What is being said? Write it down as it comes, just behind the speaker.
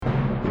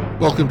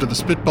Welcome to the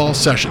Spitball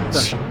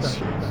Sessions.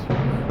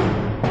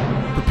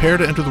 Prepare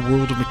to enter the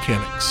world of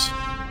mechanics,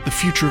 the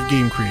future of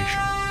game creation,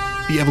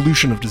 the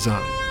evolution of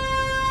design.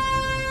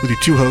 With your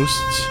two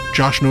hosts,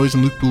 Josh Noyes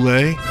and Luke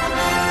Boulay,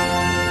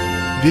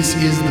 this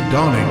is the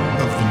dawning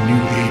of the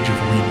new age of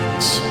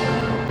remix.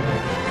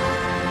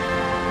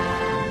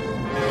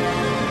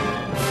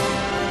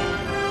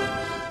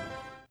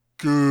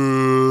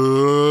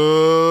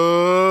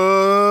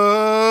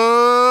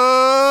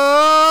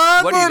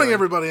 Good morning,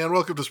 everybody, and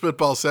welcome to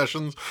Spitball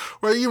Sessions,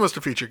 where you must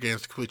defeat your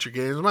games to complete your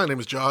games. My name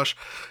is Josh,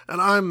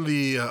 and I'm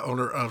the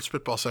owner of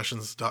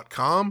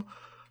SpitballSessions.com.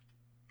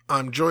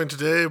 I'm joined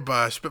today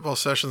by Spitball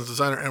Sessions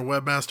designer and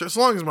webmaster, as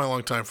long as my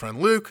longtime friend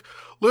Luke.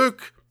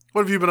 Luke,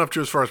 what have you been up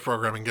to as far as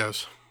programming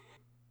goes?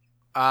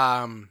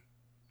 Not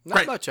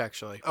Great. much,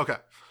 actually. Okay.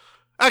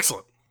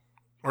 Excellent.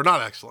 Or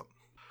not excellent.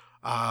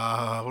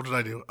 What did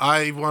I do?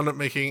 I wound up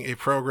making a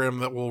program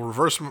that will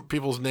reverse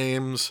people's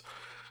names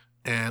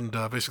and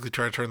basically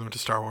try to turn them into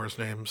Star Wars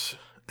names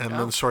and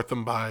then sort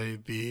them by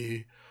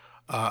the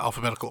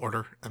alphabetical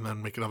order and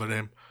then make another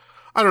name.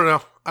 I don't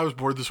know. I was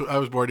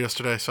bored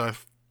yesterday, so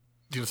I've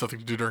something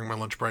to do during my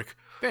lunch break.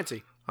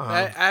 Fancy.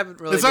 I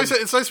haven't really.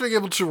 It's nice being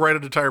able to write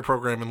an entire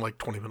program in like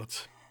 20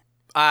 minutes.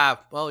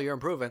 Well, you're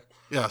improving.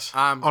 Yes.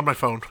 On my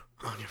phone.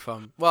 On your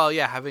phone. Well,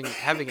 yeah, having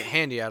it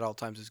handy at all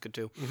times is good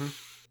too. Mm-hmm.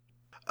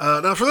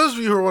 Now, for those of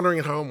you who are wondering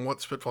at home what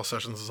Spitball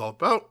Sessions is all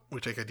about, we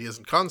take ideas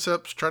and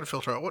concepts, try to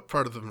filter out what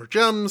part of them are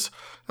gems,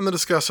 and then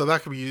discuss how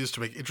that could be used to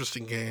make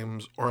interesting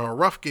games, or how a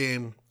rough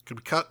game could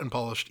be cut and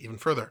polished even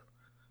further.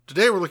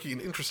 Today, we're looking at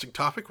an interesting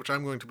topic, which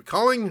I'm going to be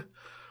calling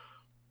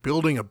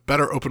building a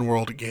better open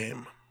world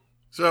game.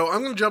 So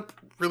I'm going to jump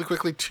really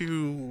quickly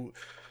to,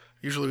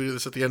 usually we do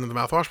this at the end of the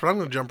mouthwash, but I'm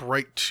going to jump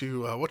right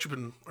to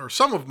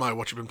some of my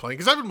what you've been playing,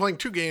 because I've been playing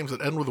two games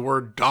that end with the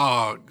word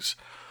dogs.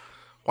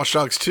 Watch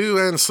Dogs 2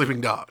 and Sleeping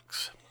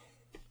Dogs.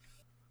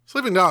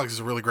 Sleeping Dogs is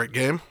a really great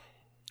game.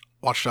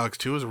 Watch Dogs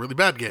 2 is a really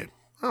bad game.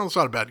 Well, it's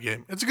not a bad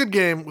game. It's a good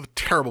game with a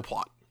terrible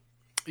plot.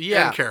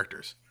 Yeah. And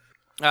characters.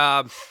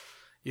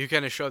 You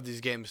kind of showed these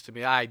games to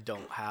me. I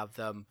don't have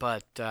them,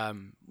 but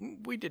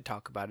we did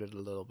talk about it a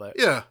little bit.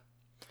 Yeah.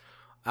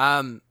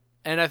 And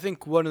I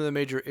think one of the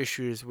major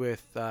issues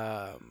with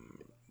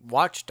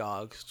Watch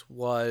Dogs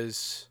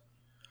was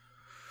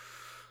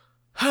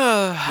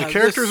the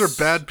characters are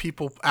bad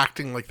people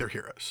acting like they're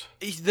heroes.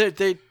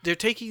 They're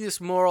taking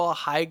this moral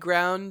high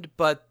ground,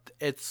 but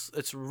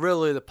it's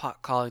really the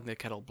pot calling the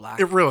kettle black.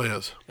 It really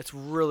is. It's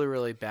really,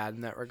 really bad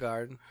in that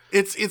regard.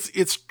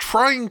 It's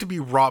trying to be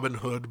Robin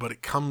Hood, but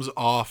it comes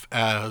off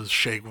as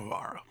Che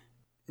Guevara.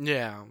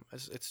 Yeah,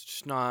 it's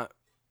just not.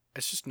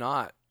 It's just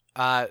not.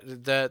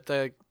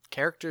 The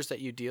characters that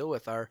you deal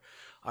with are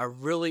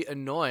really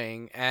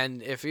annoying,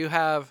 and if you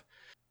have,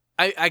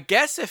 I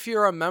guess if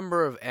you're a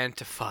member of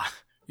Antifa,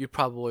 you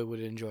probably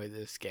would enjoy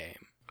this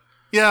game.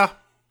 Yeah.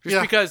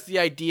 Just because the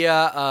idea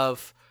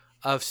of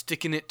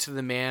sticking it to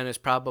the man is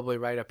probably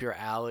right up your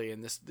alley,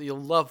 and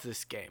you'll love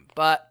this game.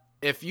 But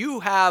if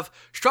you have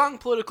strong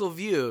political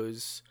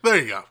views, there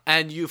you go,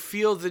 and you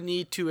feel the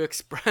need to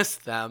express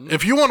them,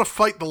 if you want to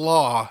fight the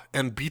law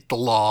and beat the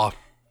law,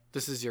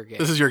 this is your game.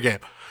 This is your game.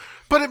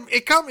 But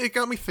it got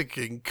me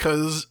thinking,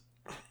 because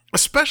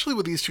especially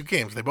with these two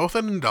games, they both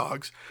end in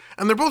dogs,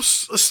 and they're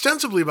both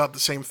ostensibly about the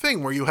same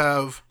thing, where you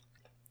have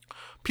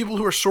people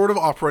who are sort of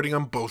operating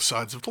on both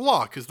sides of the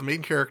law, because the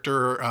main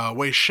character,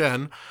 Wei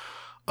Shen,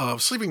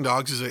 of Sleeping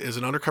Dogs is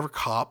an undercover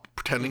cop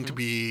pretending to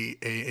be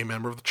a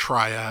member of the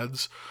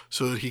Triads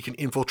so that he can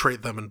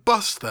infiltrate them and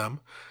bust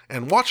them,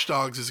 and Watch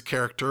Dogs is a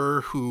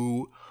character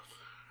who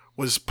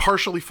was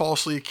partially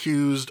falsely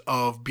accused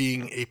of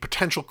being a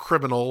potential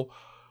criminal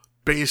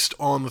based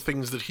on the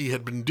things that he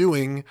had been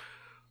doing,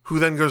 who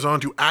then goes on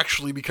to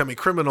actually become a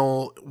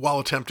criminal while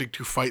attempting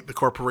to fight the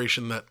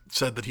corporation that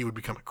said that he would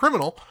become a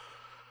criminal,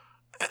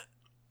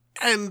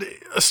 and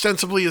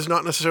ostensibly is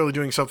not necessarily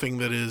doing something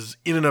that is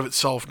in and of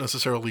itself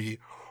necessarily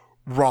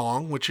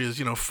wrong, which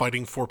is,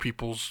 fighting for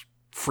people's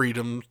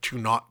freedom to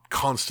not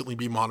constantly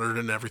be monitored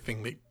in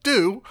everything they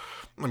do.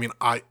 I mean,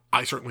 I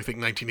certainly think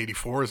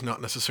 1984 is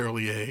not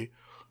necessarily a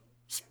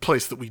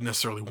place that we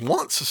necessarily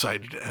want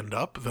society to end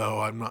up, though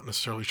I'm not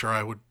necessarily sure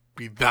I would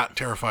be that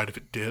terrified if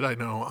it did. I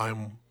know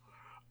I'm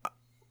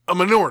a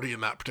minority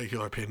in that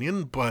particular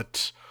opinion,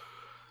 but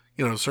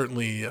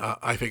certainly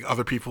I think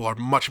other people are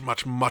much,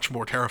 much, much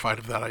more terrified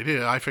of that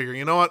idea. I figure,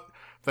 you know what?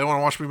 If they want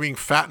to watch me being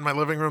fat in my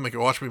living room, they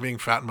can watch me being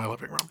fat in my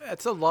living room.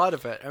 That's a lot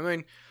of it. I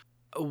mean,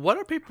 what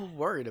are people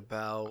worried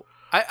about?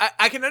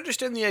 I can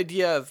understand the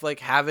idea of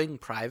having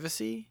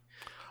privacy.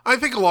 I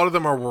think a lot of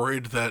them are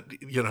worried that,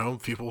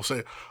 people will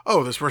say,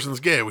 oh, this person's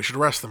gay, we should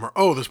arrest them. Or,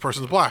 oh, this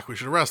person's black, we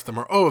should arrest them.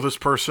 Or, oh, this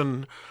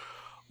person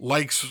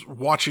likes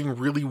watching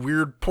really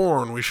weird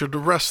porn, we should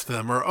arrest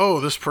them. Or, oh,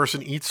 this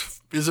person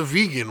is a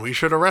vegan, we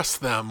should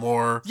arrest them.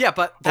 Or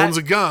owns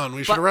a gun,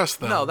 we should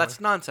arrest them. No,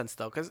 that's nonsense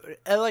though, because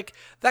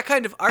that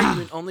kind of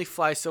argument only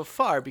flies so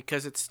far,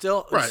 because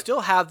we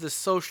still have the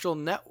social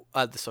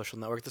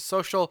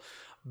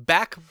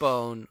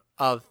backbone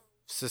of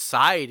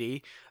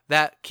society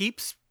that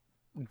keeps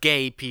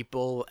gay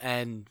people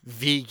and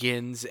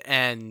vegans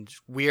and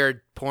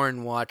weird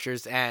porn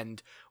watchers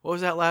and what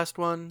was that last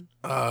one?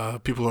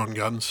 People who own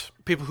guns.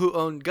 People who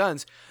own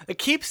guns. It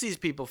keeps these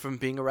people from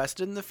being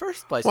arrested in the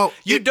first place. Well,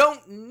 you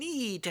don't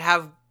need to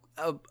have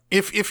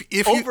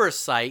if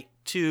oversight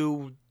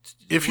to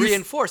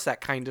reinforce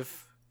that kind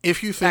of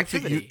if you think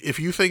activity. if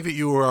you think that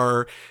you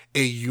are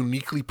a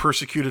uniquely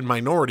persecuted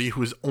minority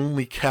who is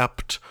only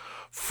kept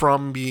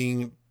from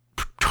being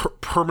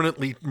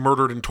permanently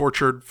murdered and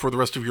tortured for the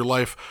rest of your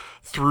life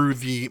through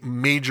the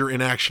major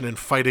inaction and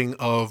fighting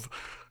of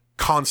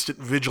constant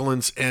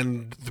vigilance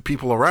and the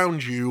people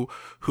around you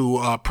who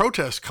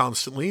protest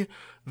constantly,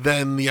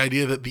 then the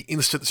idea that the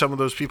instant some of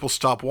those people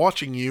stop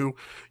watching you,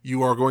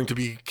 you are going to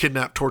be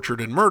kidnapped, tortured,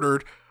 and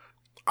murdered.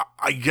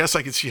 I guess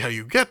I can see how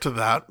you get to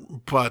that,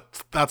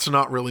 but that's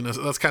not really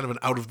necessary. That's kind of an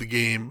out of the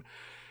game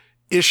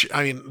issue.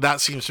 I mean, that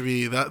seems to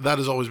be that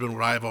has always been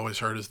what I've always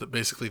heard, is that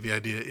basically the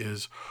idea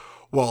is,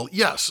 well,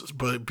 yes,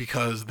 but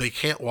because they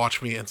can't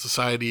watch me and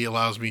society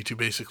allows me to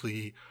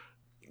basically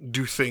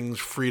do things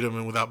freedom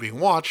and without being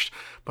watched,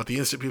 but the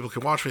instant people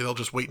can watch me, they'll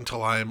just wait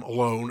until I'm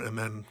alone and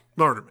then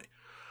murder me.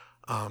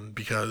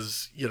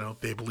 Because,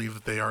 they believe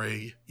that they are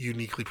a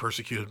uniquely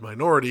persecuted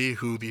minority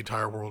who the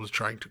entire world is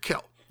trying to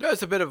kill.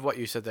 There's a bit of what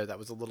you said there that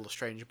was a little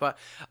strange, but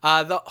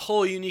the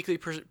whole uniquely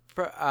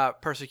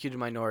persecuted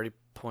minority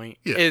point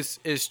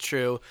is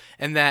true,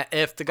 and that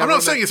if the government... I'm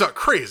not saying it's not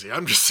crazy.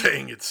 I'm just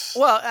saying it's...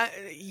 Well,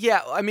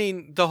 yeah, I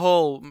mean, the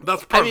whole...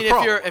 That's part of the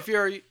problem. if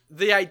you're...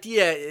 The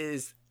idea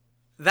is...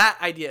 That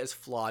idea is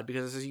flawed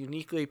because it's a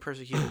uniquely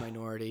persecuted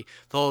minority.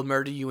 They'll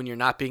murder you when you're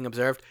not being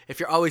observed. If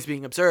you're always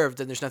being observed,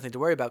 then there's nothing to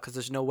worry about because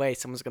there's no way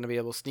someone's going to be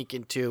able to sneak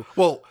into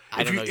your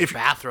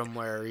bathroom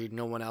where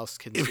no one else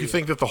can see. If you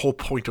think that the whole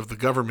point of the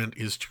government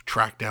is to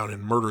track down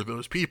and murder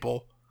those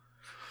people,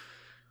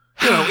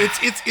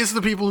 it's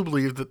the people who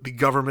believe that the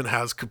government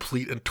has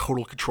complete and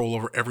total control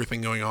over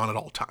everything going on at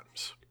all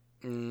times.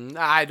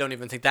 I don't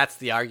even think that's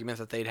the argument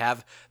that they'd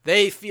have.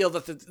 They feel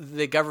that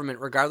the government,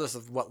 regardless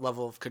of what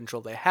level of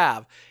control they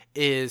have,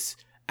 is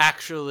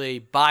actually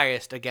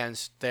biased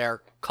against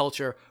their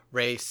culture,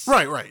 race.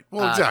 Right.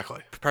 Well, exactly.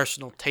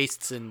 Personal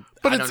tastes in,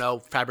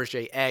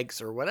 Fabergé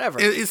eggs or whatever.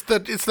 It's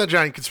that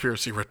giant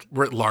conspiracy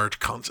writ large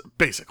concept,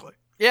 basically.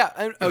 Yeah.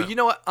 And, you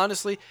know what?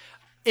 Honestly,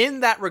 in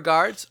that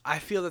regards, I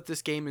feel that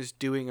this game is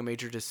doing a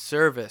major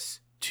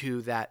disservice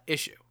to that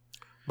issue.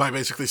 By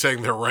basically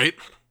saying they're right?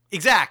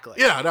 Exactly.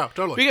 Yeah, no,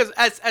 totally. Because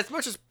as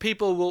much as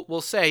people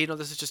will say,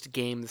 this is just a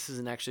game, this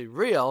isn't actually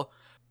real,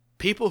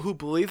 people who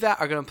believe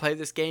that are going to play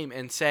this game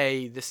and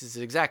say this is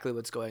exactly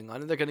what's going on,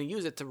 and they're going to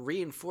use it to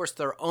reinforce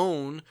their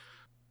own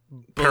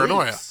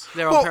paranoia.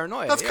 Own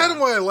paranoia. That's kind of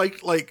why I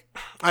like.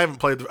 I haven't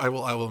played. I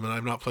will admit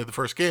I've not played the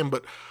first game,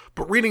 but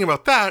reading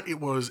about that, it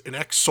was an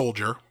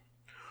ex-soldier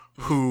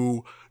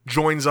who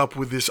joins up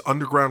with this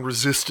underground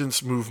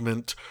resistance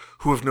movement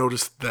who have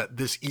noticed that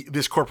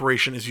this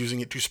corporation is using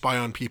it to spy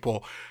on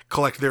people,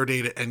 collect their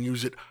data, and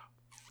use it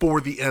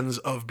for the ends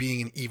of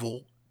being an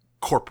evil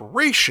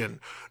corporation,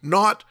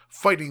 not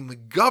fighting the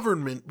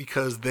government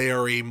because they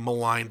are a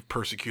maligned,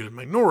 persecuted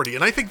minority.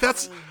 And I think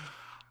that's...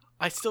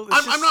 It's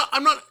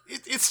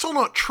still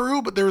not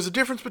true, but there is a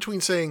difference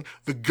between saying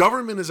the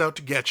government is out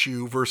to get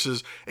you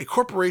versus a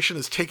corporation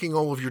is taking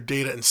all of your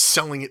data and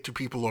selling it to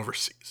people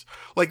overseas.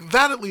 Like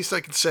that, at least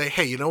I can say,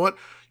 hey, you know what?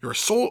 You're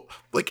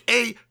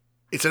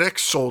it's an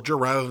ex-soldier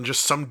rather than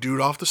just some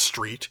dude off the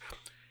street.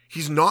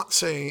 He's not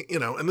saying,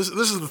 and this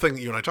is the thing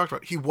that you and I talked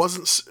about. He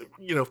wasn't,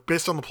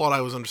 based on the plot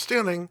I was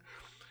understanding,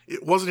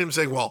 it wasn't him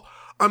saying, well,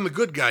 I'm the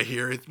good guy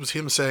here. It was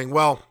him saying,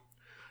 well,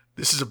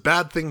 this is a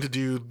bad thing to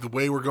do. The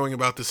way we're going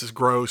about this is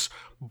gross,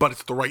 but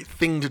it's the right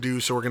thing to do,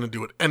 so we're going to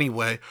do it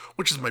anyway,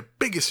 which is my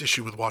biggest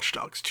issue with Watch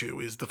Dogs 2,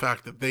 is the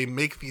fact that they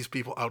make these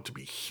people out to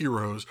be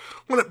heroes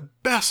when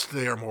at best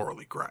they are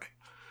morally gray.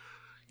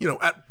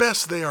 At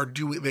best they are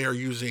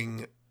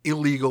using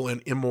illegal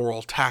and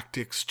immoral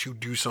tactics to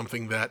do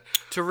something that...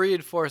 To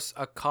reinforce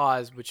a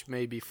cause which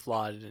may be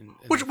flawed.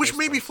 Which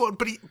may be flawed,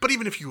 but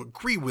even if you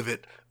agree with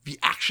it, the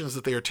actions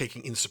that they are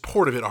taking in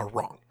support of it are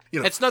wrong.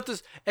 It's not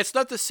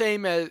the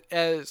same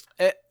as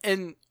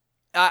and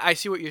I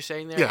see what you're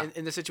saying there. Yeah.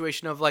 In the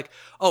situation of like,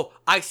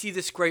 I see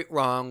this great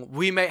wrong.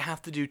 We might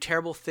have to do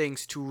terrible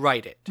things to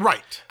right it.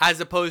 Right.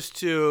 As opposed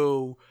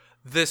to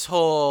this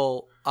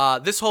whole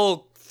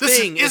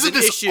thing is an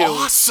issue.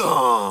 Awesome.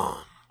 No.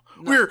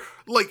 We're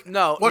like,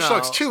 Watch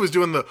Dogs 2 is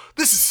doing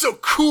this is so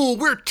cool.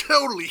 We're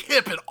totally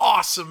hip and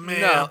awesome,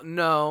 man.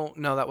 No,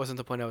 that wasn't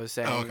the point I was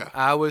saying. Oh, okay.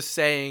 I was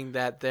saying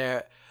that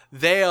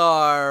they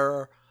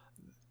are.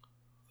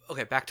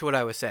 Okay, back to what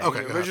I was saying.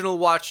 Okay, the original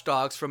Watch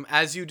Dogs, from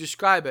as you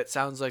describe it,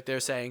 sounds like they're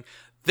saying,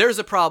 there's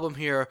a problem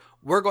here.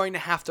 We're going to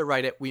have to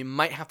right it. We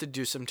might have to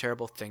do some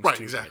terrible things to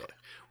right it.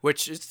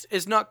 Which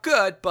is not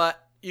good,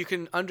 but you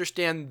can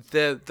understand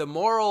the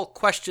moral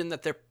question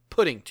that they're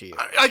putting to you.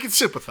 I can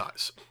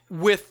sympathize.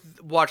 With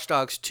Watch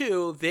Dogs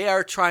 2, they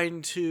are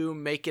trying to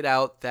make it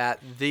out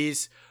that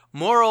these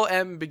moral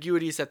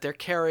ambiguities that they're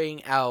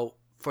carrying out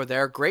for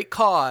their great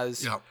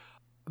cause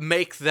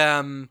make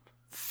them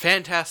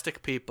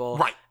fantastic people,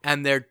 Right.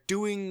 and they're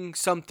doing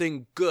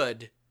something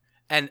good,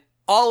 and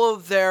all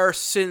of their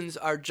sins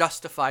are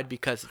justified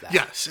because of that.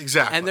 Yes,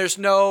 exactly. And there's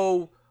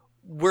no,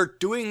 we're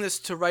doing this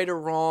to right or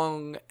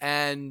wrong,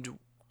 and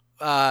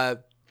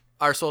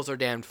our souls are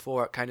damned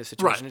for it kind of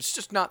situation. Right. It's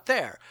just not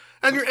there.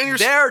 And you're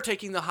they're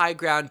taking the high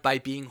ground by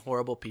being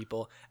horrible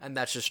people, and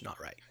that's just not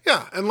right.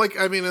 Yeah, and like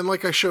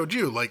I showed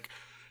you, like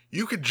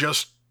you could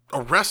just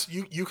arrest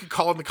you could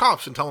call in the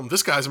cops and tell them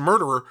this guy's a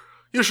murderer,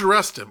 you should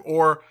arrest him,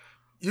 or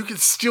you could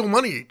steal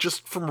money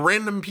just from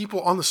random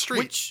people on the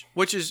street.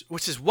 Which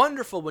is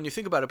wonderful when you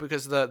think about it,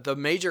 because the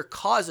major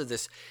cause of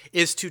this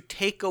is to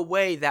take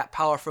away that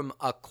power from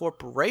a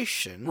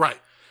corporation. Right.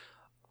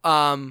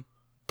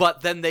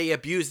 But then they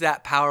abuse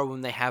that power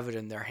when they have it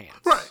in their hands.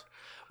 Right.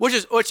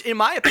 Which in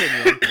my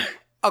opinion,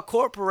 a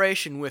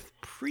corporation with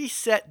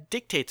preset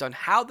dictates on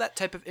how that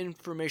type of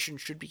information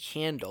should be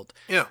handled.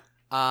 Yeah.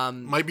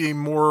 Might be a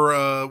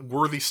more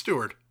worthy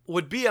steward.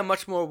 Would be a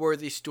much more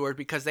worthy steward,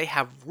 because they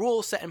have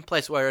rules set in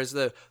place, whereas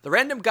the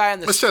random guy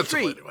on the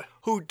street anyway.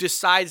 who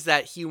decides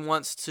that he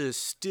wants to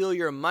steal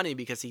your money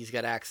because he's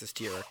got access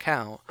to your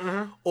account,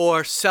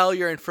 or sell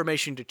your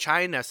information to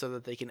China so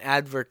that they can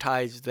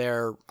advertise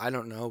their, I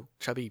don't know,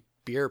 chubby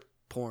beer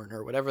porn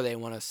or whatever they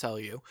want to sell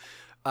you.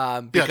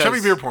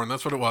 Chubby beer porn,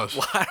 that's what it was.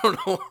 Well, I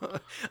don't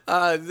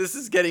know. This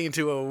is getting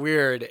into a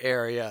weird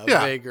area of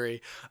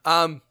vagary.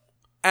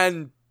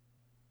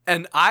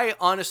 And I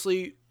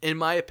honestly, in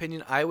my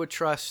opinion, I would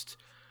trust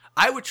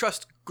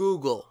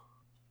Google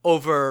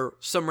over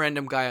some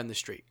random guy on the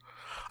street.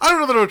 I don't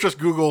know that I would trust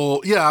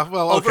Google. Yeah,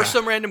 well, okay. Over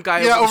some random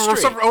guy on the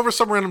street. Over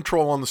some random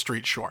troll on the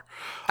street, sure.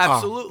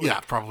 Absolutely. Yeah,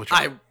 probably true.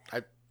 I'm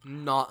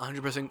not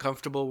 100%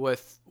 comfortable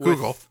with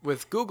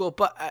Google,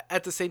 but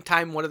at the same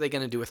time, what are they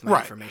going to do with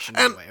my information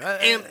anyway?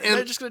 And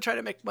they're just going to try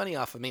to make money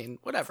off of me and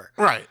whatever.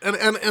 Right.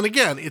 And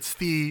again, it's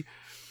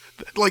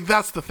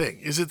that's the thing,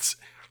 is it's,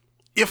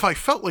 if I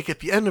felt like at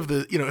the end of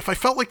if I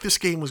felt like this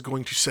game was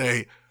going to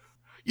say,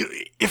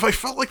 if I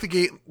felt like the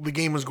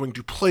game was going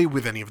to play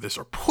with any of this,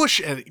 or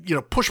push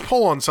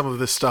pull on some of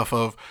this stuff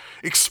of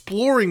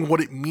exploring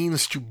what it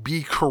means to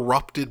be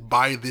corrupted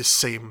by this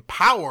same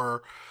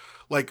power,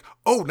 like,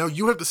 oh, now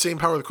you have the same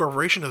power the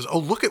corporation has. Oh,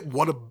 look at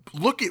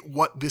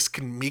what this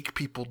can make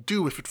people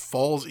do if it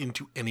falls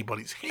into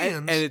anybody's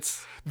hands.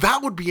 And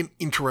that would be an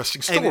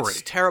interesting story. And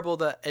it's terrible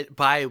that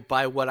by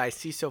what I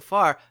see so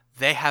far,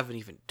 they haven't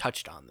even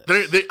touched on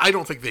this. I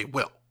don't think they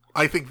will.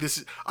 I think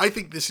this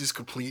is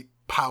complete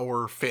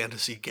power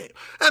fantasy game.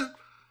 And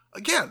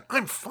again,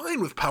 I'm fine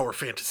with power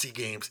fantasy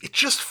games. It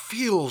just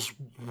feels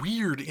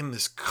weird in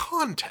this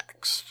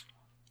context.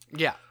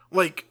 Yeah.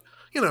 Like,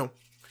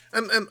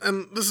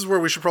 and this is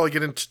where we should probably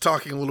get into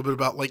talking a little bit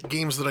about like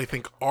games that I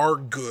think are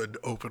good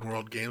open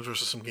world games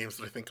versus some games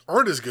that I think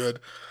aren't as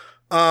good.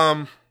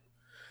 And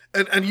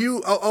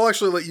I'll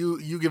actually let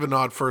you give a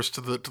nod first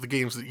to the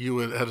games that you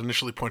had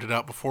initially pointed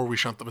out before we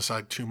shunt them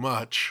aside too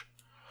much.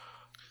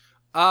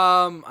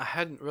 I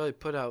hadn't really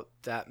put out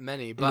that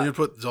many, but you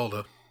put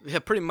Zelda. Yeah,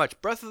 pretty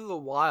much. Breath of the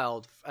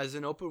Wild, as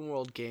an open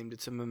world game,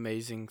 did some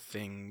amazing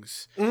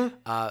things.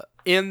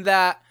 In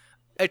that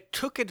it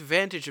took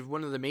advantage of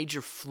one of the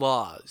major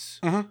flaws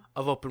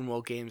of open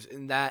world games,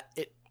 in that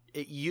it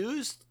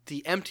used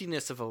the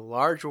emptiness of a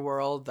large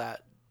world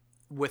that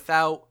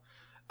without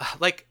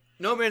like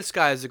No Man's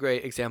Sky is a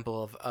great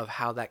example of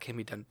how that can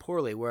be done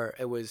poorly, where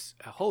it was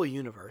a whole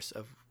universe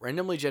of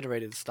randomly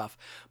generated stuff.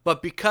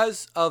 But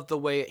because of the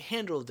way it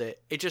handled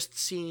it, it just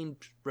seemed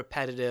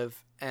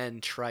repetitive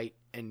and trite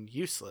and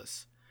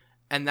useless.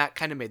 And that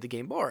kind of made the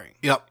game boring.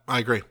 Yep, I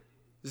agree.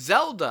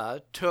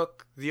 Zelda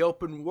took the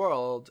open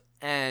world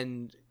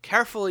and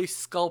carefully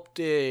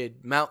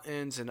sculpted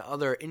mountains and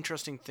other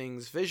interesting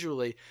things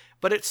visually,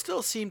 but it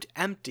still seemed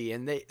empty.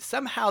 And they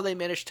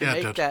managed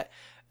to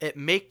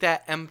make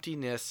that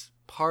emptiness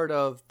part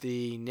of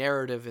the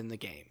narrative in the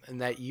game,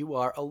 and that you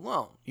are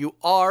alone. You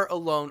are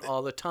alone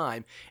all the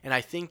time, and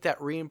I think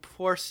that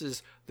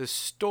reinforces the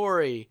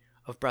story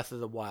of Breath of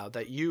the Wild,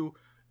 that you're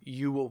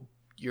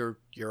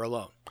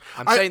alone.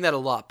 I'm saying that a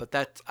lot, but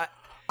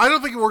I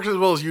don't think it works as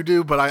well as you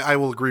do, but I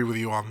will agree with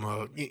you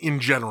on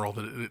in general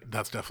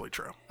that's definitely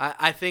true.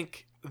 I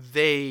think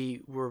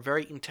they were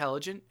very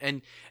intelligent,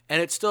 and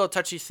it's still a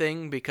touchy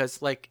thing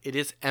because like it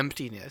is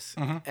emptiness,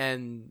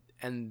 and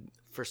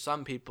for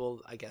some people,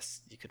 I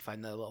guess you could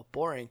find that a little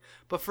boring.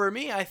 But for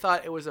me, I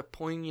thought it was a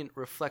poignant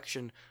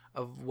reflection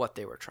of what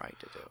they were trying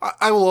to do.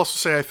 I will also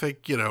say, I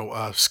think,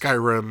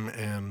 Skyrim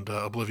and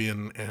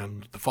Oblivion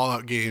and the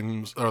Fallout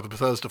games, or the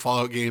Bethesda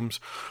Fallout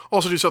games,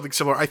 also do something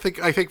similar. I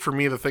think for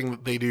me, the thing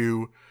that they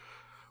do,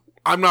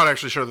 I'm not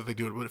actually sure that they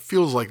do it, but it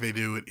feels like they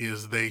do it,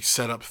 is they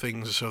set up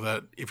things so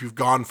that if you've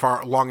gone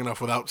long enough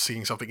without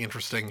seeing something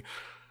interesting,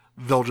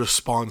 they'll just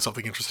spawn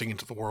something interesting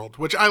into the world,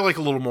 which I like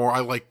a little more.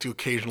 I like to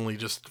occasionally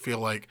just feel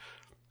like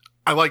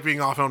I like being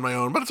off on my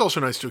own, but it's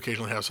also nice to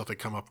occasionally have something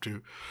come up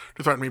to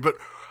threaten me. But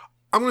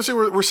I'm going to say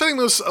we're setting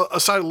those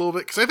aside a little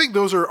bit, because I think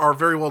those are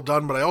very well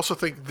done, but I also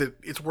think that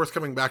it's worth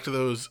coming back to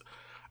those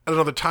at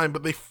another time.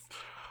 But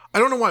I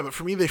don't know why, but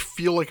for me, they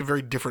feel like a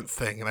very different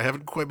thing, and I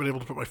haven't quite been able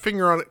to put my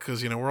finger on it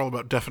because, we're all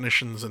about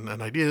definitions and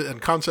ideas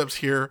and concepts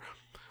here.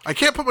 I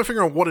can't put my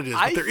finger on what it is,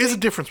 but there is a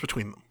difference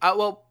between them.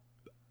 Well,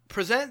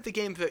 present the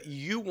games that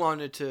you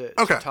wanted to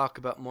talk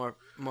about more,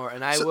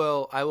 and I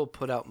will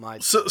put out my.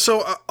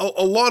 So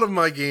a lot of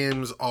my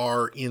games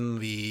are in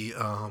the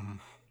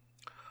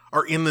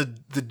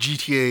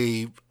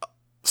GTA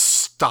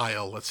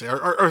style, let's say,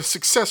 are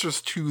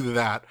successors to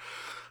that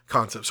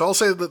concept. So I'll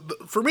say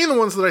that for me, the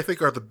ones that I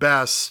think are the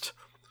best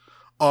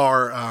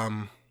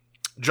are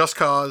Just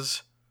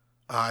Cause.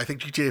 I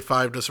think GTA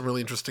 5 does some really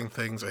interesting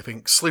things. I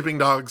think Sleeping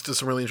Dogs does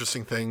some really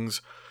interesting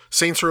things.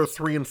 Saints Row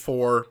 3 and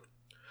 4.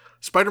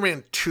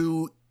 Spider-Man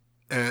 2,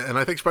 and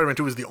I think Spider-Man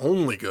 2 is the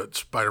only good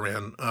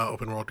Spider-Man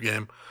open world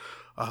game.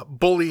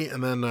 Bully,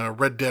 and then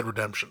Red Dead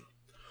Redemption.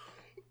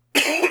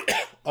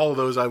 All of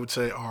those, I would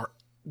say, are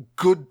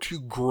good to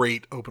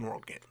great open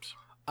world games.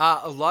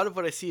 A lot of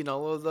what I see in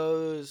all of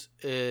those,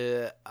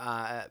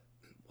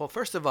 well,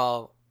 first of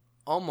all,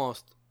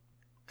 almost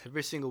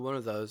every single one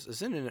of those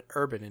is in an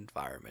urban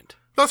environment.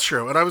 That's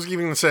true, and I was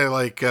even going to say,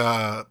 like,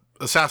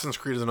 Assassin's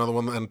Creed is another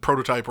one, and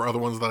Prototype are other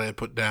ones that I had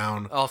put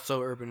down.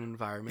 Also urban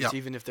environments,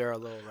 even if they're a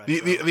little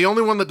retro. The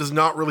only one that does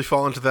not really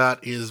fall into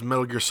that is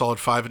Metal Gear Solid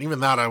 5, and even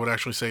that I would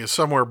actually say is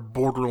somewhere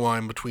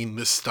borderline between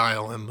this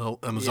style and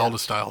the Zelda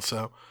style.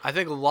 So I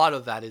think a lot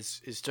of that is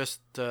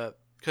just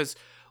because,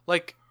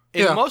 like,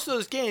 in most of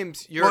those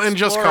games, and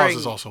Just Cause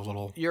is also a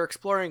little. You're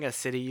exploring a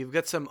city. You've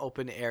got some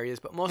open areas,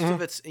 but most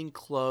of it's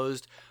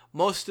enclosed.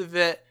 Most of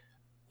it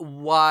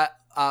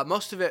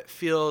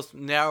feels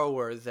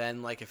narrower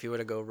than like if you were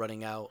to go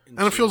running out.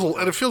 And it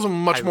feels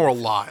much more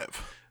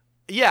alive.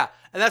 Yeah,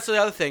 and that's the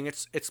other thing.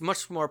 It's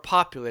much more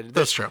populated.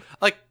 That's true.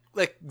 Like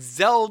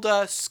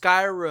Zelda,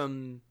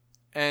 Skyrim,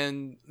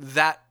 and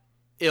that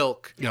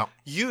ilk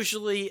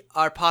usually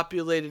are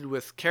populated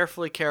with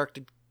carefully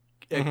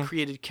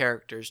created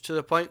characters to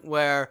the point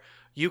where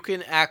you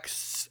can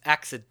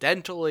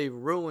accidentally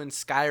ruin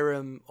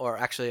Skyrim, or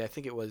actually I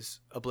think it was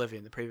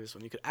Oblivion, the previous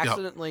one. You could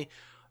accidentally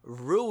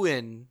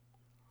ruin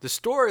the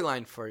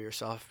storyline for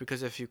yourself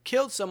because if you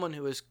killed someone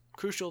who was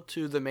crucial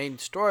to the main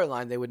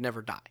storyline, they would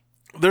never die.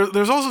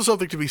 There's also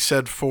something to be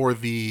said for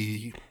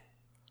the...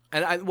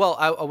 And I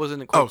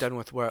wasn't quite done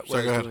with where I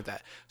was going with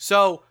that.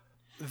 So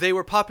they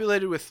were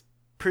populated with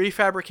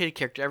prefabricated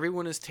characters.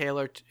 Everyone is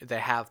tailored. They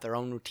have their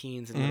own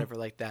routines and whatever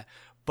like that.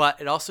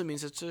 But it also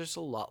means that there's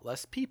a lot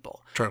less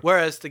people. True.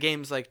 Whereas the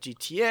games like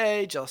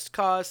GTA, Just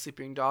Cause,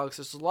 Sleeping Dogs,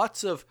 there's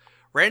lots of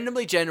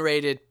randomly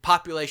generated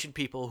population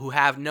people who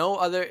have no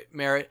other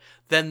merit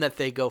than that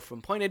they go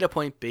from point A to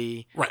point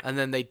B, and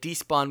then they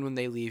despawn when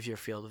they leave your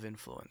field of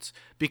influence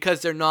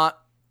because they're not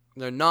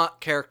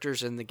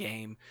characters in the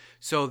game,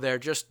 so they're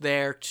just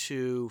there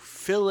to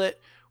fill it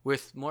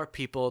with more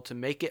people to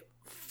make it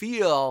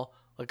feel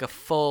like a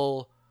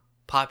full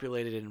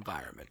populated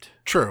environment.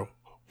 True.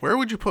 Where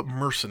would you put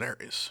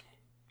Mercenaries?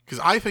 Because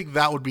I think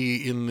that would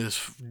be in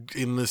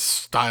this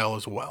style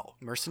as well.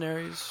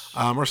 Mercenaries?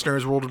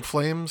 Mercenaries World in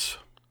Flames.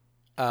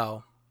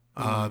 Oh.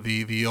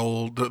 The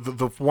old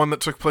the one that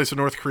took place in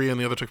North Korea and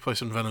the other took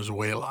place in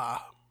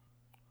Venezuela.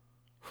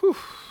 Whew.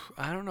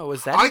 I don't know.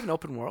 Was that even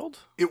open world?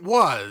 It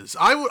was.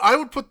 I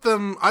would put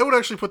them. I would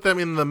actually put them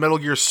in the Metal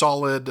Gear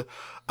Solid,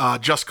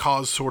 Just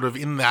Cause sort of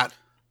in that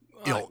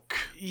ilk.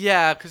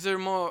 Yeah, because they're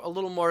a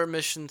little more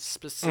mission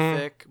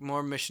specific,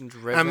 more mission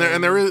driven.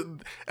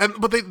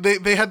 But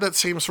they had that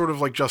same sort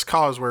of like Just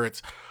Cause where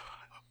it's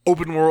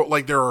open world,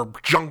 like there are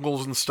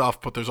jungles and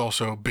stuff, but there's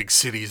also big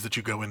cities that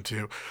you go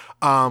into.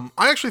 I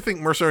actually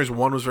think Mercenaries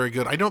 1 was very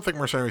good. I don't think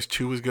Mercenaries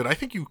 2 was good. I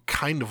think you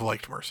kind of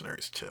liked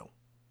Mercenaries 2.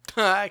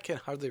 I can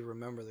hardly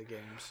remember the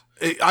games.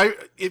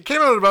 It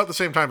came out at about the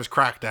same time as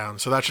Crackdown,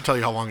 so that should tell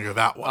you how long ago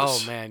that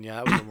was. Oh man, yeah,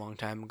 that was a long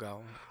time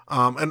ago.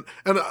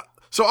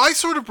 So I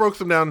sort of broke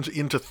them down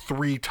into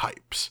three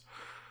types.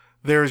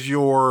 There's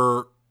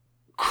your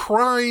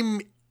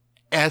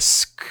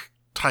crime-esque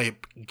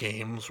type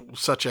games,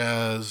 such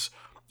as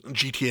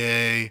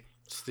GTA,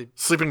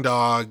 Sleeping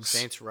Dogs,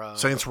 Saints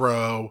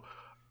Row,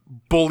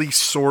 Bully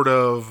sort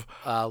of,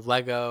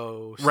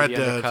 Lego City Red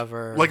Dead,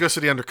 Undercover. Lego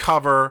City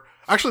Undercover.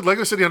 Actually,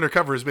 Lego City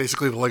Undercover is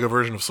basically the Lego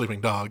version of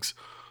Sleeping Dogs.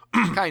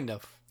 Kind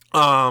of.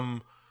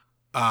 The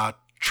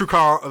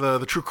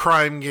true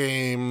crime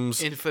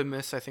games.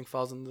 Infamous, I think,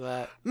 falls into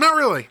that. Not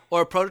really.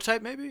 Or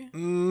Prototype, maybe?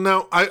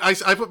 No, I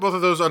put both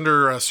of those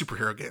under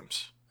superhero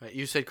games. Right,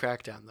 you said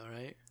Crackdown, though,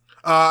 right?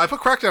 I put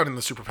Crackdown in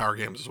the superpower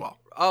games as well.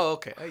 Oh,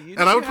 okay.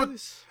 I would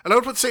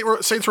put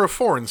Saints Row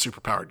 4 in the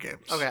superpowered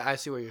games. Okay, I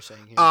see what you're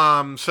saying here.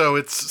 So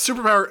it's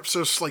superpower.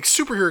 So it's like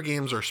superhero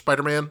games are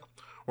Spider-Man,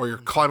 where you're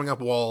climbing up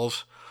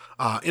walls.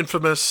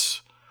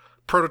 Infamous,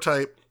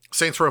 Prototype,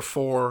 Saints Row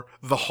 4,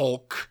 The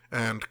Hulk,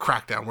 and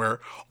Crackdown,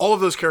 where all of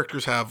those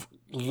characters have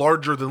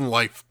larger than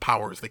life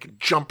powers. They can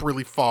jump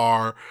really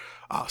far.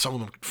 Some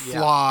of them can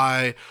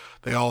fly. Yeah.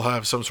 They all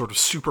have some sort of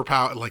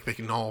superpower. Like they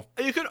can all.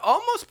 You could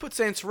almost put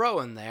Saints Row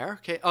in there.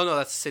 Okay. Oh no,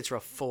 that's Saints Row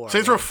 4.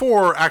 Saints Row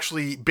 4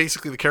 actually,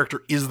 basically, the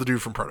character is the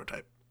dude from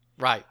Prototype.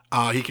 Right.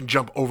 He can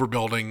jump over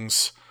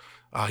buildings.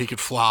 He could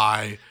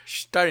fly.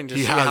 Starting to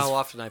see how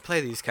often I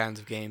play these kinds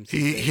of games.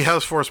 He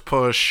has force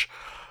push.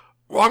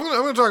 Well, I'm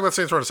going to talk about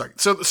Saints Row in a second.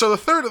 So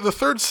the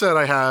third set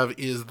I have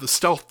is the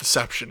stealth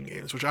deception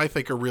games, which I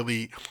think are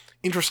really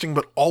interesting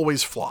but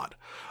always flawed.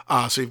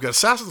 So you've got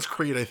Assassin's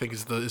Creed. I think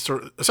is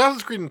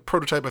Assassin's Creed and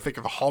Prototype. I think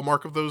are the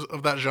hallmark of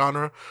that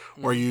genre,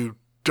 where you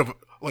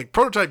like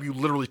Prototype, you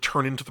literally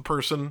turn into the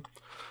person.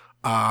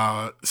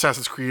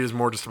 Assassin's Creed is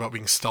more just about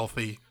being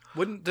stealthy.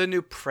 Wouldn't the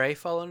new Prey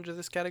fall under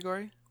this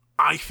category?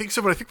 I think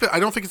so, but I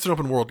don't think it's an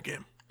open world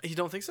game. You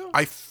don't think so?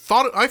 I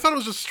thought it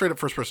was just a straight up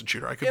first person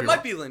shooter. It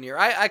might be linear.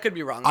 I could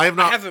be wrong. I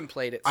haven't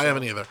played it. So. I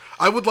haven't either.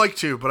 I would like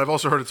to, but I've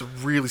also heard it's a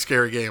really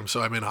scary game,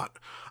 so I may not.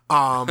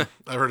 I've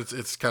heard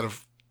it's kind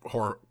of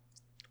horror.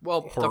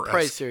 Well, the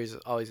Prey series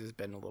always has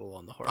been a little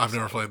on the horror. I've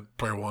never played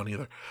Prey 1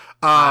 either.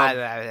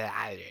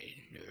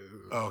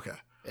 Okay.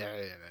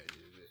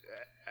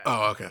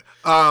 Oh, okay.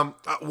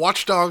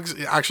 Watch Dogs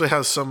actually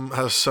has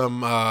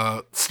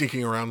some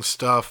sneaking around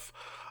stuff.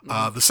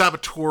 The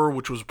Saboteur,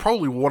 which was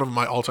probably one of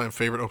my all-time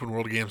favorite open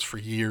world games for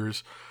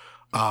years,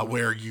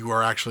 where you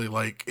are actually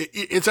like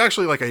it's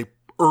actually like a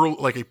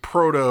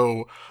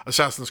proto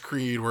Assassin's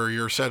Creed where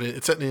it's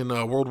set in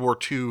World War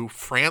II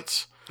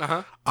France.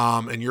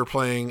 And you're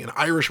playing an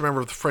Irish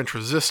member of the French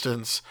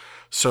Resistance,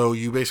 so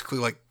you basically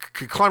like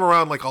could climb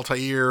around like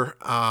Altair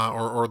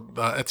or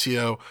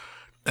Ezio,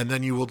 and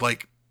then you would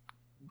like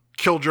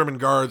kill German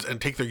guards and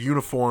take their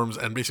uniforms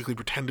and basically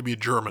pretend to be a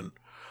German,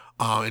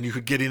 and you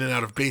could get in and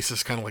out of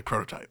bases kind of like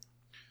Prototype.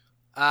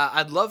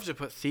 I'd love to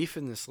put Thief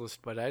in this list,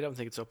 but I don't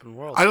think it's open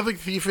world. I don't think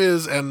Thief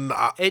is, and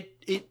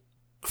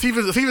Thief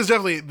is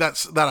definitely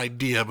that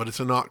idea, but it's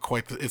not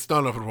quite. It's not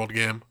an open world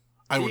game.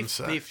 I wouldn't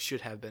say. Thief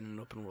should have been an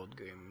open world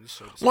game.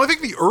 Well, I think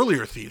the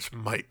earlier Thieves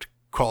might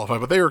qualify,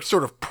 but they are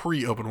sort of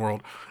pre-open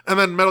world. And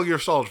then Metal Gear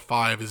Solid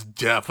 5 is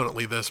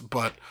definitely this,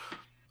 but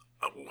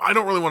I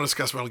don't really want to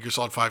discuss Metal Gear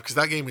Solid 5 because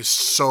that game is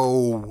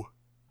so...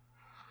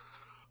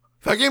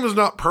 That game is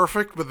not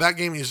perfect, but that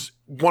game is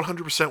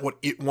 100% what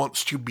it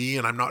wants to be,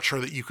 and I'm not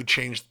sure that you could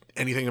change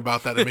anything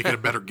about that and make it a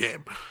better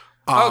game.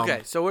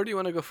 Okay, so where do you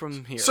want to go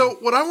from here? So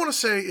what I want to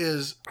say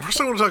is, first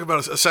I want to talk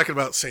about a second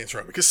about Saints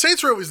Row, because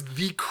Saints Row is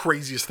the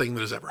craziest thing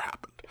that has ever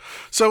happened.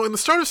 So in the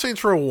start of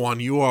Saints Row 1,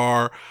 you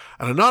are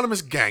an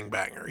anonymous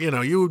gangbanger. You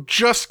know, you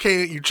just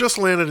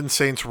landed in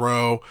Saints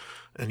Row,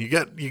 and you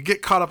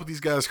get caught up with these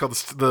guys called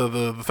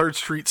the Third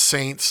Street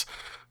Saints,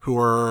 who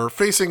are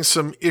facing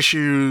some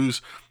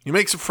issues. You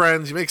make some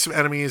friends, you make some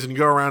enemies, and you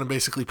go around and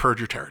basically purge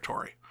your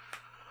territory.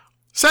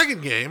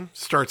 Second game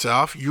starts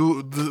off,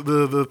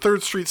 the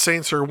Third Street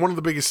Saints are one of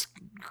the biggest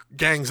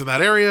gangs in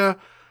that area.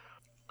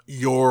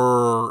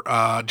 Your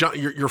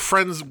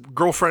friend's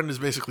girlfriend is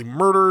basically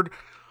murdered.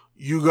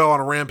 You go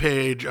on a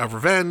rampage of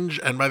revenge,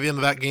 and by the end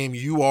of that game,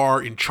 you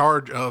are in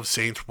charge of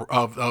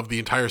of the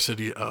entire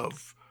city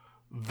of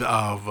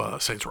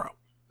Saints Row.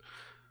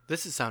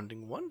 This is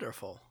sounding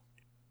wonderful.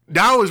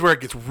 Now is where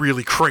it gets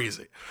really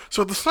crazy.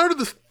 So at the start of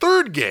the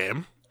third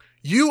game,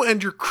 you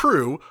and your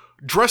crew,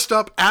 dressed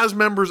up as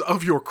members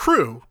of your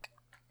crew,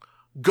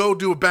 go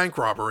do a bank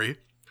robbery.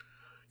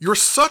 You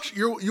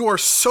are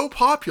so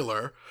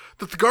popular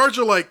that the guards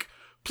are like,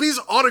 please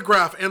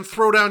autograph and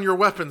throw down your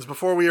weapons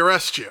before we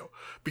arrest you,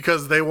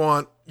 because they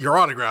want your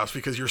autographs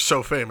because you're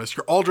so famous.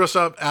 You're all dressed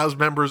up as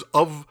members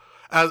of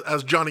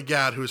as Johnny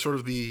Gad, who is sort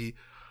of the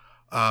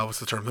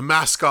the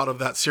mascot of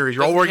that series.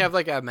 You're all wearing have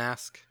like a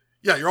mask.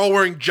 Yeah, you're all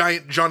wearing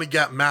giant Johnny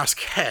Gad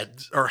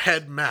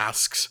head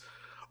masks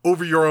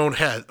over your own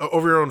head,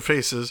 over your own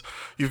faces.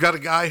 You've got a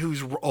guy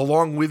who's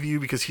along with you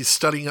because he's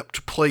studying up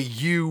to play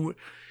you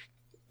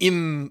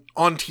on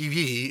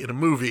TV in a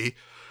movie,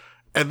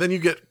 and then you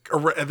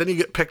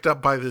get picked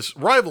up by this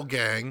rival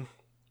gang,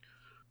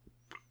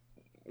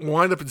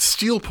 wind up in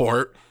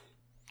Steelport.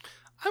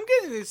 I'm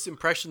getting this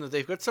impression that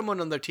they've got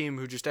someone on their team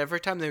who just every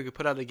time they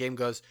put out a game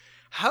goes,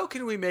 how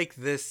can we make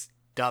this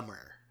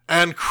dumber?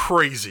 And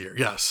crazier,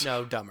 yes.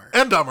 No, dumber.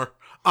 And dumber.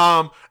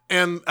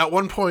 And at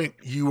one point,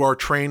 you are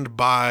trained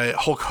by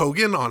Hulk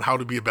Hogan on how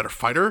to be a better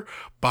fighter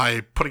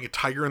by putting a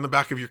tiger in the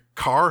back of your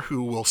car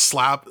who will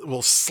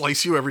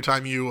slice you every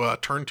time you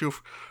turn too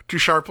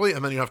sharply,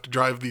 and then you have to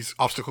drive these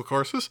obstacle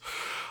courses.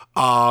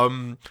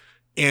 And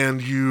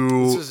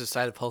this was a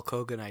side of Hulk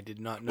Hogan I did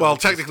not know. Well,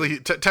 technically,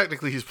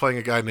 he's playing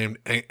a guy named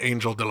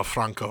Angel De La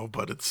Franco,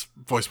 but it's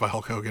voiced by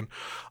Hulk Hogan.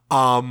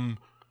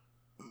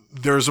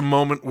 There's a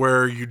moment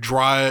where you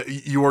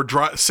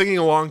are singing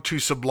along to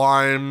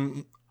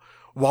Sublime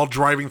while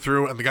driving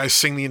through, and the guys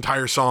sing the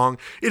entire song.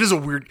 It is a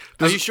weird...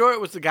 Are you sure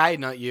it was the guy,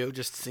 not you,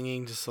 just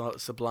singing to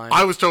Sublime?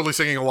 I was totally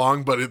singing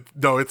along, but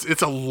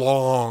it's a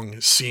long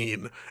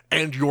scene,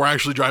 and you're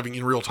actually driving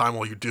in real time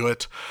while you do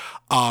it.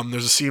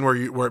 There's a scene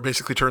where it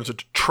basically turns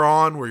into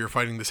Tron, where you're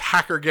fighting this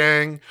hacker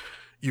gang.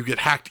 You get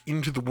hacked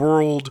into the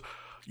world.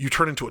 You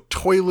turn into a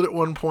toilet at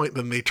one point,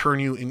 then they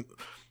turn you in...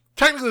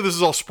 Technically, this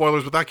is all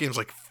spoilers, but that game's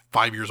like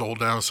 5 years old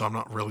now, so I'm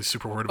not really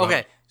super worried about it.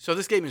 Okay, so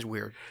this game is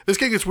weird. This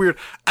game gets weird.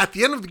 At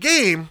the end of the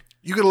game,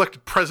 you get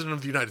elected president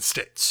of the United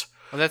States.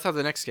 Well, that's how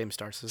the next game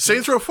starts.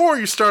 Saints Row 4,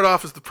 you start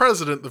off as the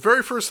president. The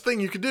very first thing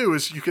you can do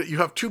is you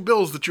have two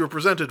bills that you are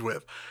presented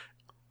with.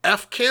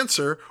 F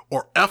cancer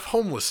or F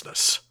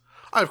homelessness.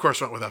 I, of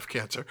course, went with F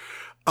cancer.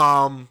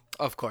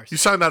 Of course. You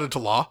sign that into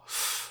law.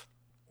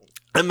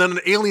 And then an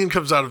alien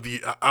comes out of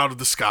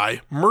the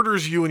sky,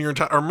 murders you and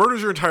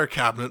murders your entire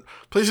cabinet,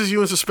 places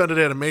you in suspended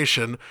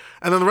animation,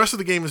 and then the rest of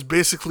the game is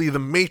basically the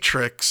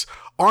Matrix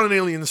on an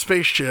alien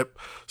spaceship,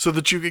 so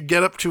that you could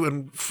get up to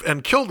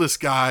and kill this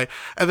guy,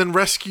 and then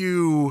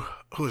rescue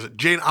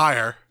Jane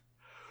Eyre,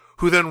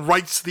 who then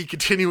writes the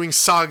continuing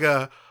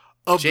saga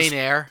of Jane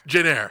Eyre.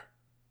 Jane Eyre.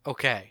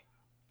 Okay.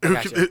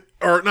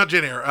 Or not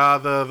Jane Eyre.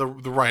 The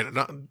writer.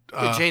 Not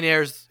Jane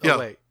Eyre's. Oh yeah.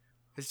 Wait.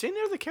 Is Jane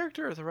Eyre the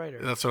character or the writer?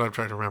 That's what I'm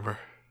trying to remember.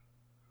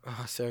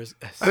 I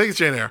think it's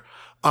Jane Eyre,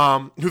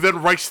 who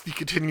then writes the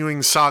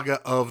continuing saga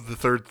of the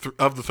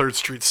Third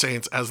Street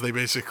Saints as they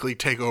basically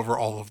take over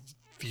all of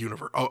the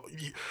universe,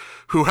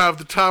 who have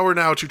the tower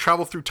now to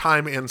travel through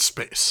time and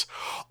space.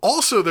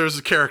 Also, there's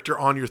a character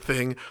on your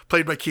thing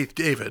played by Keith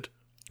David,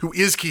 who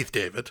is Keith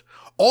David.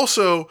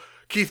 Also,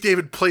 Keith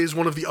David plays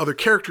one of the other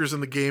characters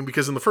in the game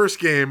because in the first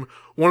game,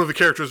 one of the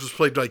characters was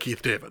played by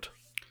Keith David.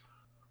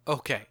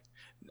 Okay.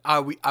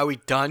 Are we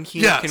done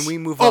here? Yes. Can we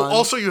move on?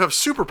 Also, you have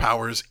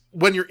superpowers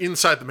when you're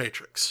inside the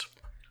Matrix,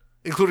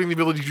 including the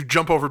ability to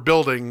jump over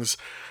buildings,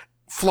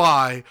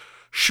 fly,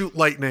 shoot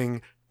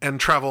lightning,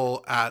 and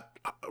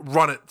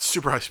run at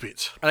super high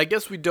speeds. And I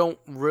guess we don't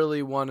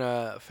really want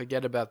to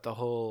forget about the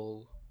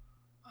whole.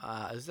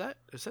 Is that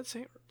Saints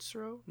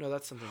Row? No,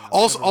 that's something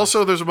else.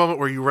 Also, there's a moment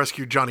where you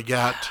rescue Johnny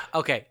Gat.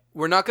 Okay,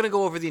 we're not going to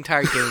go over the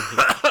entire game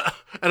here.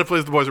 And it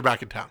plays The Boys Are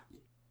Back in Town.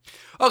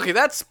 Okay,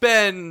 that's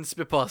been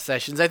Spitball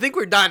Sessions. I think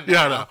we're done now.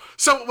 Yeah, I know.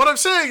 So what I'm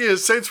saying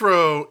is Saints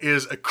Row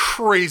is a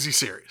crazy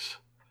series.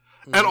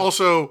 Mm-hmm. And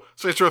also,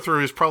 Saints Row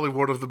 3 is probably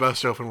one of the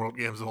best open world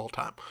games of all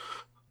time.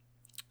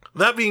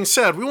 That being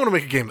said, we want to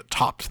make a game that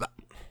tops that.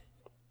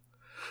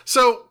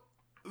 So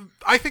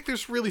I think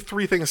there's really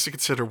three things to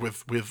consider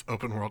with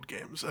open world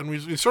games. And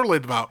we sort of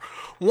laid them out.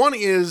 One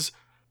is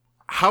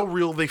how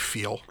real they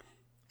feel.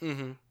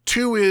 Mm-hmm.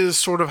 Two is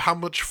sort of how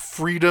much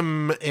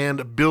freedom and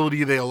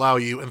ability they allow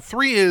you. And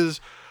three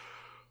is,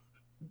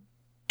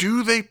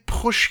 do they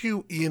push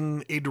you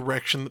in a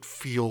direction that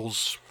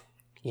feels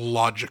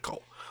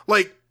logical?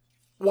 Like,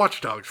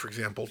 Watch Dogs, for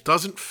example,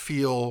 doesn't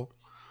feel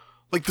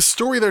like the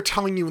story they're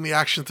telling you and the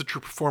actions that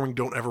you're performing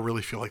don't ever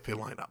really feel like they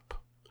line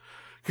up.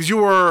 Because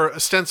you are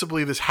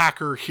ostensibly this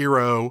hacker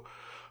hero,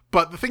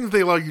 but the things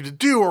they allow you to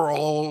do are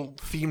all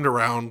themed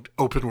around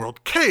open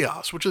world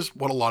chaos, which is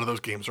what a lot of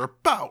those games are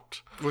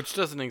about. Which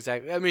doesn't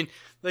exactly... I mean,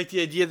 like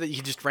the idea that you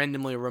can just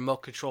randomly remote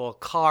control a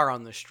car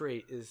on the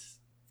street is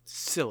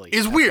silly.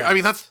 It's weird. I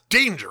mean, that's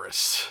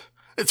dangerous.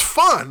 It's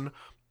fun,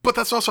 but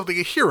that's not something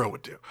a hero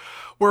would do.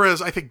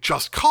 Whereas I think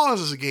Just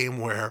Cause is a game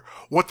where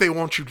what they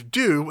want you to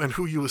do and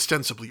who you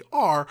ostensibly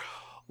are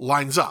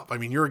lines up. I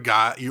mean, you're a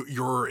guy,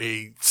 you're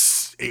a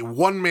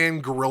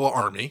one-man guerrilla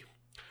army.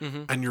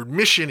 Mm-hmm. And your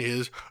mission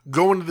is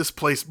go into this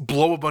place,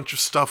 blow a bunch of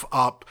stuff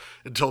up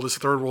until this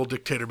third world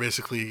dictator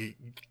basically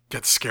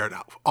gets scared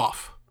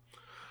off.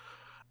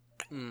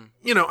 Mm.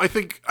 You know, I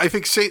think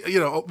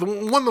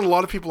the one that a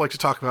lot of people like to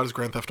talk about is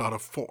Grand Theft Auto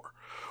 4,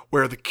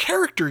 where the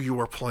character you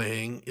are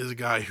playing is a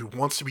guy who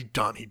wants to be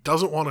done. He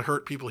doesn't want to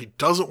hurt people. He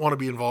doesn't want to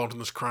be involved in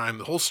this crime.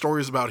 The whole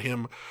story is about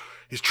him.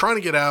 He's trying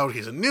to get out.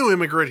 He's a new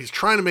immigrant. He's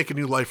trying to make a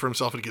new life for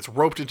himself, and he gets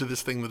roped into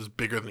this thing that is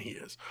bigger than he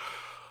is.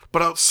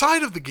 But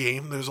outside of the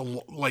game, there's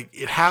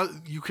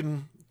you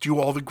can do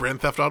all the Grand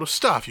Theft Auto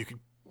stuff. You could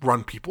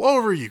run people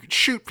over, you could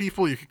shoot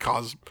people, you could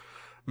cause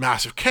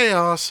massive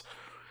chaos,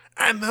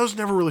 and those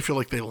never really feel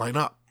like they line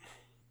up.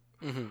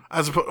 Mm-hmm.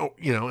 As opposed,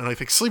 and I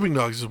think Sleeping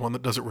Dogs is one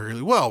that does it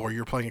really well, where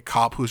you're playing a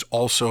cop who's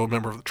also a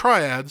member of the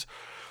Triads.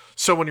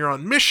 So when you're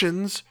on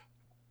missions,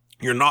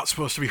 you're not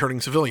supposed to be hurting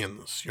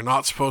civilians. You're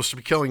not supposed to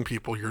be killing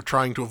people. You're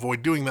trying to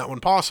avoid doing that when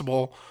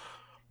possible.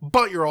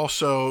 But you're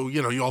also,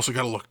 you also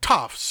got to look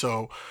tough.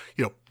 So,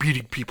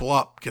 beating people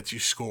up gets you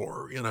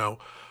score,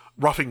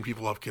 roughing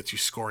people up gets you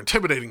score,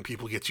 intimidating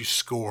people gets you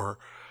score,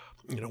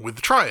 with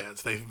the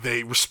Triads.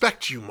 They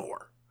respect you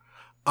more.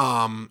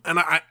 And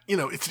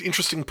it's an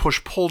interesting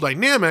push-pull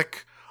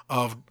dynamic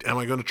of, am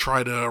I going to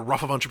try to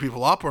rough a bunch of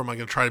people up, or am I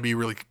going to try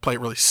to play it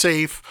really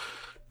safe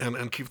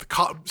and keep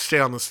stay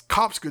on this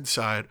cop's good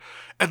side?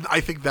 And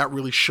I think that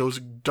really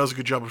does a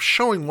good job of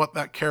showing what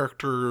that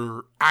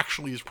character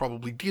actually is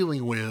probably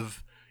dealing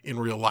with in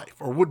real life,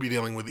 or would be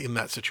dealing with in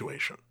that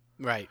situation.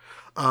 Right.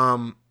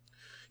 And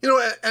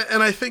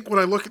I think when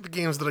I look at the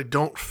games that I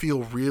don't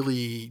feel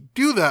really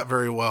do that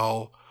very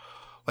well,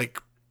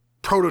 like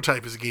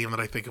Prototype is a game that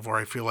I think of where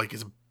I feel like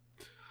it's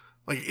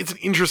an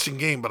interesting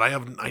game, but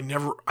I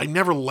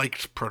never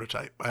liked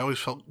Prototype. I always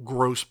felt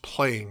gross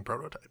playing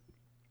Prototype.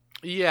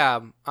 Yeah,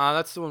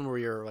 that's the one where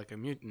you're like a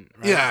mutant,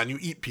 right? Yeah, and you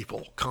eat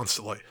people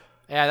constantly.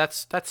 Yeah,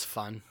 that's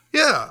fun.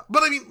 Yeah,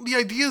 but I mean, the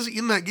ideas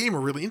in that game are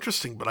really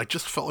interesting, but I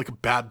just felt like a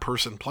bad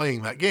person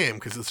playing that game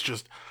because it's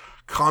just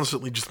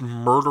constantly just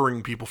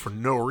murdering people for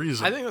no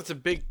reason. I think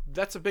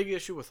that's a big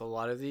issue with a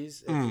lot of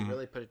these. If you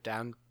really put it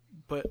down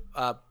put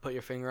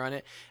your finger on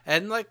it.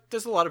 And like,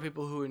 there's a lot of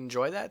people who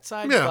enjoy that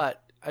side, Yeah.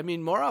 but I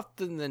mean, more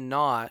often than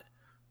not,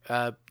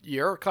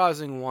 you're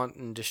causing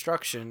wanton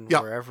destruction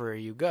Yep. wherever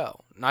you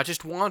go. Not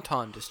just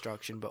wanton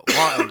destruction, but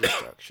wanton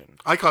destruction.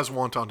 I cause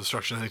wanton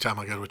destruction anytime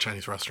I go to a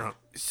Chinese restaurant.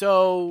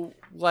 So,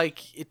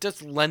 like, it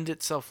does lend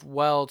itself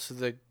well to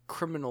the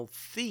criminal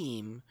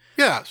theme,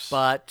 Yes.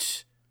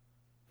 but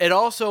it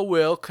also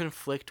will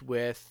conflict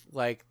with,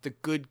 like, the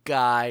good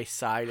guy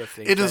side of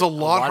things. It is that a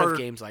lot harder- of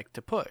games like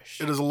to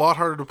push. It is a lot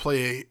harder to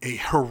play a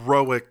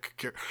heroic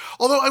character.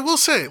 Although I will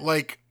say,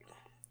 like,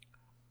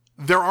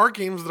 there are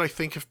games that I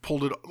think have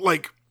pulled it.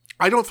 Like,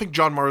 I don't think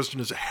John Marsden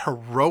is a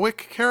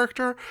heroic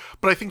character,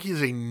 but I think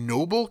he's a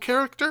noble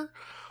character.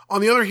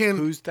 On the other hand,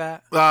 Who's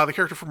that? the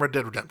character from Red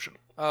Dead Redemption,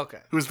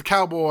 Okay. who is the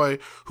cowboy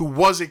who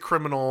was a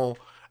criminal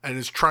and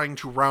is trying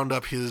to round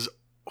up his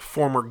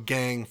former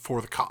gang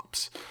for the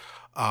cops,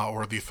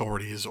 or the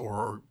authorities,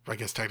 or I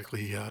guess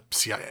technically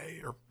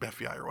CIA or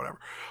FBI or whatever.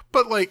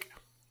 But like,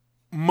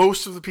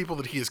 most of the people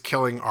that he is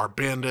killing are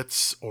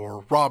bandits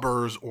or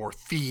robbers or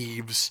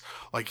thieves.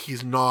 Like,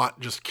 he's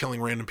not just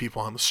killing random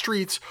people on the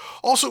streets.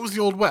 Also, it was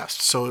the Old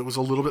West, so it was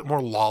a little bit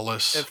more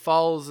lawless. It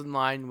falls in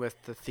line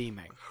with the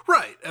theming.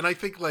 Right. And I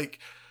think, like,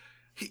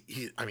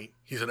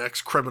 he's an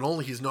ex-criminal.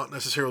 He's not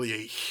necessarily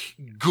a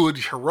good,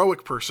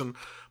 heroic person,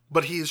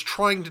 but he is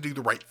trying to do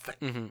the right thing.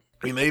 Mm-hmm.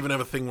 I mean, they even have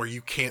a thing where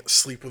you can't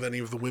sleep with any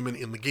of the women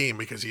in the game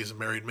because he is a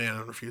married man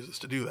and refuses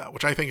to do that,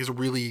 which I think is a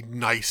really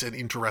nice and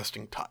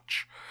interesting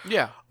touch.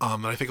 Yeah.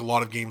 And I think a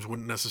lot of games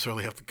wouldn't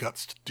necessarily have the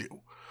guts to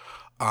do.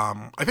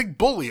 I think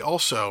Bully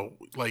also,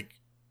 like,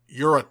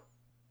 you're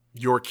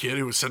a kid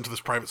who was sent to this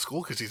private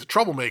school because he's a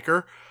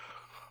troublemaker,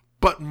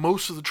 but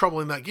most of the trouble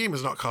in that game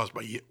is not caused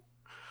by you.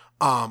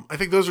 I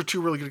think those are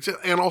two really good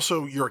examples. And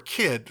also, you're a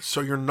kid,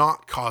 so you're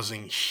not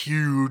causing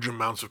huge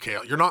amounts of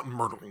chaos. You're not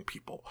murdering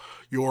people.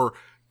 You're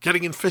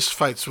getting in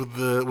fistfights with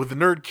the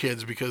nerd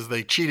kids because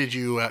they cheated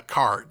you at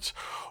cards,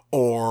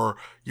 or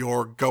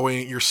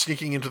you're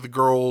sneaking into the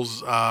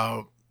girls'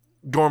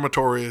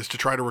 dormitories to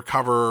try to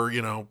recover,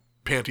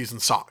 panties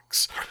and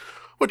socks,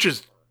 which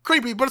is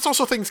creepy, but it's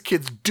also things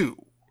kids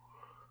do.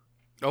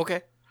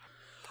 Okay.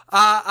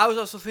 I was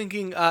also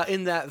thinking,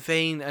 in that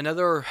vein,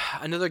 another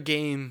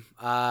game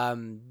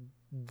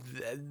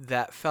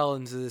that fell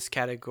into this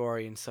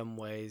category in some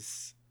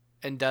ways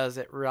and does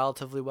it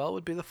relatively well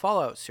would be the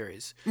Fallout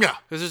series. Yeah.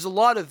 Because there's a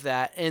lot of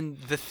that, and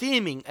the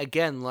theming,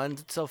 again,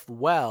 lends itself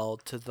well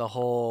to the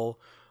whole,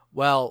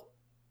 the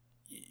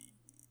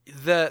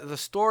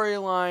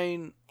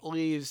storyline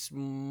leaves you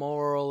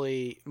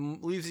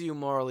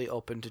morally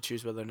open to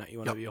choose whether or not you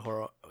want to be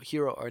a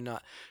hero or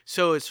not.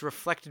 So it's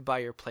reflected by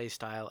your play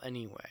style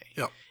anyway.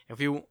 Yep.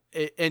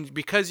 And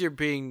because you're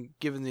being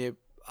given the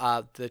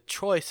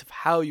choice of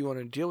how you want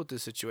to deal with the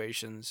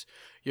situations,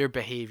 your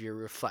behavior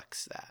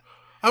reflects that.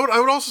 I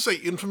would also say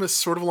Infamous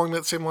sort of along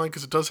that same line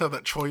because it does have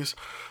that choice.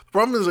 The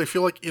problem is I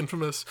feel like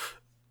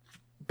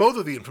both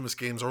of the Infamous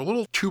games are a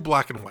little too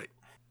black and white.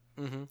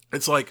 Mm-hmm.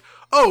 It's like,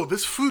 oh,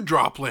 this food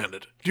drop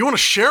landed. Do you want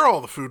to share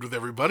all the food with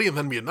everybody and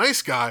then be a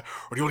nice guy,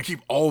 or do you want to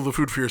keep all the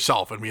food for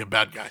yourself and be a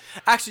bad guy?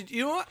 Actually,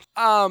 you know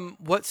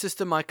what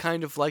system I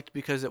kind of liked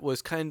because it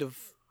was kind of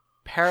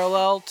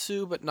parallel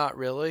to, but not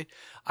really?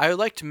 I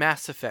liked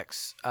Mass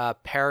Effect's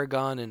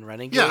Paragon and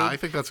Renegade. Yeah, I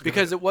think that's a good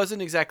because idea. it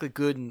wasn't exactly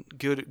good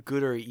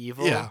or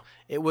evil. Yeah.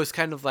 It was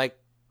kind of like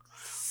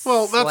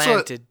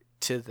slanted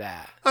to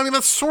that. I mean,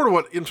 that's sort of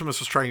what Infamous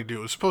was trying to do.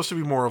 It was supposed to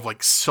be more of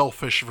like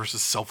selfish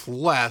versus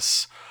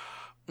selfless,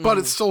 but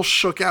it still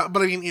shook out.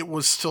 But I mean, it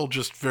was still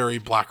just very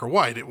black or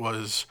white. It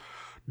was,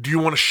 do you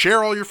want to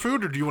share all your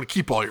food or do you want to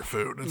keep all your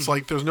food? It's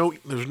like there's no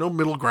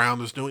middle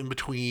ground. There's no in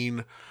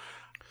between.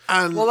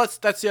 And well,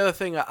 that's the other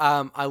thing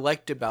I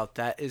liked about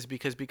that is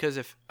because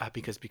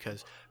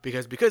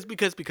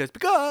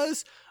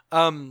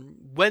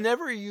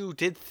whenever you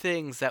did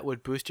things that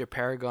would boost your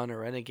Paragon or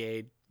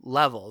Renegade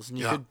levels, and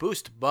you could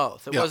boost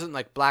both. It wasn't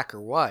like black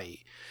or white.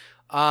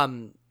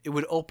 It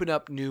would open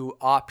up new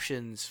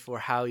options for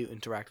how you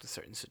interact with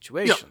certain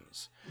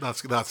situations.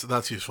 That's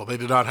useful. They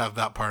did not have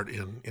that part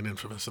in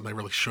Infamous, and they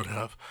really should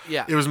have.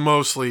 Yeah. It was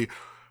mostly,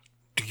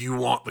 do you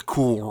want the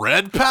cool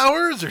red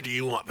powers or do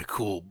you want the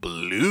cool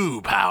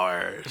blue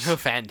powers?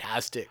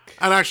 Fantastic.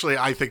 And actually,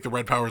 I think the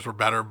red powers were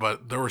better,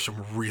 but there were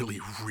some really,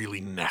 really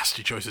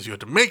nasty choices you had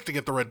to make to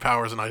get the red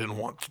powers, and I didn't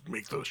want to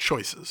make those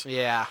choices.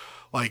 Yeah.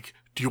 Like,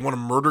 do you want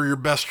to murder your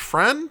best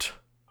friend?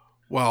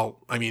 Well,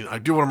 I mean, I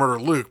do want to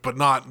murder Luke, but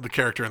not the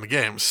character in the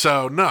game,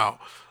 so no.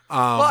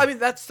 Well, I mean,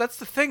 that's the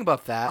thing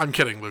about that. I'm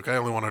kidding, Luke. I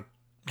only want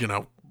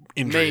to,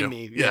 injure you.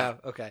 Maybe, yeah.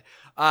 Okay.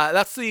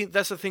 That's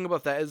the thing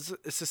about that.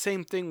 It's the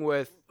same thing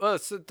with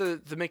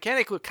the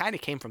mechanic kind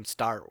of came from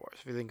Star Wars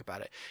if you think about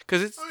it,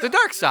 because it's the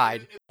dark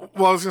side.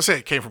 Well, I was gonna say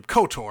it came from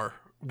KOTOR,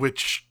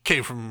 which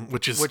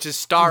is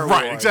Star Wars.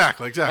 Right,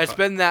 exactly. It's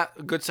been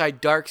that good side,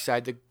 dark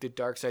side. The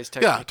dark side's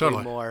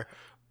technically more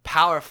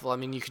powerful. I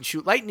mean, you can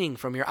shoot lightning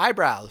from your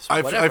eyebrows.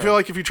 I feel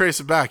like if you trace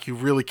it back, you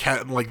really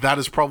can't. Like, that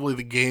is probably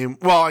the game.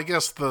 Well, I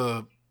guess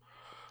the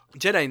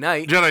Jedi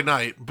Knight. Jedi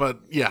Knight,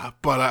 but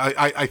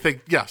I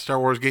think Star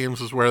Wars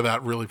games is where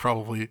that really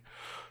probably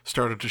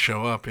started to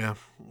show up. Yeah,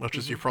 which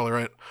is you're probably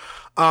right.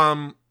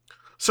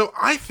 So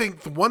I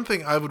think the one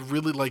thing I would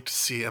really like to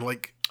see, and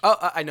like,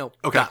 I know.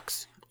 Okay.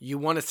 Ducks. You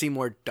want to see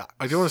more ducks.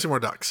 I do want to see more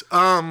ducks.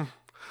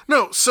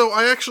 No, so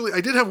I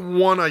did have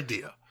one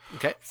idea.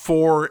 Okay.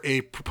 For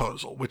a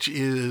proposal, which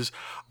is,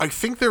 I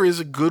think there is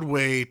a good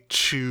way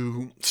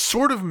to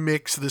sort of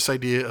mix this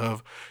idea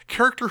of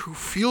character who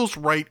feels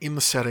right in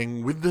the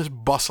setting with this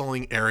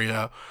bustling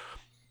area,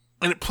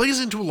 and it plays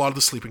into a lot of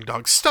the Sleeping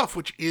Dogs stuff,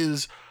 which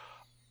is,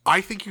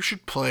 I think you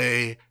should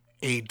play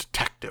a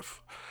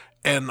detective.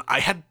 And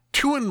I had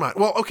two in mind.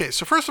 Well, okay,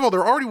 so first of all,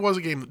 there already was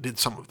a game that did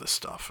some of this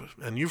stuff,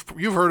 and you've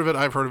heard of it,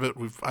 I've heard of it,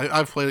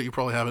 I've played it, you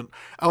probably haven't.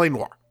 L.A.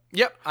 Noire.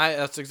 Yep,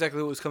 that's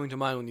exactly what was coming to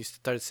mind when you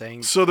started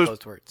saying so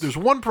those words. There's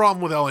one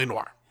problem with L.A.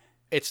 Noire.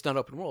 It's not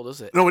open world, is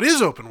it? No, it is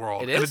open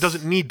world, It and is? it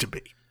doesn't need to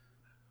be.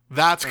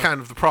 That's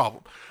kind of the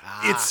problem.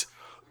 It's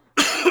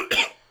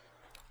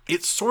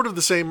it's sort of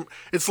the same.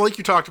 It's like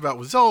you talked about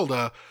with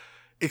Zelda,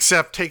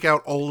 except take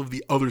out all of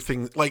the other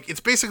things. Like,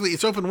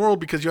 it's open world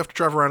because you have to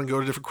drive around and go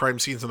to different crime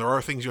scenes, and there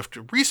are things you have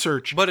to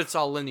research. But it's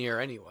all linear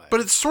anyway. But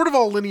it's sort of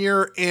all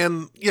linear,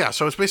 and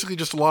so it's basically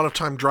just a lot of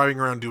time driving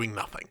around doing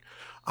nothing.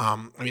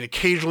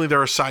 Occasionally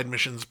there are side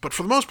missions, but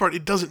for the most part,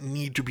 it doesn't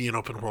need to be an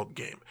open world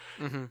game.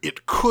 Mm-hmm.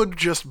 It could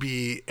just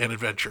be an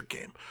adventure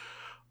game.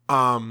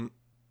 And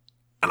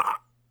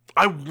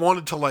I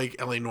wanted to like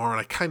L.A. Noire, and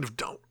I kind of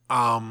don't.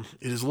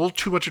 It is a little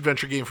too much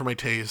adventure game for my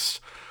taste,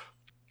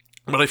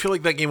 but I feel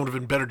like that game would have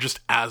been better just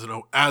as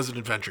an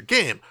adventure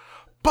game.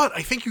 But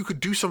I think you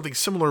could do something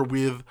similar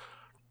with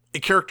a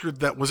character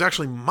that was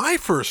actually my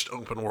first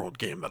open world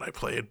game that I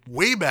played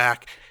way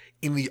back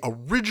in the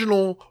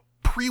original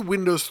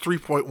pre-Windows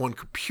 3.1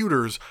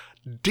 computers,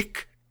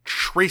 Dick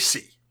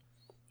Tracy.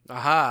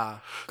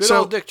 Aha. Good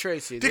old Dick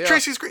Tracy. Dick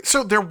Tracy's great.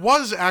 So there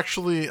was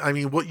actually,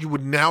 what you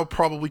would now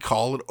probably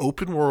call an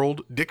open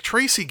world Dick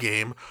Tracy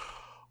game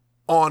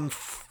on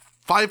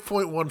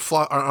 5.1 on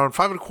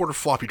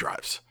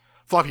 5.25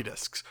 floppy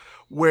disks,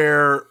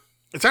 where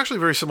it's actually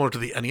very similar to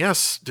the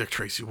NES Dick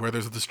Tracy, where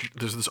there's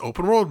this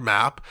open world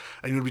map,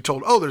 and you'd be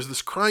told, oh, there's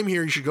this crime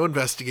here, you should go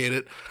investigate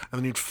it, and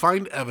then you'd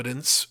find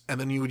evidence, and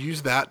then you would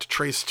use that to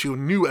trace to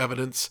new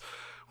evidence,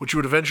 which you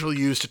would eventually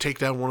use to take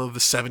down one of the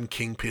 7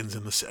 kingpins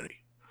in the city.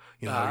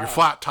 Your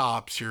Flat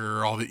Tops,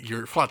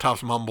 your Flat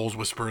Tops, Mumbles,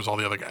 Whispers, all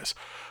the other guys.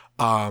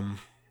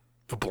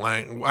 The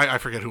blank, I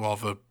forget who all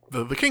the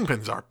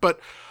kingpins are,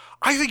 but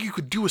I think you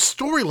could do a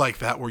story like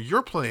that where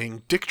you're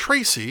playing Dick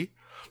Tracy.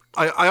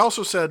 I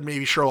also said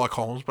maybe Sherlock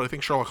Holmes, but I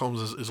think Sherlock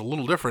Holmes is a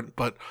little different.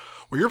 But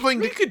where you're playing,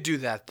 We could do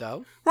that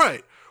though,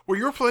 right? Where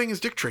you're playing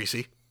as Dick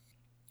Tracy,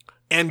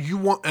 and you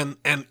want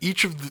and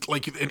each of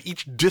and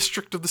each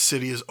district of the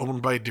city is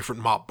owned by a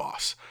different mob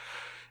boss,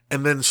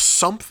 and then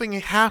something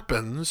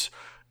happens,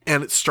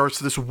 and it starts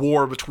this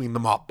war between the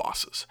mob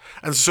bosses,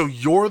 and so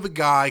you're the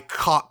guy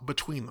caught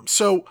between them.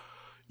 So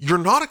you're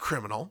not a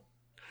criminal.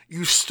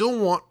 You still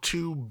want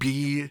to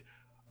be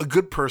a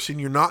good person.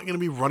 You're not going to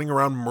be running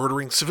around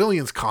murdering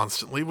civilians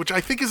constantly, which I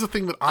think is the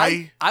thing that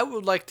I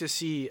would like to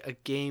see a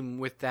game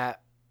with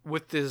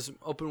this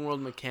open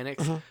world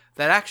mechanics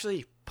that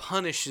actually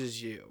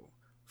punishes you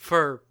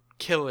for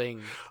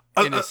killing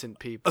innocent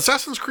people.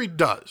 Assassin's Creed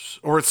does,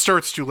 or it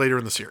starts to later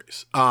in the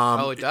series.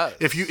 It does.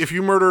 If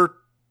you murder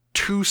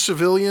 2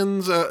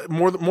 civilians,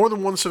 more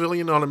than one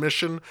civilian on a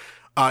mission,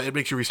 it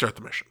makes you restart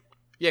the mission.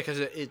 Yeah, because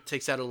it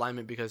takes out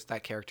alignment because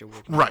that character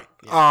will... Right.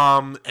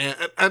 Yeah.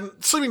 And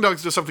Sleeping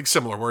Dogs does something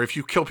similar, where if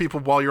you kill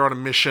people while you're on a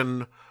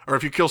mission, or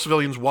if you kill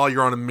civilians while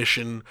you're on a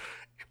mission,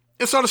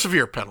 it's not a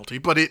severe penalty,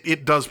 but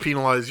it does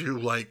penalize you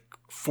like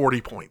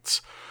 40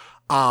 points.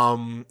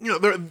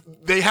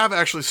 They have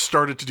actually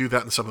started to do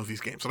that in some of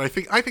these games, and I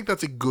think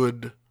that's a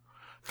good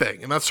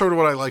thing. And that's sort of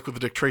what I like with the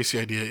Dick Tracy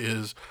idea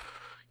is,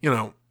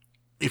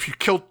 if you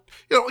kill...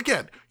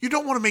 again, you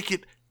don't want to make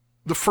it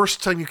the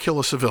first time you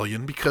kill a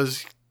civilian,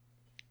 because...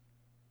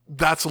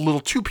 that's a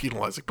little too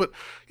penalizing. But,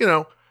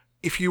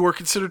 if you are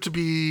considered to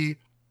be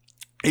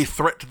a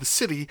threat to the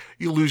city,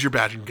 you lose your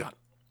badge and gun.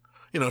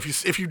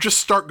 If you just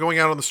start going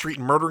out on the street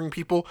and murdering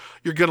people,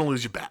 you're going to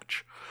lose your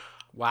badge.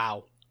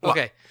 Wow.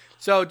 Okay.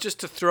 So just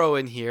to throw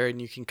in here,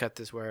 and you can cut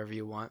this wherever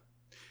you want,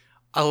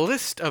 a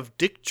list of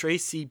Dick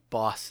Tracy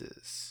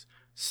bosses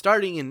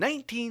starting in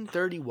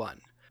 1931.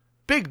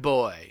 Big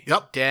Boy.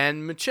 Yep.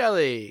 Dan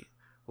Michelli.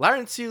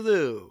 Lawrence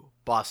Lou.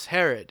 Boss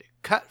Herod.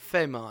 Cut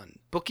Femon.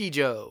 Bookie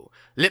Joe.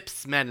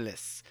 Lips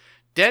Manless,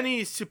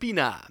 Danny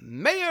Supina,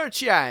 Mayor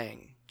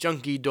Chiang,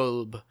 Junkie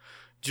Dolb,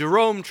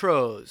 Jerome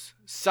Troz,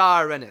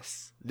 Sar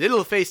Rennis,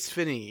 Littleface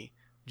Finney,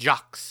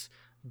 Jocks,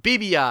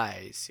 BB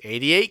Eyes,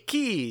 88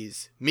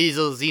 Keys,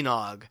 Measles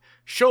Zenog,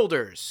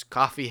 Shoulders,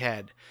 Coffee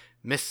Head,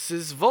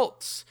 Mrs.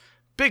 Volts,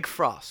 Big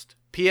Frost,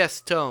 P.S.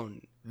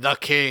 Tone, The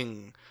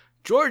King,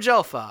 George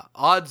Alpha,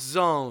 Odd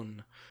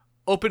Zone,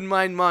 Open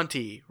Mind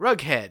Monty,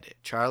 Rughead,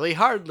 Charlie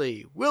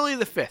Hardley, Willie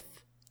the Fifth.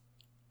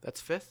 That's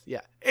 5th?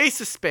 Yeah.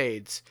 Ace of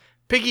Spades,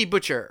 Piggy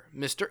Butcher,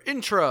 Mr.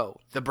 Intro,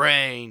 The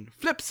Brain,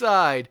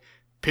 Flipside,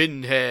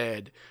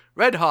 Pinhead,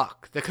 Red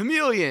Hawk, the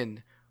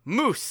Chameleon,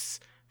 Moose,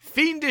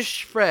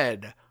 Fiendish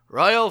Fred,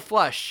 Royal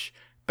Flush,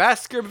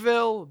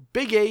 Baskerville,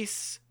 Big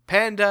Ace,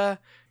 Panda,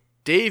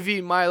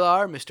 Davy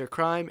Mylar, Mr.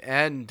 Crime,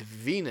 and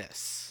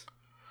Venus.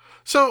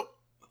 So,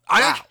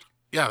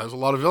 there's a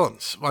lot of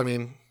villains. I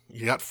mean,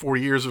 you got 4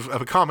 years of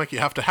a comic, you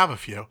have to have a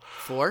few.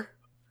 4?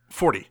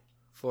 40.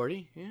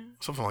 40, yeah.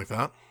 Something like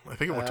that. I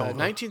think it went till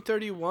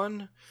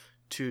 1931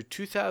 to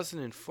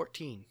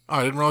 2014. Oh,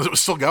 I didn't realize it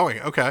was still going.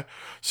 Okay.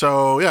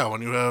 So, yeah,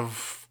 when you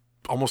have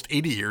almost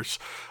 80 years,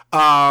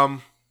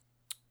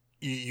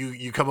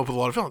 you come up with a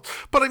lot of villains.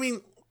 But, I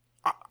mean,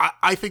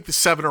 I think the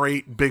 7 or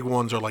 8 big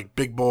ones are like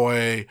Big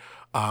Boy,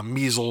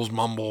 Measles,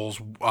 Mumbles,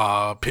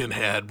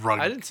 Pinhead.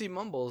 I didn't see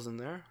Mumbles in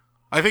there.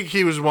 I think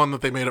he was one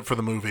that they made up for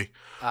the movie.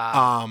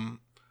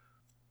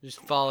 Just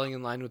falling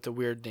in line with the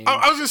weird name.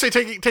 I was going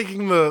to say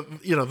taking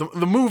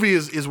the movie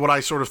is what I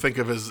sort of think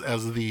of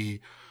as the,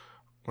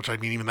 which I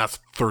mean even that's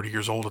 30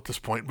 years old at this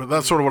point, but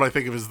that's sort of what I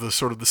think of as the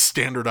sort of the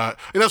standard. And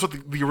that's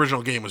what the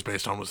original game was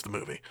based on, was the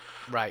movie.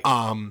 Right.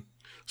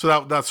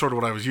 So that's sort of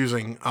what I was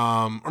using.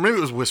 Or maybe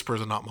it was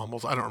Whispers and not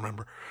Mumbles. I don't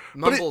remember.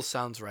 Mumbles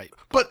sounds right.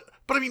 But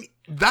I mean,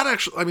 that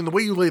actually, I mean, the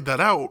way you laid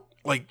that out,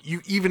 like,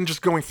 you even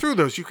just going through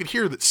those, you could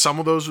hear that some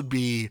of those would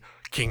be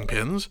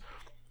kingpins.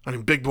 I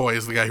mean, Big Boy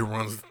is the guy who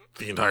runs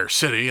the entire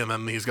city, and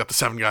then he's got the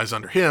 7 guys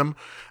under him.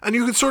 And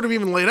you could sort of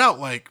even lay it out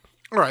like,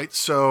 all right,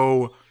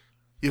 so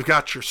you've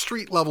got your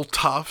street level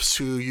toughs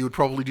who you would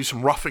probably do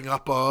some roughing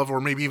up of, or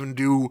maybe even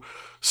do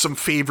some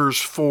favors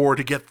for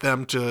to get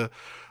them to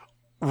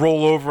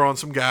roll over on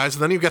some guys.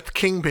 And then you've got the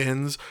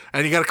kingpins,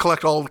 and you got to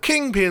collect all the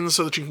kingpins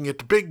so that you can get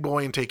to Big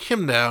Boy and take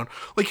him down.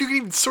 Like, you can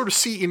even sort of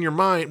see in your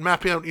mind,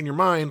 map out in your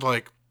mind,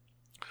 like,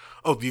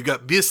 oh, you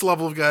got this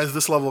level of guys,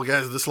 this level of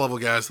guys, this level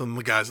of guys, then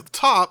the guys at the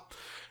top,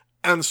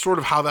 and sort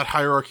of how that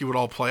hierarchy would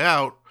all play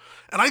out.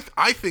 And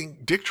I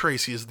think Dick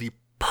Tracy is the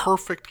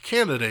perfect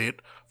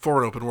candidate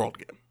for an open world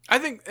game. I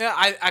think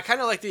I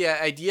kind of like the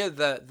idea,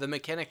 the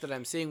mechanic that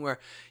I'm seeing where,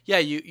 yeah,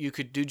 you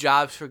could do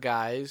jobs for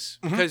guys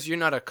because you're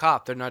not a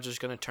cop. They're not just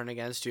going to turn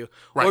against you.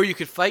 Right. Or you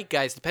could fight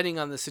guys depending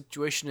on the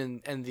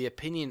situation and the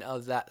opinion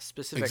of that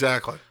specific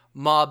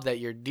mob that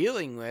you're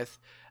dealing with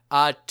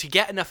to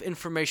get enough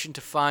information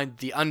to find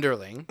the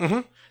underling.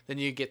 Mm-hmm. Then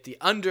you get the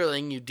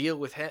underling, you deal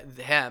with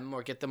him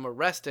or get them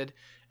arrested.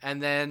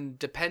 And then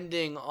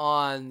depending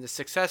on the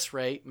success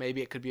rate,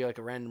 maybe it could be like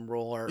a random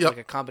roll or like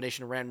a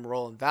combination of random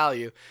roll and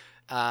value.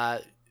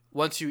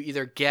 Once you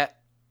either get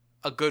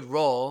a good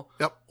roll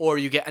or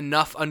you get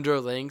enough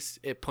underlings,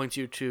 it points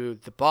you to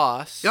the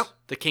boss,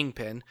 the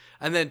kingpin,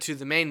 and then to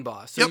the main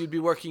boss. So you'd be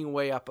working your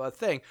way up a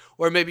thing.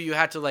 Or maybe you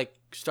had to like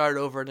start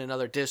over in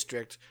another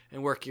district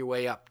and work your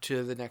way up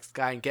to the next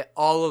guy and get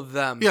all of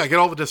them. Yeah, get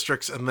all the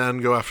districts and then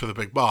go after the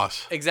big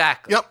boss.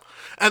 Exactly. Yep.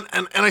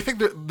 And I think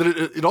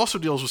that it also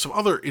deals with some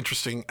other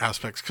interesting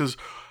aspects, because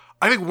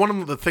I think one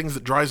of the things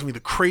that drives me the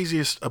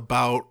craziest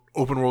about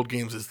open world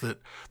games is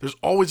that there's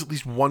always at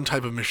least one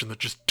type of mission that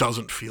just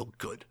doesn't feel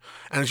good.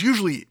 And it's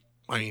usually,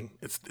 I mean,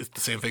 it's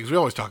the same things we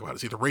always talk about.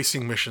 It's either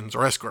racing missions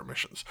or escort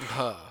missions.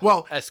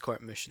 Well,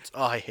 escort missions.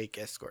 Oh, I hate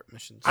escort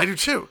missions. I do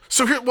too.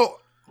 So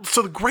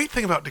the great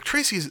thing about Dick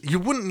Tracy is you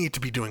wouldn't need to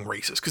be doing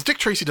races, because Dick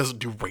Tracy doesn't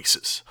do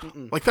races.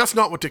 Like, that's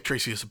not what Dick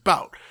Tracy is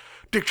about.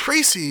 Dick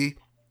Tracy,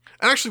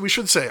 and actually we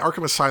should say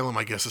Arkham Asylum,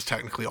 I guess, is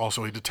technically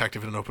also a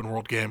detective in an open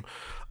world game.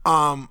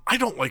 I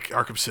don't like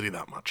Arkham City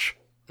that much.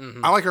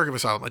 I like Arkham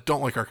Asylum. I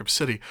don't like Arkham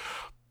City.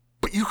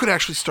 But you could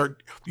actually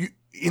start,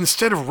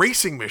 instead of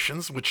racing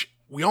missions, which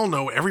we all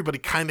know everybody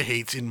kind of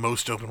hates in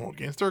most open world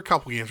games, there are a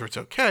couple games where it's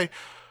okay,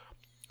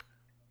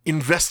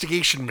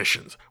 investigation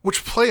missions,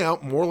 which play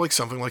out more like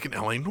something like an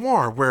LA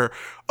Noire, where,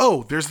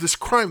 oh, there's this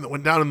crime that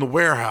went down in the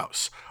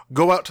warehouse.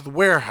 Go out to the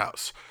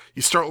warehouse.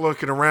 You start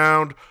looking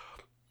around.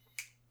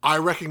 I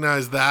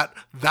recognize that.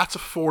 That's a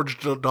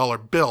forged dollar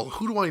bill.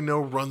 Who do I know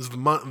runs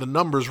the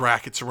numbers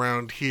rackets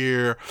around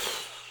here?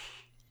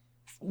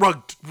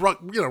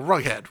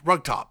 Rughead,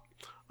 Rugtop,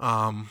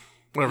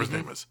 whatever his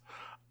name is.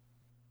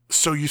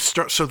 So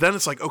then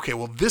it's like, okay,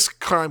 well, this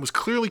crime was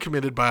clearly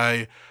committed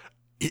by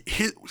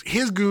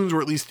his goons,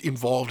 were at least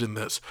involved in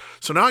this.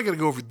 So now I got to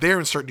go over there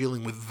and start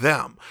dealing with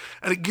them.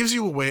 And it gives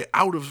you a way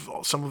out of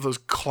some of those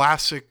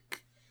classic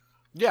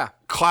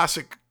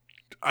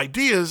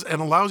ideas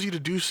and allows you to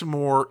do some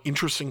more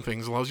interesting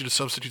things, allows you to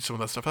substitute some of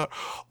that stuff out.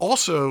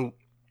 Also,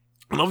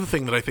 another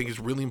thing that I think is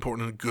really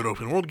important in a good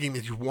open world game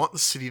is you want the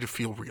city to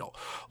feel real.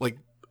 Like,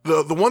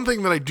 the one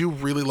thing that I do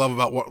really love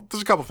about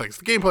there's a couple things.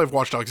 The gameplay of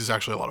Watch Dogs is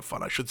actually a lot of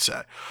fun, I should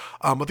say.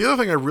 But the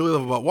other thing I really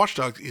love about Watch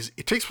Dogs is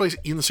it takes place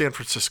in San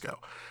Francisco.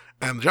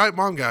 And the Giant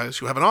Bomb guys,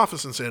 who have an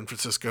office in San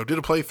Francisco, did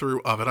a playthrough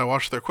of it. I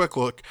watched their quick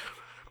look,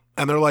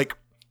 and they're like,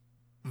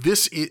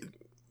 the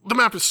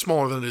map is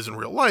smaller than it is in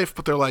real life,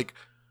 but they're like,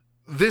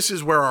 this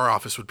is where our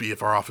office would be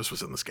if our office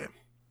was in this game.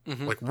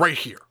 Mm-hmm. Like, right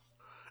here.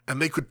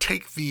 And they could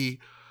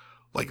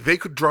they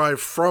could drive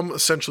from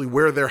essentially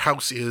where their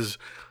house is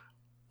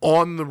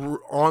on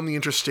the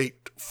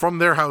interstate from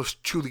their house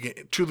to the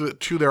game,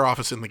 to their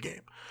office in the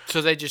game.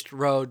 So they just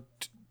rode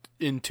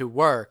into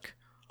work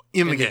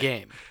in the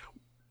game.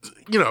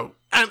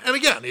 And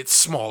again, it's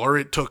smaller.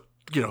 It took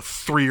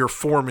 3 or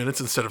 4 minutes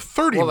instead of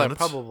 30 well, minutes.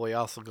 They're probably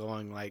also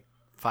going like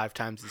 5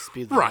 times the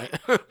speed right?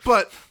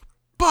 limit.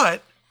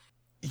 but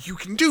you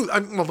can do.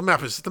 Well, the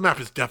map is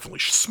definitely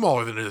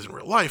smaller than it is in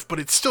real life, but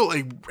it's still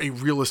a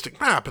realistic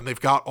map, and they've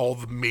got all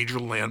the major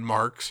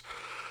landmarks.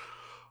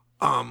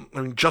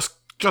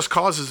 Just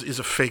Cause is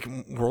a fake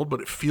world, but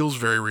it feels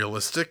very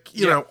realistic.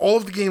 You know, all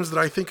of the games that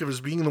I think of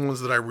as being the ones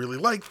that I really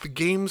like, the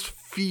games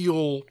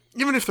feel,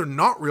 even if they're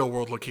not real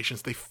world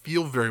locations, they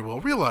feel very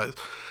well realized.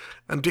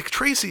 And Dick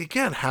Tracy,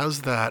 again,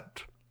 has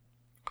that,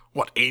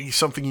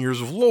 80-something years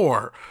of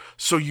lore.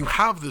 So you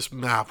have this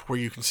map where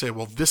you can say,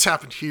 well, this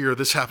happened here,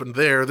 this happened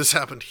there, this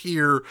happened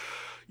here.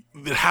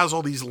 It has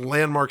all these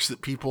landmarks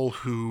that people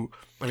who...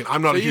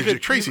 I'm not a huge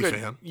Dick Tracy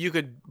fan. You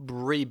could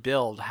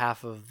rebuild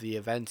half of the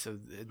events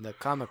in the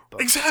comic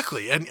book.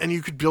 Exactly, and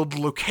you could build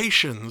the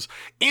locations.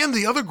 And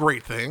the other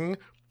great thing,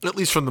 at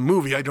least from the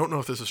movie, I don't know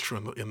if this is true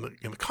in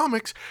the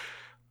comics.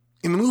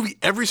 In the movie,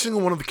 every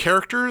single one of the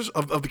characters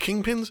of the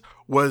Kingpins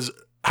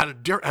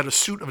had a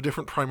suit of a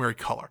different primary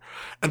color,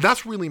 and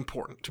that's really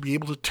important to be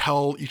able to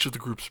tell each of the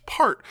groups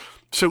apart.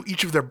 So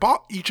each of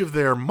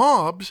their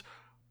mobs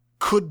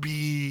could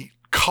be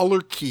color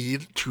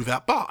keyed to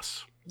that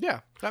boss.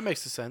 Yeah, that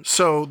makes sense.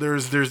 So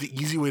there's the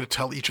easy way to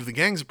tell each of the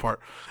gangs apart.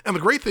 And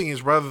the great thing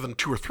is, rather than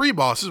 2 or 3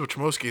 bosses, which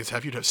most games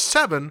have, you'd have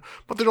 7,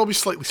 but they'd all be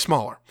slightly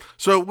smaller.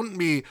 So it wouldn't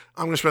be,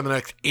 I'm going to spend the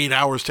next 8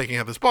 hours taking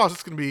out this boss.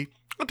 It's going to be,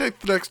 I'll take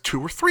the next 2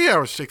 or 3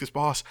 hours to take this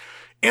boss.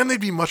 And they'd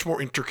be much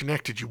more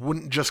interconnected. You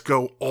wouldn't just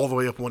go all the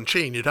way up one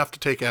chain. You'd have to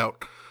take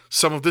out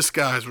some of this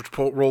guy's, which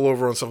roll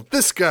over on some of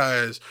this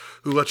guy's,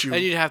 who let you...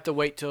 And you'd have to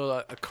wait till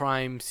a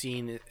crime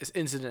scene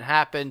incident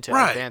happened to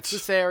advance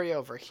this area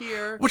over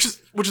here. Which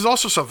is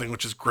also something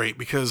which is great,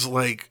 because,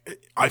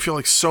 I feel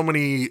like so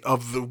many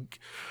open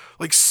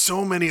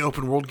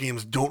world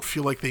games don't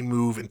feel like they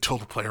move until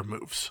the player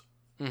moves.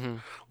 Mm-hmm.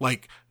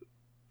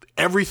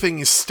 Everything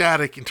is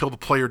static until the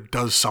player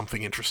does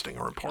something interesting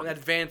or important. It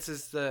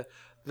advances the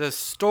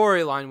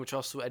storyline, which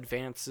also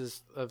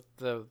advances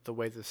the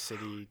way the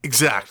city...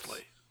 Exactly.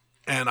 Works.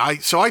 And I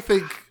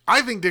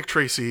think Dick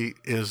Tracy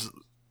is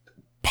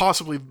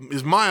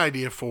my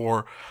idea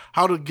for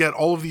how to get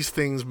all of these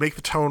things, make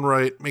the tone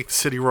right, make the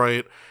city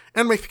right,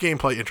 and make the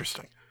gameplay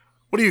interesting.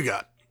 What do you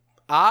got?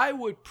 I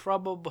would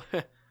probably,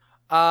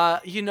 I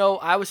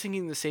was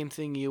thinking the same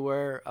thing you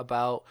were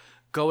about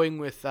going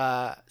with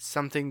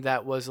something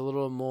that was a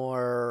little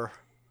more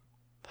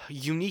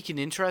unique and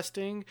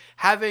interesting,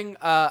 having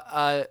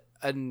a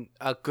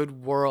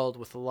good world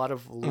with a lot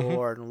of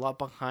lore and a lot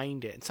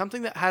behind it, and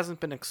something that hasn't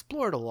been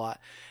explored a lot.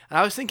 And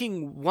I was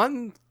thinking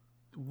one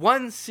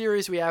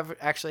series we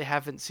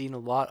haven't seen a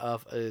lot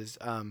of is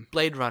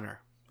Blade Runner.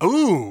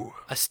 Ooh,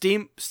 a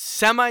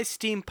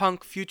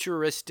semi-steampunk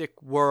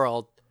futuristic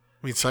world.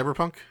 Meets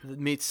Cyberpunk?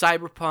 Meets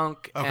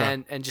Cyberpunk,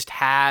 okay. and just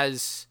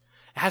has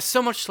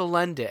so much to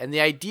lend it. And the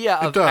idea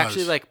of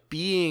actually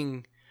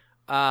being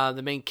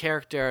the main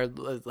character,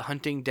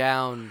 hunting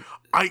down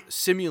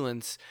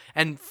simulants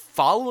and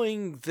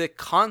following the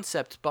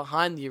concept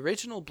behind the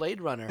original Blade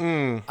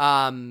Runner,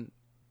 and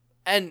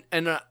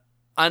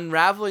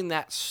unraveling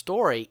that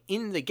story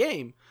in the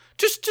game,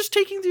 just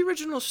taking the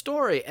original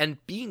story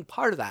and being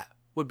part of that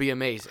would be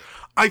amazing.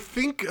 I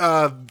think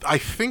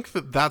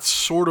that's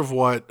sort of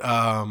what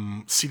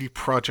CD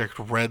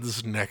Projekt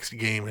Red's next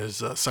game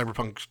is,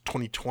 Cyberpunk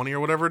 2020 or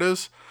whatever it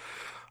is.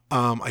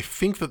 I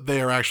think that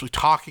they are actually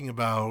talking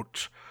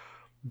about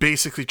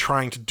basically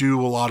trying to do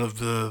a lot of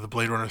the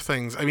Blade Runner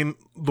things. I mean,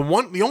 the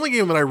only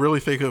game that I really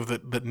think of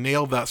that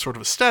nailed that sort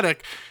of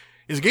aesthetic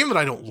is a game that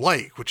I don't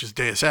like, which is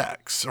Deus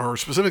Ex, or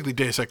specifically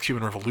Deus Ex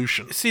Human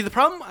Revolution. See, the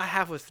problem I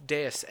have with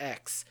Deus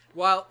Ex,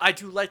 while I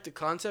do like the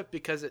concept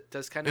because it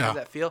does kind of have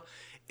that feel,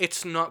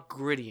 it's not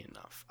gritty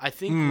enough. I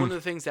think one of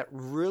the things that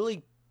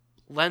really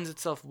lends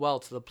itself well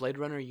to the Blade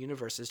Runner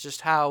universe is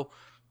just how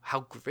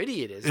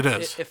gritty it is. It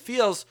is.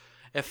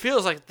 It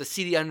feels like the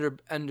seedy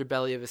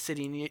underbelly of a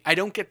city, and I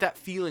don't get that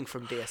feeling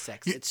from Deus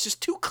Ex. It's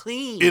just too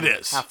clean. It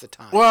is half the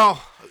time.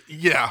 Well,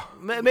 yeah,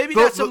 maybe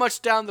not so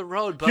much down the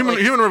road, but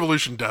Human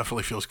Revolution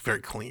definitely feels very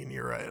clean.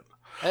 You're right.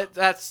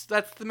 That's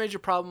the major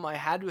problem I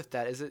had with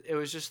that. Is it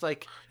was just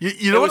like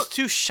it was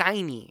too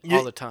shiny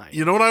all the time.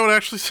 You know what I would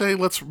actually say?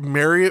 Let's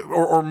marry it,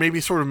 or maybe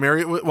sort of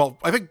marry it with. Well,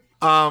 I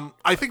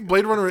think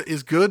Blade Runner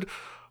is good,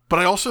 but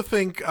I also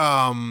think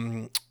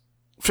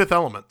Fifth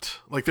Element.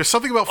 There's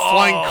something about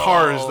flying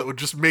cars that would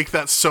just make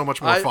that so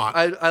much more fun.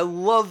 I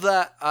love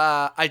that.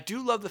 I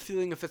do love the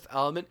feeling of Fifth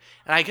Element,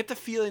 and I get the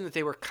feeling that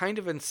they were kind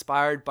of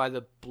inspired by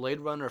the Blade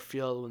Runner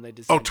feel when they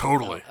designed. Oh,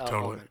 totally.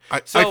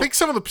 I think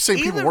some of the same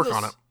people work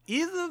on it.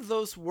 Either of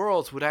those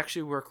worlds would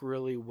actually work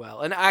really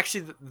well, and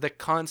actually, the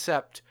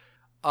concept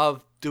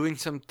of doing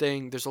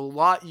something. There's a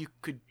lot you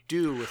could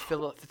do with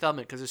Fifth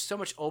Element because there's so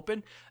much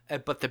open,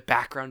 but the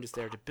background is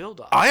there to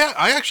build off.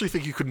 I actually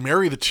think you could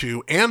marry the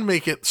two and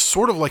make it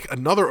sort of like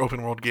another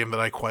open world game that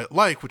I quite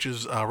like, which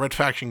is Red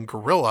Faction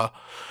Guerrilla,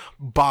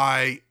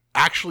 by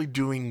actually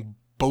doing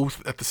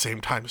both at the same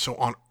time. So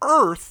on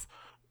Earth,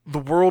 the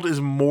world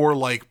is more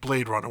like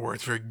Blade Runner, where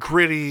it's very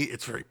gritty,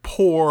 it's very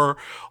poor,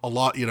 a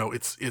lot,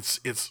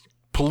 it's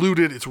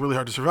polluted, it's really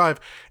hard to survive.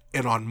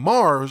 And on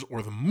Mars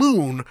or the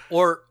moon,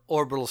 or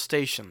orbital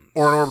stations,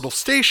 or an orbital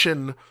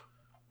station,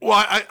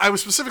 well, I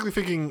was specifically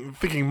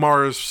thinking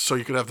Mars, so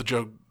you could have the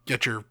joke,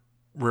 get your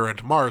rear end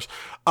to Mars,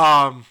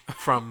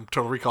 from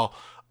Total Recall,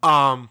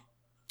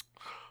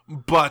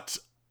 but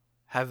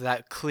have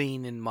that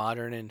clean and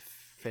modern and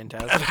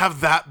fantastic, and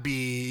have that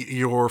be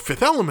your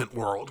Fifth Element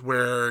world,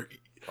 where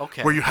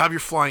you have your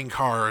flying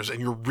cars and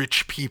your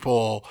rich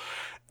people.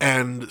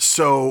 And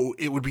so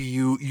it would be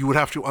you would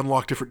have to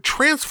unlock different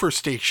transfer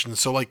stations.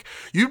 So like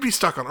you'd be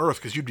stuck on Earth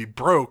because you'd be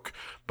broke,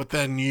 but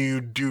then you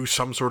do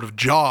some sort of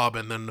job,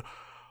 and then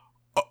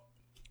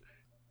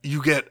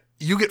you get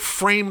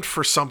framed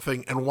for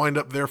something and wind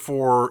up,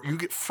 therefore you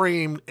get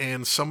framed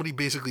and somebody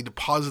basically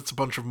deposits a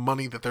bunch of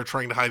money that they're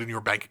trying to hide in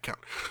your bank account.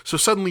 So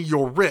suddenly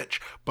you're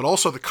rich, but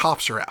also the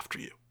cops are after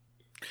you.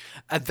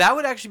 That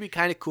would actually be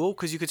kind of cool,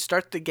 because you could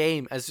start the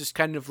game as just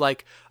kind of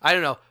like, I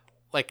don't know,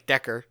 like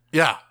Decker.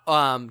 Yeah.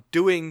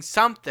 Doing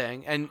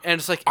something, and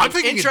it's like, I'm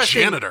thinking a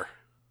janitor.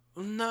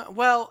 No,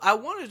 well, I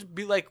wanted to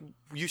be like,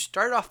 you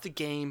start off the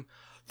game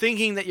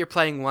thinking that you're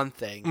playing one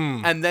thing,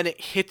 and then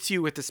it hits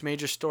you with this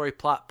major story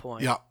plot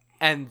point. Yeah.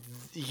 And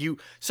you've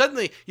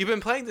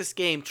been playing this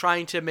game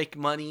trying to make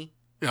money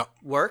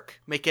work,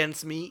 make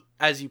ends meet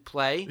as you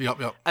play.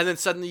 Yep. And then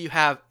suddenly you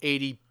have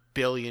 $80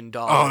 billion.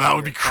 Oh, that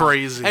would be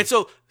crazy. And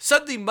so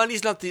suddenly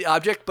money's not the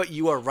object, but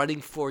you are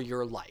running for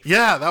your life.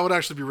 Yeah, that would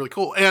actually be really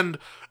cool. And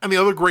the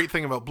other great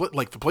thing about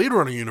the Blade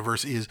Runner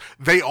universe is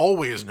they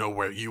always know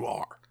where you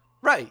are.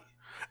 Right.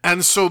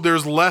 And so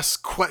there's less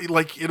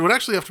it would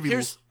actually have to be.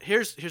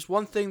 Here's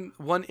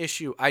one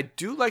issue. I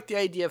do like the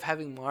idea of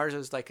having Mars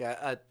as like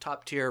a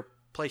top tier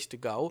place to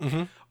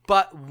go,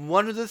 but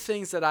one of the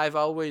things that I've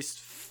always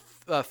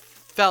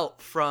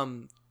felt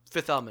from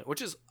Fifth Element,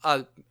 which is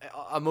a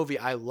movie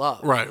I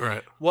love,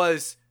 right,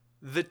 was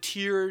the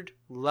tiered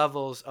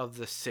levels of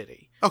the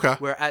city. Okay.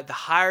 Where at the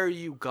higher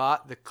you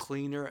got, the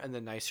cleaner and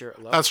the nicer it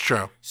looked. That's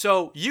true.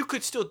 So you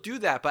could still do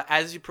that, but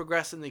as you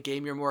progress in the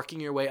game, you're working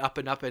your way up,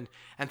 and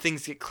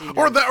things get cleaner.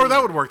 Or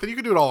that would work. Then you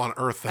could do it all on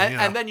Earth. Then,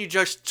 and then you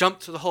just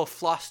jump to the whole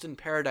Floston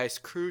Paradise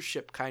cruise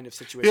ship kind of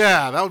situation.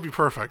 Yeah, that would be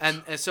perfect.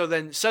 And so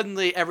then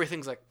suddenly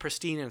everything's like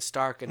pristine and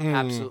stark and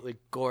absolutely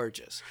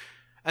gorgeous.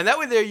 And that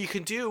way there you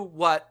can do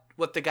what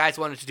the guys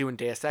wanted to do in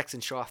Deus Ex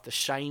and show off the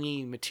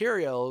shiny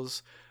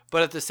materials,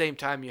 but at the same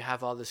time, you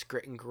have all this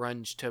grit and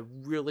grunge to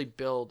really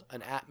build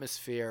an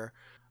atmosphere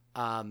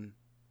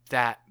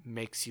that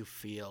makes you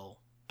feel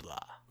blah.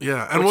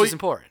 Yeah, and which is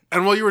important.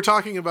 And while you were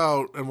talking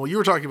about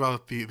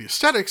the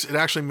aesthetics, it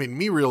actually made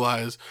me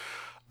realize,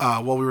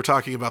 while we were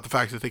talking about the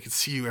fact that they could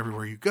see you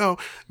everywhere you go,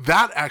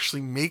 that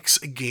actually makes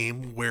a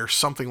game where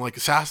something like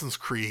Assassin's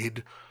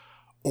Creed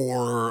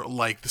or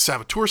like the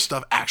Saboteur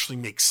stuff actually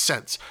makes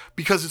sense,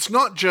 because it's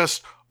not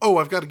just, oh,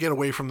 I've got to get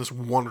away from this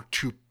one or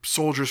two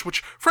soldiers,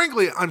 which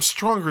frankly I'm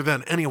stronger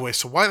than anyway,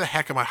 so why the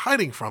heck am I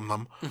hiding from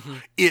them?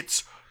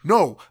 It's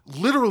no,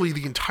 literally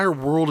the entire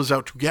world is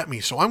out to get me,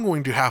 so I'm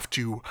going to have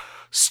to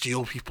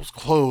steal people's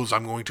clothes,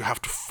 I'm going to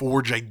have to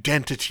forge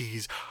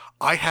identities,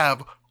 I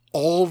have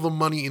all the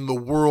money in the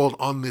world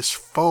on this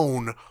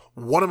phone,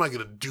 what am I going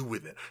to do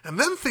with it? And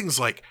then things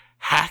like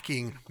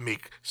hacking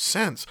make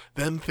sense.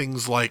 Then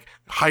things like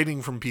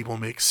hiding from people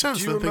make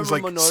sense. Then things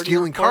like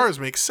stealing cars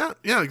make sense.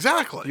 Yeah,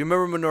 exactly. Do you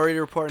remember Minority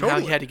Report and how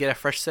he had to get a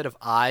fresh set of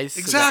eyes?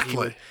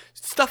 Exactly.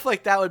 Stuff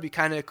like that would be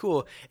kind of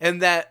cool.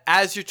 And that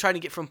as you're trying to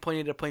get from point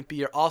A to point B,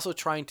 you're also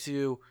trying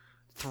to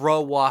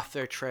throw off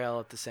their trail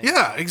at the same time.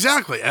 Yeah,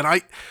 exactly. And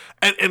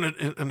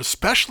and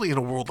especially in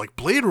a world like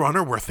Blade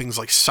Runner, where things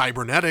like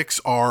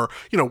cybernetics are,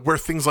 where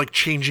things like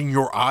changing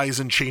your eyes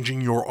and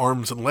changing your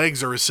arms and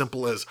legs are as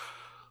simple as,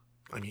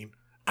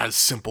 as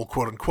simple,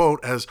 quote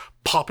unquote, as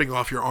popping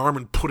off your arm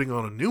and putting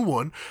on a new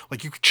one.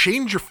 Like, you could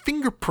change your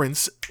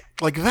fingerprints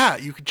like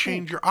that. You could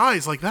change your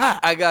eyes like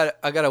that. I got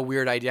a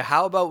weird idea.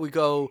 How about we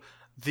go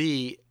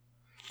the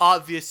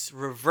obvious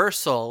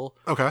reversal?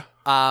 Okay.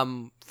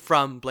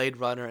 From Blade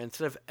Runner,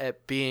 instead of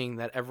it being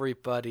that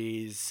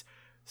everybody's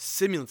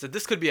simulants, and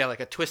this could be like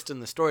a twist in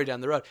the story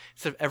down the road,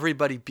 instead of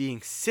everybody being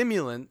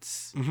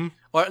simulants,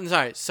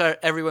 sorry,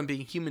 everyone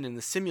being human and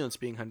the simulants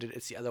being hunted,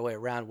 it's the other way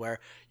around, where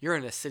you're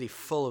in a city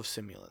full of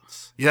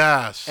simulants.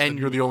 Yes, and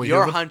you're the only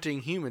human?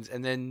 Hunting humans,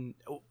 and then,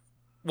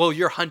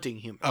 you're hunting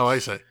humans. Oh, I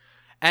see.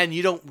 And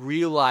you don't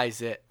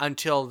realize it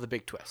until the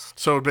big twist.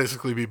 So it would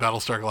basically be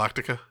Battlestar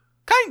Galactica?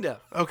 Kind of.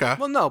 Okay.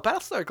 Well, no,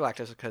 Battlestar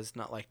Galactica is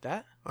not like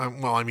that.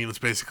 It's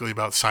basically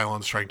about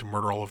Cylons trying to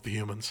murder all of the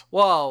humans.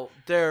 Well,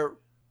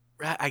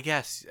 I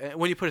guess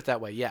when you put it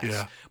that way, yes.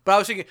 Yeah. But I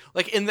was thinking,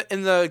 like in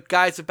the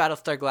guise of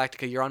Battlestar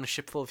Galactica, you're on a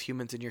ship full of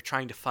humans and you're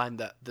trying to find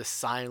the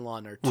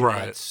Cylon or two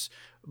that's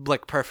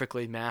like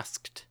perfectly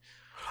masked.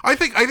 I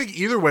think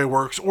either way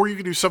works, or you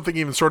can do something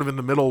even sort of in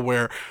the middle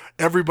where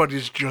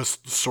everybody's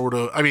just sort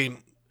of,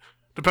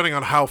 depending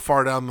on how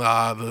far down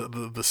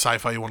the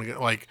sci-fi you want to get,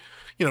 like,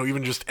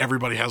 even just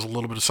everybody has a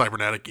little bit of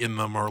cybernetic in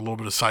them or a little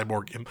bit of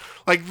cyborg in,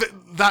 like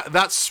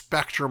that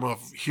spectrum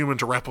of human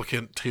to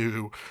replicant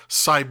to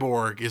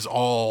cyborg is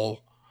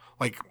all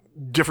like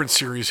different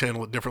series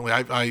handle it differently.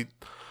 I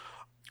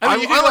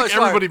like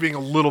everybody being a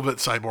little bit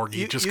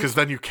cyborgy, just because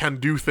then you can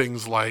do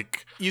things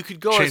like you could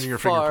go as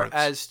far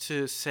as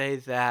to say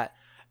that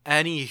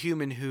any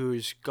human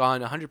who's gone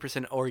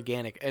 100%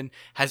 organic and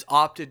has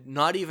opted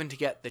not even to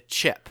get the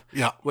chip,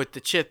 with the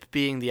chip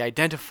being the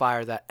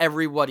identifier that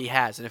everybody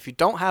has. And if you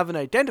don't have an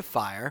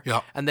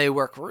identifier, and they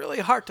work really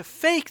hard to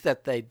fake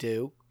that they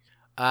do,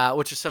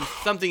 which is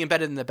something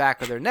embedded in the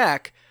back of their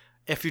neck,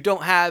 if you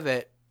don't have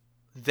it,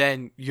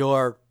 then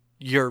you're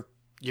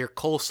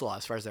coleslaw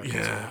as far as they're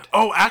concerned.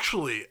 Oh,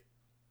 actually,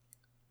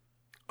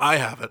 I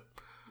have it.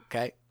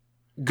 Okay.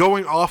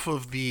 Going off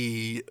of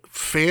the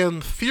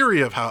fan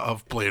theory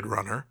of Blade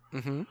Runner,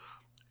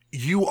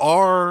 you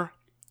are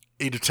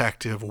a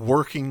detective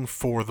working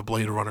for the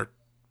Blade Runner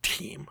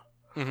team.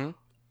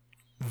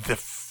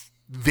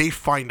 They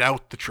find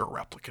out that you're a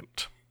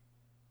replicant.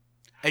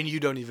 And you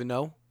don't even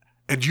know?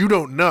 And you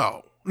don't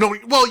know. No,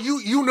 well,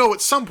 you know at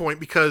some point,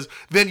 because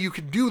then you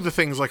can do the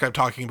things like I'm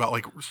talking about,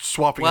 like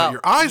swapping out your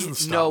eyes and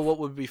stuff. No, what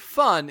would be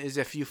fun is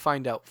if you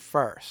find out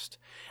first.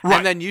 Right.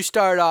 And then you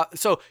start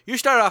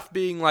off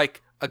being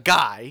like a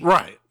guy,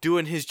 right,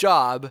 doing his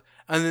job,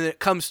 and then it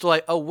comes to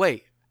like, oh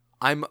wait,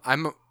 I'm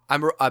a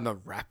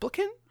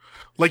replicant?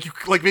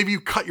 Like maybe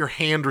you cut your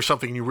hand or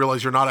something and you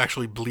realize you're not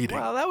actually bleeding.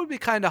 Well, that would be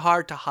kind of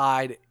hard to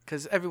hide,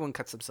 because everyone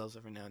cuts themselves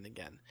every now and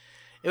again.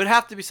 It would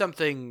have to be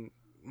something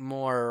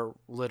more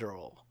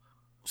literal.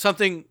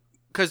 Something,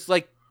 because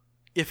like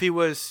if he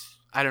was,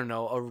 I don't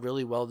know, a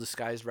really well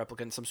disguised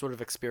replicant, some sort of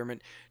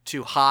experiment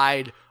to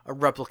hide a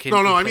replicant.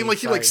 No, I mean like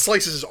he like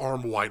slices his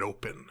arm wide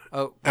open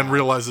and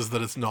realizes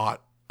that it's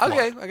not.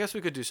 Okay, I guess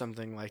we could do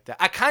something like that.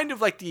 I kind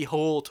of like the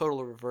whole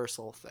total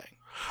reversal thing.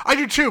 I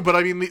do too, but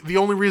I mean the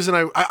only reason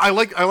I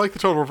like the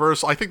total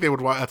reversal, I think they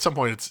would at some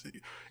point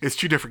it's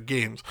two different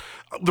games.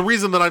 The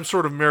reason that I'm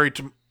sort of married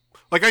to,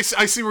 like I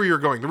see where you're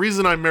going. The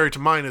reason I'm married to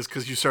mine is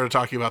because you started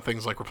talking about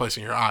things like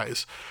replacing your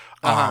eyes.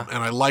 And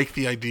I like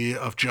the idea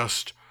of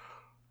just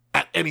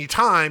at any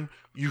time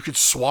you could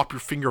swap your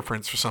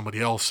fingerprints for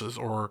somebody else's.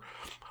 Or,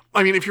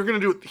 I mean, if you're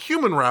going to do it the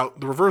human route,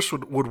 the reverse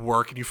would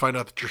work, and you find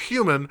out that you're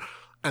human,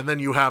 and then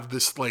you have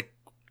this like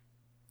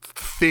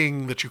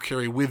thing that you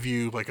carry with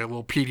you, like a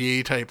little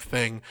PDA type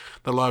thing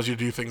that allows you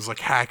to do things like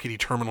hack any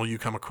terminal you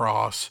come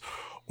across,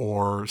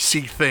 or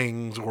see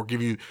things, or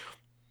give you,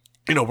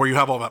 where you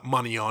have all that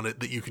money on it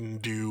that you can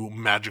do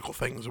magical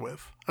things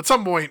with. At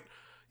some point,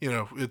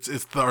 it's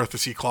the Arthur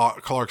C.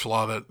 Clarke's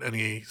law that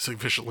any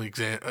sufficiently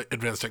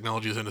advanced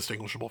technology is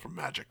indistinguishable from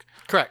magic.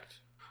 Correct.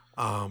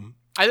 I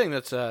think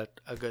that's a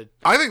good...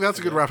 I think that's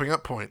a good wrapping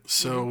up point.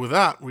 So with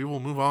that, we will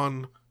move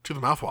on to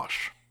the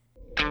mouthwash.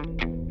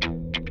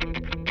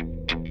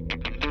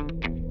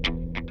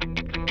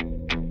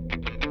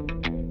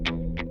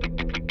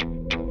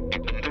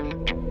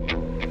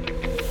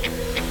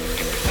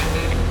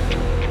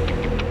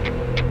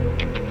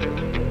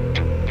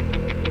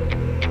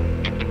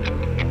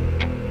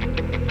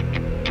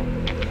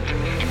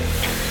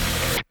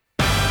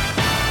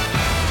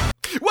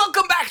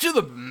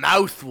 The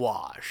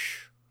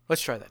mouthwash.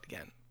 Let's try that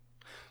again.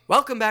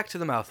 Welcome back to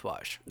the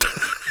mouthwash.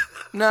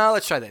 No,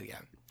 let's try that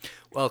again.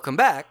 Welcome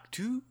back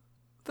to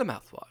the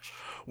mouthwash.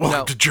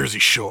 Welcome to Jersey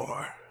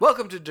Shore.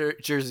 Welcome to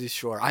Jersey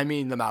Shore. I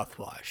mean the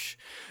mouthwash.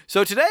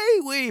 So today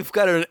we've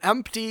got an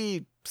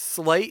empty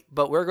slate,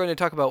 but we're going to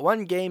talk about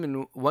one game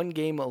and one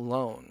game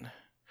alone.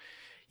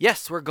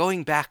 Yes, we're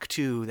going back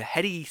to the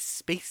heady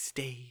space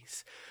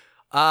days.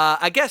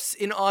 I guess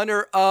in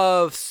honor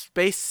of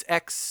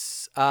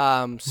SpaceX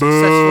successful...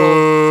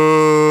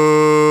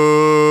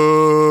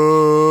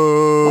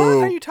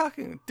 What are you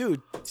talking...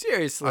 Dude,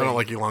 seriously. I don't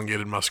like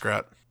elongated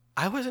muskrat.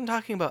 I wasn't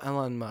talking about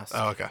Elon Musk.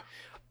 Oh, okay.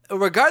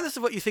 Regardless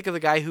of what you think of the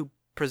guy who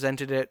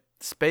presented it,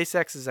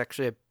 SpaceX is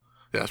actually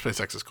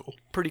SpaceX is cool.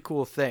 Pretty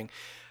cool thing.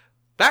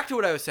 Back to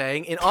what I was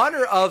saying. In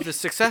honor of the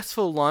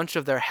successful launch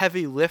of their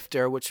heavy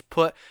lifter, which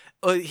put...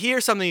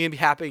 here's something you're going to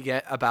be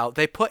happy about.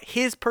 They put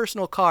his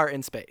personal car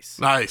in space.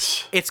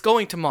 Nice. It's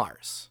going to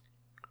Mars.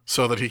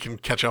 So that he can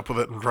catch up with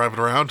it and drive it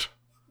around?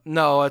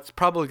 No, it's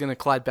probably going to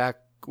collide back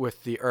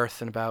with the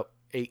Earth in about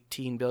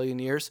 18 billion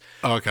years.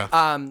 Oh, okay. If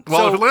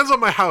it lands on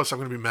my house, I'm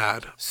going to be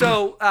mad.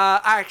 So,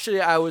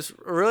 actually, I was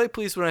really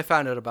pleased when I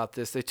found out about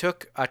this. They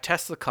took a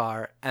Tesla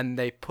car and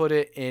they put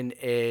it in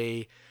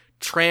a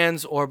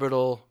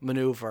transorbital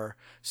maneuver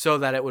so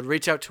that it would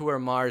reach out to where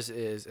Mars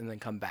is and then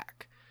come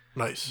back.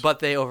 Nice. But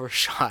they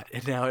overshot,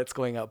 and now it's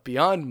going out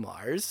beyond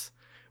Mars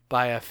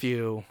by a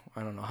few,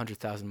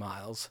 100,000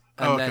 miles,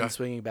 and then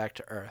swinging back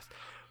to Earth.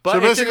 But so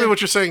basically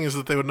what you're saying is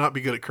that they would not be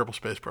good at Kerbal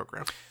Space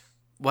Program.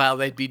 Well,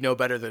 they'd be no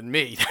better than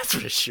me, that's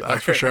for sure.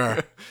 That's for sure.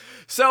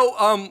 So,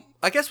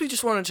 I guess we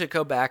just wanted to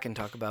go back and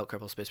talk about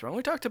Kerbal Space Program.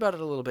 We talked about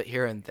it a little bit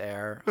here and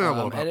there,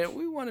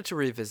 we wanted to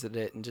revisit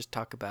it and just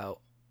talk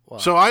about... Well,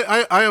 so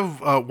I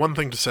have one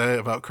thing to say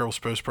about Kerbal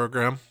Space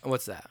Program.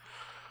 What's that?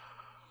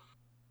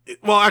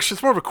 Well, actually,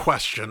 it's more of a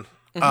question.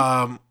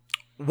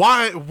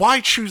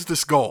 Why choose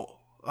this goal?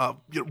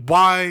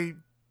 Why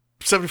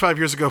 75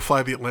 years ago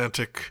fly the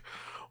Atlantic?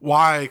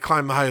 Why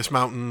climb the highest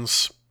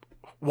mountains?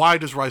 Why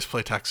does Rice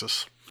play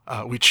Texas?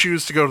 We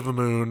choose to go to the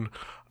moon.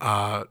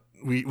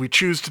 We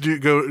choose to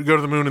go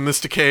to the moon in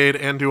this decade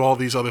and do all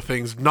these other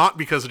things, not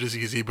because it is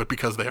easy, but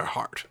because they are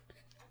hard.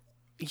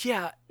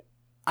 Yeah,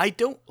 I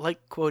don't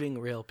like quoting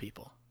real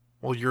people.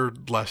 Well, you're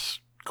less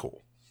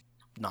cool.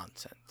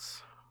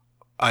 Nonsense.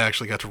 I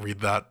actually got to read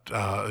that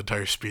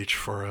entire speech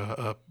for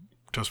a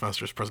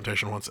Toastmasters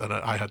presentation once, and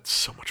I had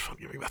so much fun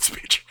giving that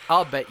speech.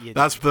 I'll bet you did.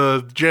 That's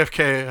the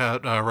JFK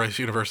at Rice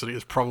University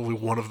is probably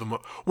one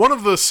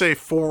of the say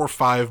 4 or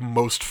 5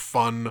 most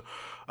fun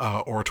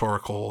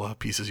oratorical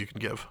pieces you can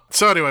give.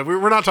 So anyway,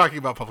 we're not talking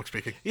about public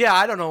speaking. Yeah,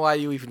 I don't know why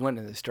you even went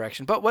in this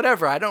direction, but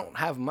whatever. I don't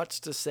have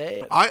much to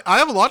say. I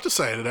have a lot to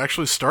say, and it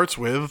actually starts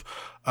with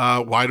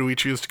why do we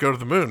choose to go to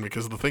the moon?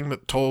 Because the thing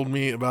that told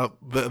me about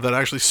that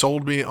actually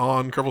sold me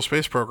on Kerbal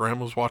Space Program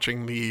was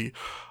watching the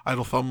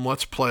Idle Thumb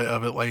Let's Play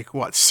of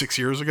it 6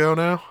 years ago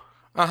now?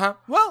 Uh-huh.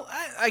 Well,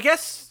 I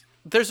guess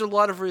there's a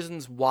lot of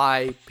reasons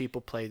why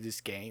people play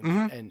this game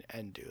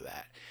and do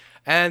that.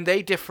 And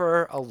they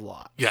differ a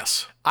lot.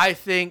 Yes. I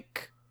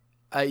think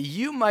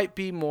you might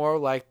be more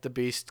like the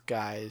Beast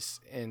guys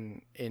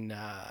in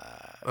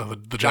the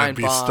Giant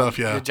Beast Bomb, stuff,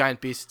 yeah. The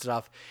Giant Beast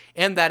stuff.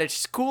 And that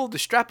it's cool to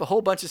strap a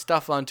whole bunch of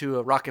stuff onto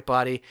a rocket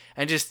body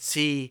and just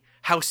see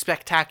how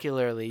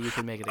spectacularly you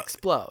can make it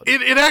explode.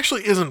 It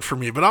actually isn't for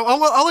me, but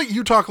I'll let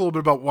you talk a little bit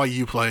about why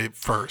you play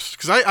first.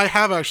 Because I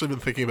have actually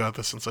been thinking about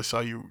this since I saw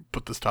you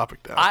put this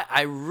topic down.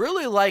 I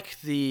really like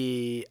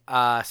the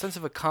sense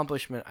of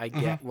accomplishment I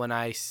get when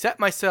I set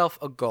myself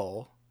a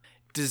goal,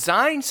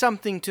 design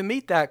something to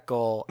meet that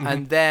goal,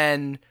 and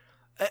then...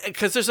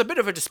 Because there's a bit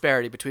of a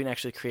disparity between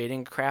actually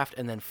creating a craft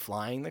and then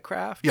flying the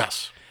craft.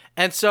 Yes.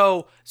 And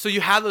so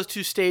you have those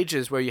two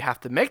stages where you have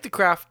to make the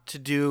craft to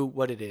do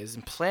what it is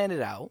and plan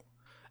it out.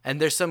 And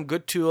there's some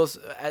good tools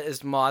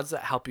as mods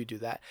that help you do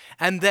that.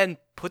 And then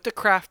put the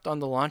craft on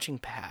the launching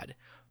pad,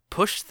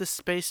 push the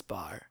space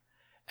bar,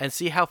 and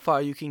see how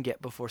far you can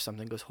get before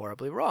something goes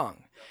horribly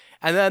wrong.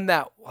 And then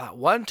that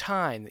one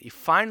time that you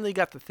finally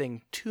got the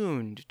thing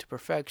tuned to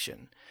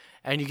perfection,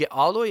 and you get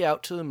all the way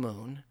out to the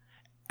moon,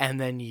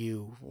 and then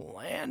you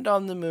land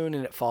on the moon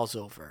and it falls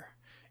over,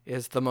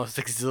 is the most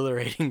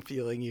exhilarating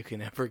feeling you can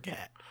ever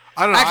get.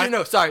 I don't know. Actually,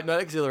 no, sorry,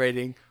 not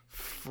exhilarating.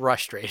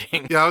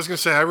 Frustrating. Yeah, I was gonna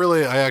say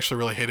I actually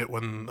really hate it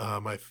when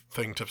my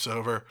thing tips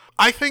over.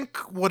 I think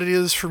what it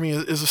is for me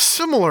is a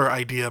similar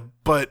idea,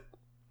 but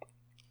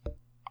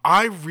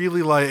I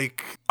really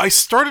I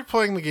started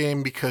playing the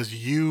game because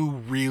you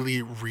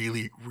really,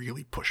 really,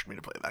 really pushed me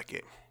to play that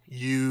game.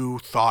 You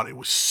thought it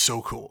was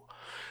so cool,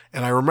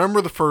 and I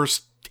remember the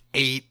first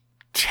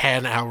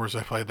 8-10 hours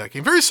I played that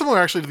game. Very similar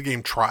actually to the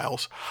game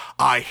Trials.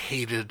 I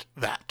hated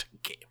that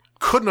game.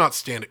 Could not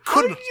stand it.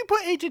 How did you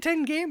put 8 to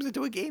 10 games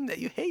into a game that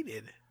you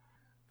hated?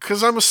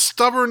 Because I'm a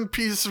stubborn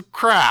piece of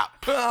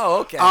crap.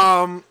 Oh, okay.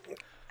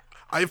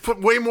 I've put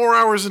way more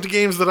hours into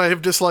games that I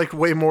have disliked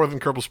way more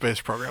than Kerbal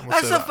Space Program.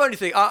 That's the funny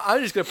thing.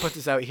 I'm just going to put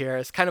this out here.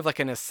 It's kind of like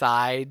an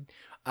aside.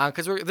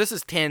 Because this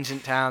is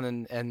Tangent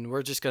Town, and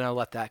we're just going to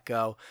let that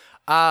go.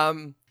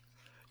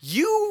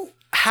 You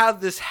have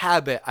this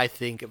habit, I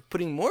think, of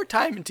putting more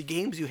time into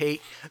games you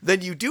hate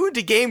than you do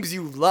into games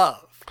you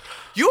love.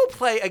 You'll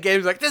play a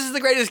game like, this is the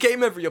greatest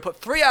game ever. You'll put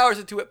 3 hours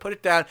into it, put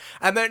it down,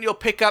 and then you'll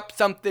pick up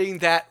something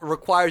that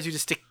requires you to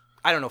stick,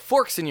 I don't know,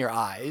 forks in your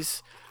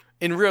eyes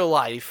in real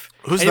life.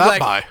 Who's that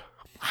by?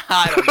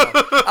 I don't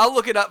know. I'll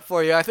look it up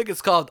for you. I think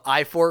it's called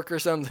iFork or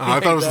something. I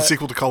thought it was the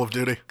sequel to Call of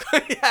Duty.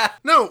 Yeah.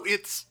 No,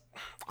 it's...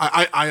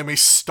 I am a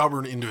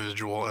stubborn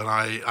individual, and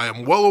I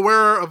am well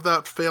aware of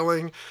that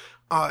failing,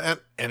 and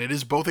it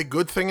is both a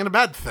good thing and a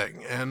bad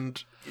thing,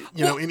 and,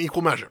 in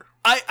equal measure.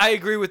 I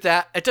agree with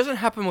that. It doesn't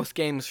happen with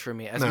games for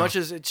me as much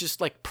as it's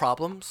just like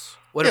problems.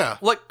 Yeah.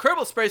 Like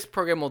Kerbal Space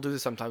Program will do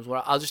this sometimes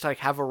where I'll just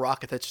have a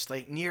rocket that's just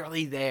like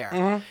nearly there.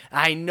 And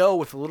I know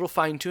with a little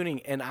fine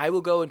tuning, and I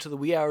will go into the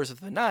wee hours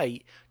of the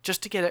night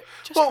just to get it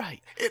just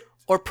right.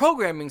 Or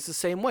programming's the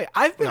same way.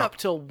 I've been up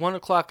till 1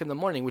 o'clock in the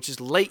morning, which is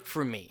late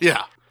for me.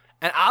 Yeah.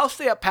 And I'll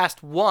stay up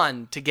past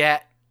 1 to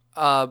get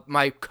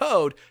my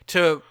code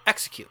to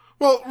execute.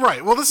 Well,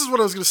 right. Well, this is what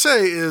I was going to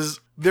say is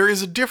there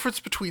is a difference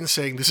between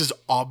saying this is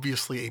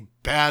obviously a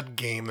bad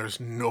game. There's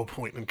no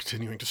point in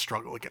continuing to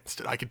struggle against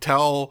it. I could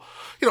tell,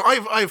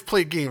 I've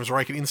played games where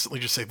I can instantly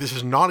just say, this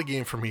is not a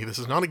game for me. This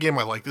is not a game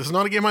I like. This is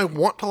not a game I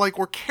want to like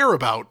or care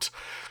about.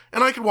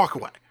 And I could walk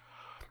away.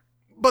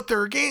 But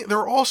there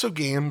are also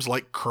games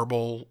like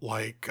Kerbal,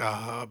 like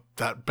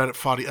that Bennett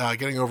Foddy,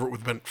 Getting Over It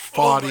with Bennett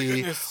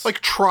Foddy, like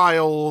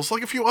Trials,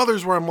 like a few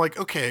others where I'm like,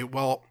 okay,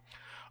 well,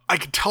 I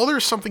could tell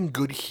there's something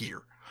good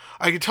here.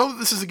 I could tell that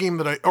this is a game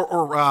that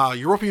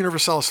Europa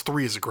Universalis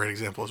 3 is a great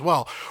example as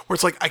well, where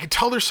it's like, I could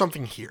tell there's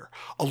something here.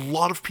 A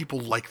lot of people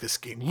like this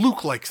game.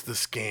 Luke likes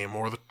this game,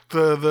 or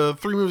the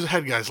 3 Moves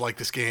Ahead guys like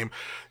this game.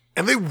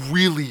 And they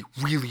really,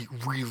 really,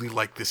 really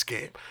like this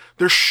game.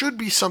 There should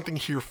be something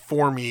here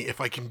for me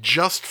if I can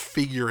just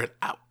figure it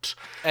out.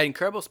 And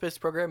Kerbal Space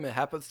Program, it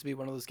happens to be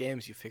one of those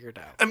games you figured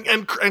out.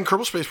 And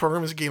Kerbal Space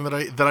Program is a game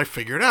that I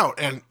figured out,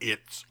 and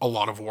it's a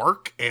lot of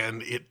work,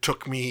 and it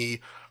took me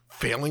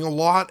failing a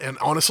lot, and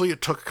honestly,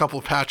 it took a couple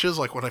of patches.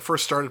 Like when I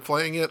first started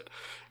playing it,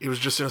 it was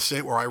just in a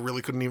state where I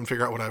really couldn't even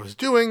figure out what I was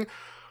doing.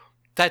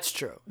 That's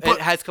true. But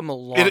it has come a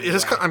long it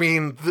has way. I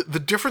mean, the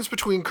difference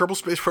between Kerbal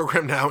Space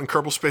Program now and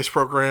Kerbal Space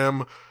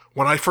Program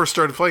when I first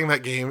started playing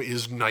that game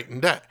is night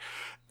and day.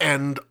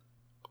 And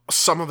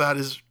some of that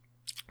is...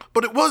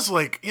 But it was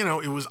like, you know,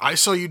 it was, I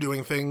saw you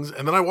doing things,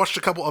 and then I watched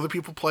a couple other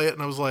people play it,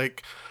 and I was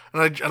like...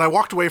 And I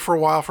walked away for a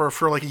while,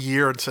 for like a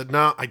year, and said,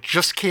 no, I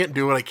just can't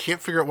do it. I can't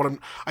figure out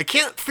I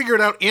can't figure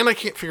it out, and I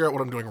can't figure out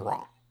what I'm doing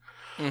wrong.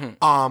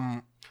 Mm-hmm.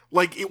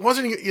 Like, it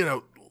wasn't, you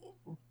know...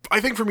 I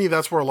think for me,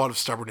 that's where a lot of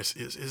stubbornness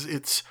is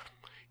it's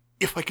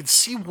if I could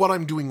see what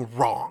I'm doing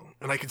wrong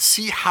and I could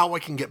see how I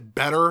can get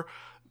better,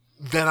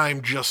 then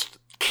I'm just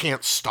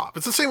can't stop.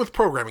 It's the same with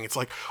programming. It's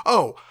like,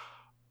 oh,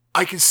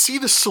 I can see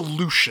the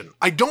solution.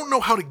 I don't know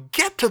how to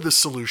get to the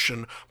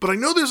solution, but I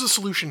know there's a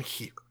solution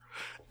here.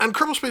 And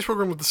Kerbal Space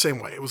Program was the same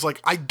way. It was like,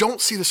 I don't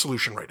see the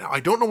solution right now.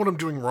 I don't know what I'm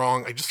doing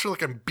wrong. I just feel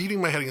like I'm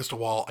beating my head against a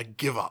wall. I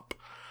give up.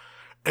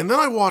 And then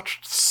I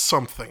watched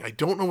something. I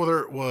don't know whether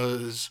it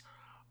was...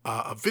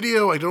 a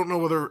video, I don't know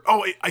whether...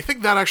 Oh, I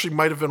think that actually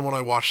might have been when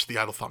I watched the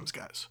Idle Thumbs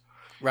guys.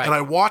 Right. And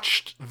I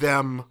watched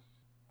them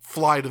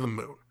fly to the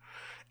moon.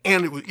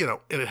 And it was, you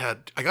know,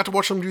 I got to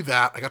watch them do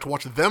that. I got to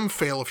watch them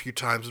fail a few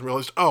times and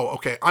realized, oh,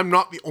 okay, I'm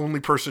not the only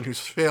person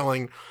who's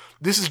failing.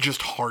 This is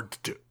just hard to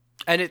do.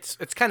 And it's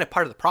kind of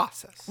part of the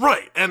process.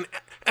 Right. And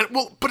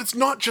well, but it's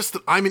not just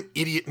that I'm an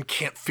idiot and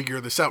can't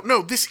figure this out.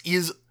 No,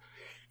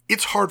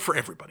 it's hard for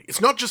everybody. It's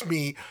not just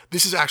me.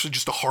 This is actually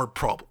just a hard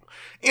problem.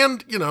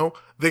 And, you know,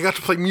 they got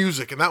to play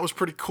music, and that was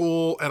pretty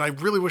cool. And I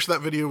really wish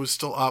that video was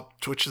still up.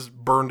 Twitch has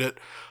burned it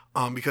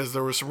because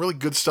there was some really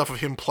good stuff of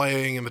him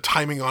playing, and the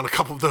timing on a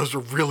couple of those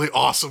were really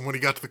awesome when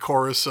he got to the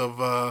chorus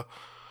of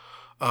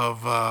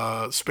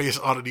Space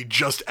Oddity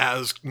just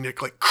as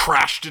Nick, like,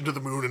 crashed into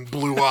the moon and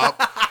blew up.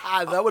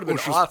 That would have been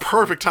which awesome. was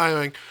perfect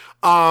timing.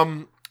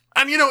 And,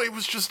 you know, it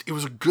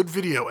was a good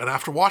video. And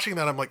after watching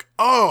that, I'm like,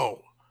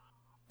 oh...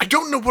 I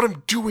don't know what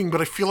I'm doing,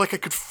 but I feel like I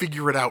could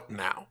figure it out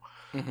now.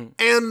 Mm-hmm.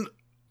 And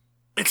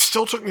it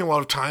still took me a lot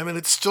of time, and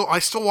I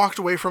still walked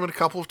away from it a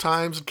couple of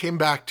times and came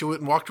back to it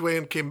and walked away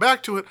and came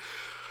back to it.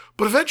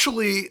 But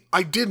eventually,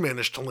 I did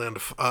manage to land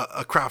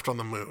a craft on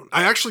the moon.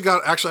 I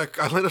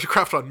landed a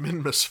craft on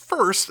Minmus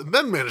first, and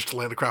then managed to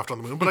land a craft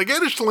on the moon, but I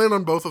managed to land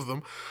on both of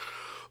them.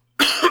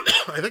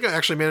 I think I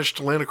actually managed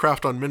to land a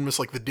craft on Minmus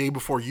like the day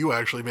before you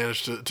actually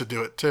managed to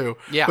do it, too.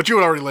 Yeah. But you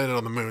had already landed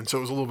on the moon, so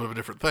it was a little bit of a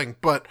different thing.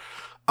 But...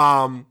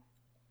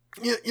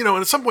 you know,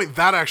 and at some point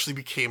that actually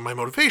became my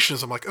motivation.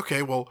 Is I'm like,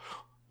 okay, well,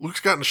 Luke's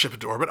gotten a ship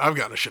into orbit. I've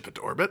gotten a ship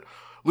into orbit.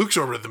 Luke's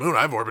orbited the moon.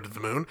 I've orbited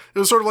the moon. It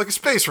was sort of like a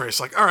space race.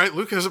 Like, all right,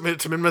 Luke hasn't made it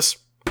to Minmus.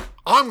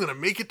 I'm going to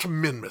make it to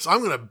Minmus. I'm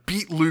going to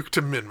beat Luke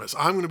to Minmus.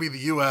 I'm going to be the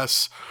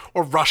U.S.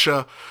 or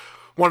Russia,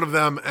 one of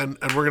them, and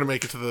we're going to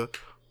make it to the...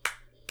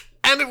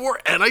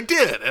 And I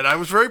did, and I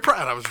was very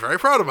proud. I was very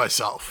proud of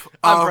myself.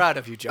 I'm proud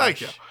of you, Josh.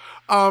 Thank you.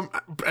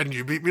 And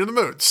you beat me to the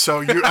moon, so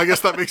I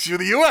guess that makes you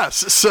the U.S.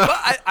 So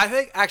But I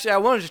think actually I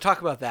wanted to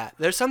talk about that.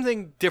 There's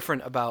something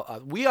different about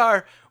us. We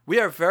are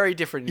very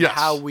different in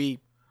how we.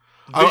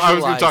 I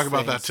was going to talk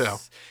about that too.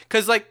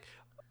 Because like,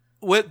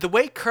 with the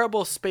way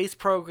Kerbal Space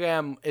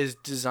Program is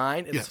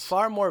designed, it's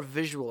far more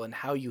visual in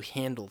how you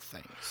handle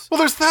things. Well,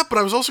 there's that, but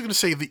I was also going to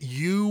say that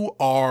you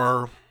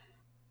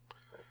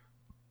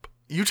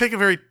take a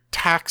very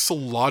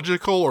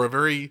taxological or a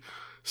very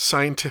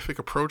scientific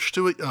approach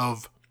to it.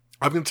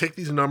 I'm going to take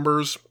these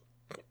numbers,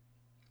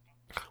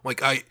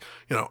 like I'm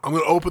going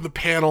to open the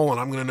panel and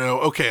I'm going to know,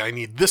 okay, I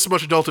need this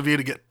much delta V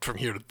to get from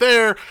here to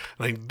there, and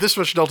I need this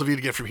much delta V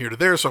to get from here to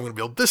there, so I'm going to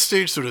build this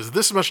stage so it has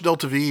this much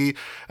delta V,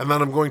 and then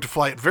I'm going to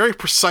fly it very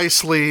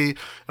precisely,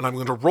 and I'm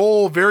going to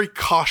roll very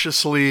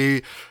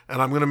cautiously,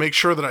 and I'm going to make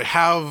sure that I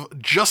have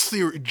just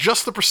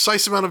the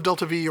precise amount of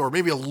delta V, or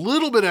maybe a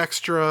little bit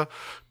extra,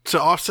 to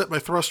offset my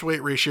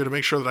thrust-weight ratio to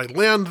make sure that I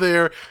land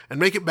there and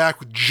make it back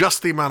with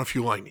just the amount of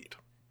fuel I need.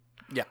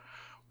 Yeah.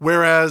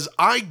 Whereas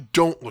I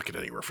don't look at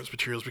any reference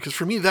materials because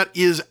for me that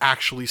is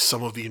actually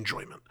some of the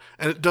enjoyment.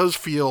 And it does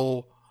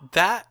feel...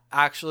 That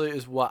actually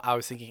is what I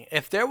was thinking.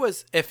 If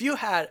you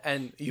had,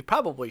 and you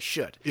probably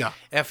should. Yeah.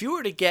 If you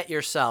were to get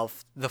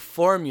yourself the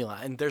formula,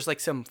 and there's like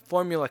some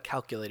formula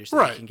calculators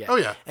that you can get. Oh,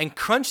 yeah. And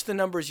crunch the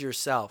numbers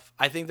yourself,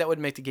 I think that would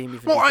make the game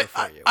even easier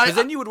for you. Because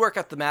then you would work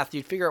out the math,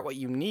 you'd figure out what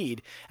you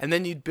need, and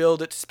then you'd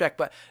build it to spec.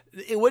 But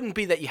it wouldn't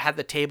be that you had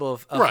the table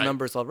of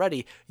numbers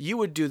already. You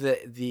would do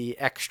the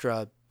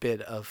extra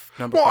bit of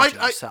number crunching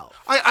yourself.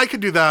 I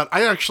could do that.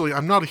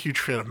 I'm not a huge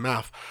fan of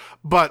math,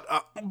 but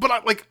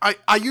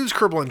I use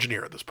Kerbal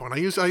Engineer at this point. I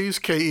use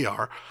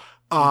KER,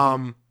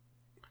 and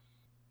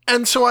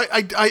so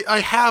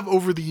I have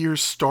over the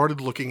years started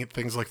looking at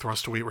things like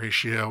thrust to weight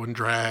ratio and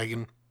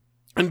drag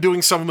and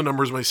doing some of the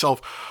numbers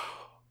myself.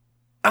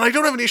 And I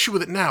don't have an issue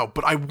with it now,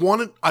 but I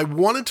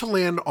wanted to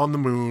land on the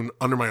moon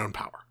under my own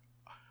power.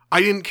 I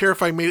didn't care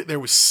if I made it there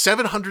with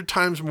 700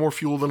 times more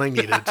fuel than I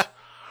needed.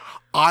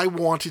 I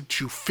wanted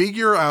to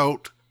figure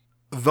out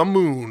the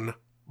moon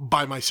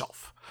by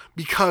myself.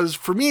 Because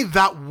for me,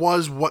 that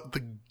was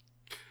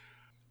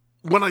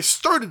when I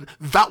started,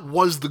 that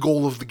was the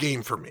goal of the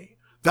game for me.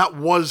 That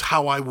was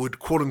how I would,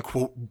 quote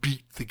unquote,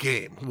 beat the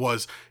game,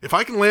 was if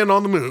I can land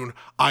on the moon,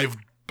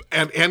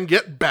 and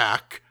get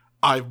back,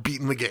 I've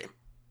beaten the game.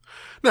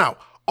 Now,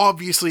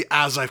 obviously,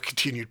 as I've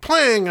continued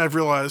playing, I've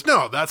realized,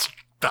 no, that's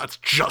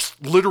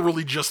just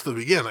literally just the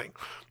beginning.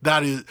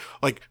 That is,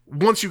 like,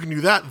 once you can do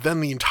that,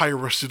 then the entire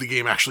rest of the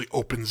game actually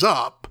opens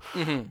up.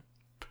 Mm-hmm.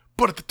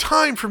 But at the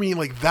time, for me,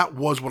 like, that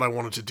was what I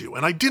wanted to do.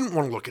 And I didn't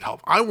want to look at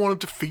health. I wanted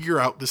to figure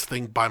out this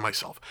thing by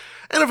myself.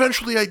 And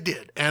eventually I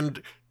did.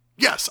 And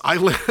yes, I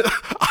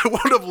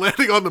wound up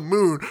landing on the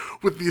moon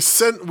with the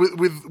ascent,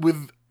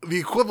 with the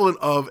equivalent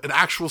of an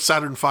actual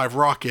Saturn V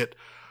rocket.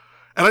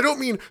 And I don't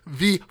mean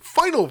the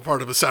final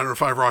part of a Saturn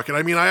V rocket.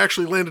 I mean, I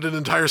actually landed an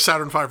entire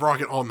Saturn V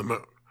rocket on the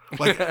moon.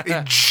 Like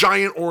a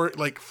giant, or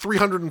like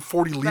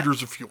 340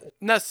 liters of fuel.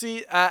 Now,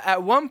 see,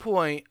 at one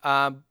point,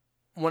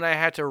 when I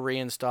had to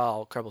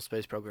reinstall Kerbal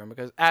Space Program,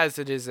 because as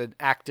it is an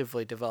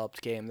actively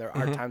developed game, there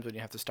are times when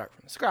you have to start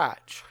from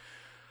scratch.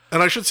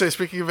 And I should say,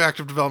 speaking of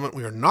active development,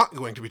 we are not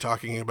going to be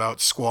talking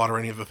about Squad or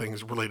any of the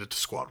things related to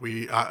Squad.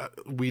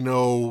 We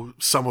know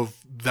some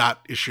of that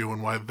issue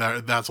and why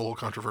that's a little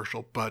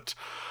controversial, but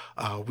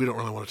we don't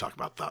really want to talk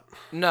about that.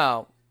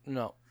 No.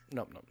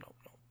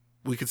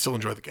 We could still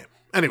enjoy the game.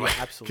 Anyway,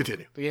 yeah, absolutely.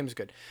 Continue. The game is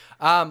good.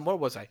 What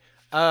was I?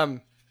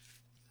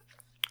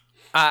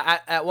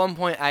 At one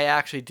point, I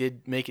actually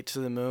did make it to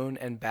the moon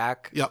and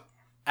back. Yep.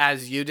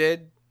 As you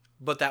did,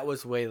 but that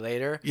was way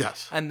later.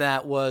 Yes. And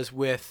that was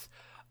with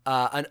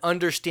an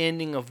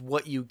understanding of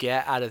what you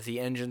get out of the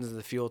engines and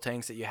the fuel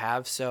tanks that you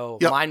have. So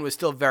mine was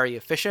still very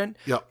efficient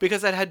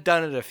because I had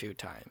done it a few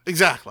times.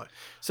 Exactly.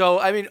 So,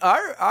 I mean,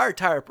 our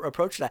entire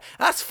approach to that.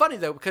 That's funny,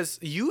 though, because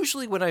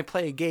usually when I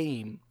play a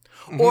game,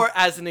 or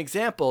as an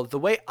example, the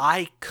way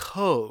I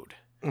code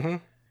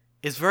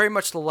is very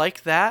much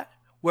like that,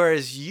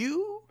 whereas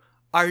you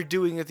are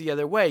doing it the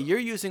other way. You're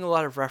using a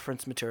lot of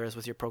reference materials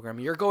with your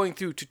programming. You're going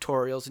through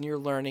tutorials and you're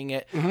learning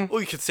it, well,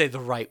 you could say the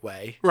right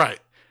way. Right.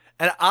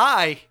 And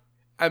I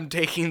am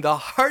taking the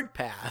hard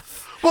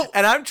path. Well,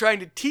 and I'm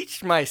trying to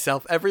teach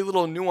myself every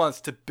little nuance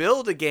to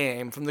build a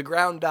game from the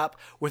ground up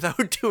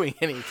without doing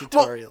any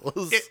tutorials.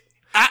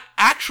 Well,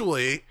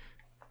 actually,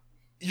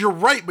 you're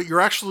right, but you're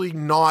actually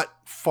not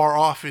far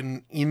off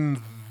in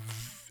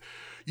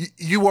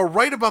you are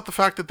right about the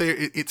fact that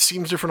it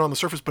seems different on the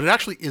surface, but it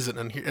actually isn't.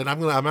 And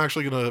I'm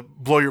actually gonna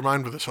blow your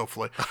mind with this,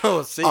 hopefully. Oh,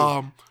 let's see.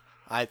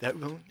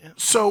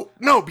 So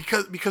no,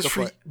 because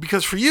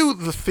for you,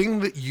 the thing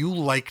that you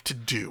like to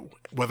do,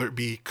 whether it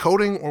be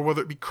coding or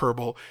whether it be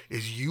Kerbal,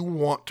 is you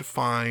want to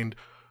find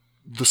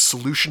the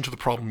solution to the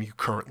problem you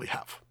currently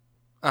have.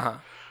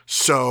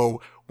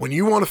 So when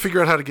you want to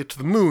figure out how to get to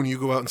the moon, you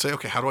go out and say,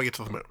 okay, how do I get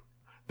to the moon?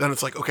 Then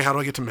it's like, okay, how do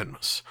I get to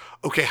Minmus?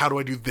 Okay, how do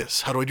I do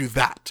this? How do I do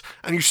that?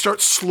 And you start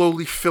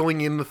slowly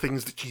filling in the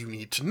things that you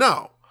need to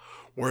know.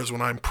 Whereas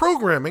when I'm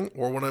programming,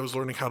 or when I was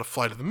learning how to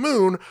fly to the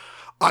moon,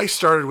 I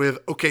started with,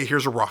 okay,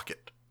 here's a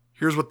rocket.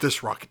 Here's what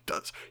this rocket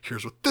does.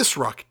 Here's what this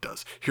rocket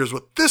does. Here's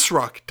what this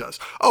rocket does.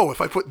 Oh, if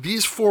I put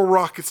these 4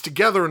 rockets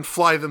together and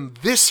fly them,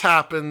 this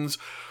happens.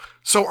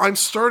 So I'm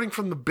starting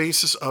from the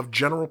basis of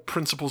general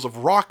principles of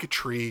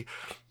rocketry,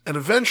 and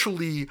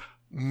eventually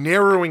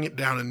narrowing it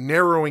down and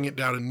narrowing it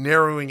down and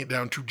narrowing it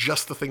down to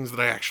just the things that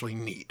I actually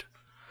need.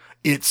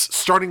 It's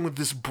starting with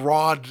this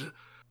broad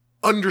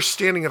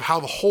understanding of how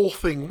the whole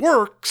thing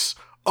works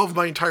of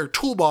my entire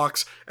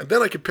toolbox, and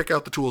then I can pick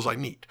out the tools I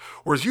need.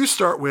 Whereas you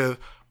start with,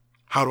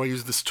 how do I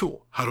use this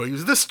tool? How do I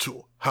use this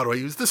tool? How do I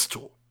use this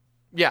tool?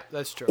 Yeah,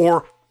 that's true.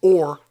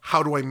 Or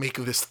how do I make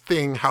this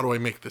thing? How do I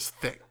make this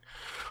thing?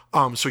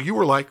 So you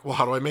were like, well,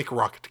 how do I make a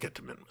rocket to get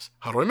to Minmus?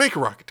 How do I make a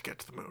rocket to get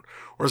to the moon?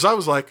 Whereas I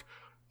was like,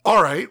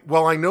 all right,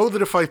 well, I know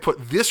that if I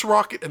put this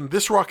rocket and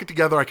this rocket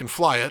together, I can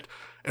fly it.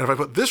 And if I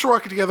put this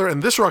rocket together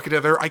and this rocket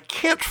together, I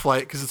can't fly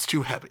it because it's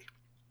too heavy.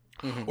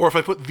 Or if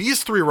I put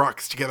these 3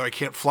 rockets together, I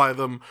can't fly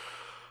them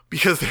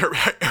because they're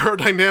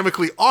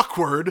aerodynamically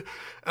awkward,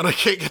 and I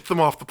can't get them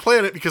off the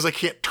planet because I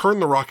can't turn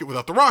the rocket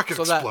without the rocket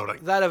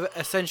exploding. That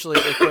essentially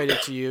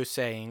equated to you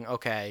saying,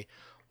 okay,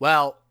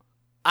 well,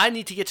 I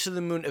need to get to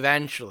the moon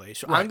eventually,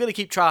 so I'm going to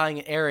keep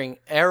trying and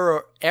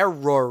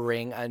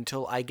erroring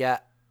until I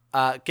get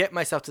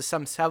myself to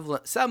some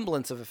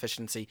semblance of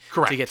efficiency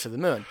to get to the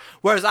moon.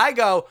 Whereas I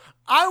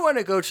want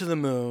to go to the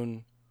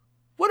moon.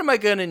 What am I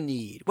going to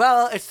need?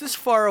 Well, it's this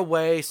far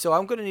away, so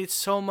I'm going to need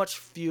so much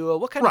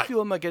fuel. What kind of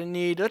fuel am I going to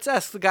need? Let's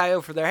ask the guy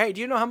over there. Hey,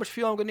 do you know how much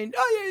fuel I'm going to need?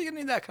 Oh, yeah, you're going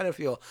to need that kind of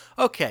fuel.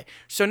 Okay,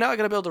 so now I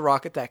got to build a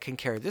rocket that can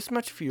carry this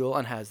much fuel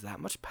and has that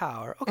much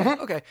power.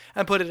 Okay,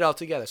 and put it all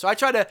together. So I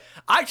try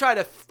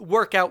to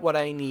work out what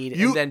I need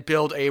and then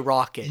build a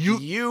rocket.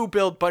 You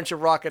build a bunch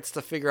of rockets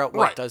to figure out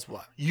what does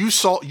what. You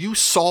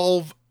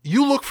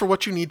look for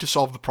what you need to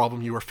solve the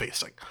problem you are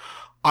facing.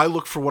 I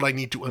look for what I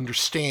need to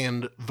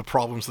understand the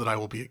problems that I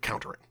will be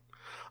encountering.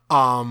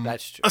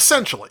 That's true.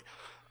 Essentially,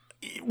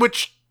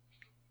 which,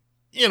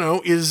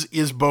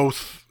 is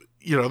both,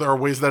 there are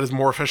ways that is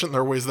more efficient,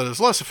 there are ways that is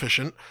less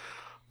efficient.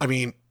 I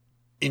mean,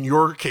 in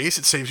your case,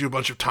 it saves you a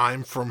bunch of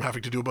time from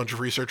having to do a bunch of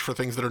research for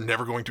things that are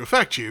never going to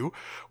affect you.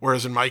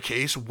 Whereas in my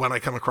case, when I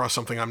come across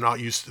something I'm not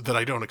used to, that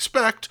I don't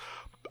expect,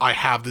 I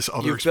have this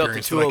other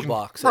experience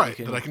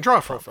that I can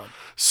draw from.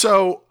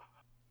 So,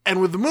 and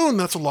with the Moon,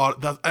 that's a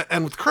lot.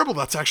 And with Kerbal,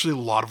 that's actually a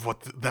lot of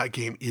what that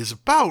game is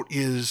about.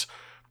 Is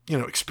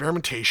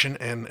experimentation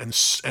and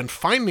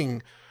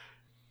finding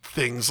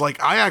things. Like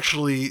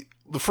the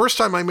first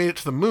time I made it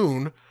to the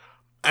Moon,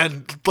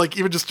 and like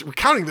even just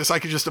recounting this, I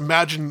could just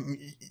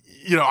imagine.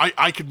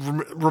 I could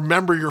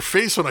remember your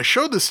face when I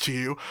showed this to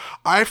you.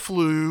 I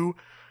flew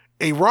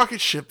a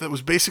rocket ship that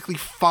was basically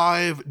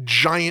 5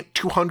 giant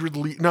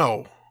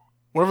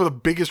whatever the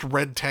biggest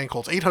red tank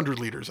holds, 800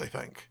 liters, I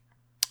think.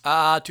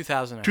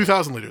 2,000.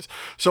 2,000 liters.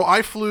 So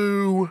I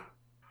flew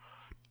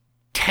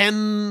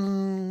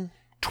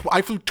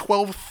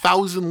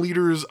 12,000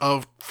 liters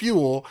of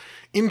fuel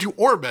into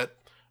orbit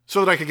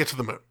so that I could get to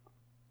the Moon.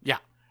 Yeah.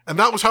 And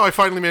that was how I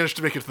finally managed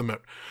to make it to the Moon.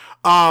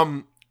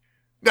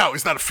 Now,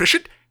 is that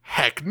efficient?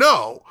 Heck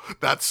no.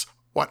 That's,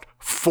 what,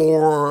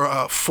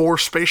 4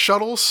 space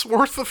shuttles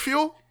worth of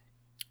fuel?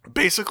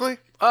 Basically?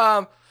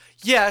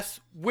 Yes,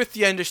 with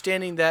the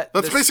understanding that...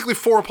 That's basically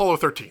 4 Apollo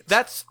 13s.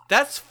 That's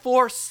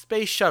 4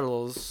 space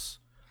shuttles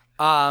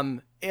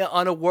on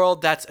a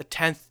world that's a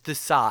tenth the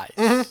size.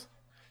 Mm-hmm.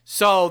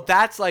 So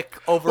that's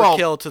like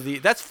overkill to the...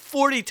 That's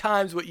 40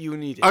 times what you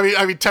needed.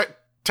 I mean,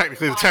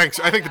 technically the tanks,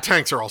 I think the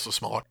tanks are also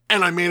smaller.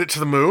 And I made it to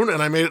the Moon,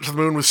 and I made it to the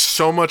Moon with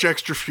so much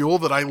extra fuel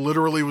that I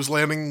literally was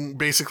landing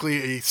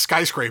basically a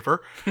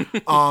skyscraper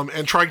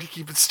and trying to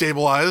keep it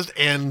stabilized,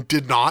 and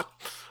did not.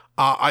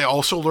 I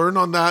also learned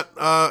on that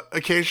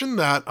occasion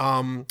that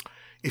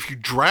if you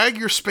drag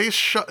your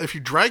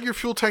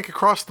fuel tank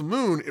across the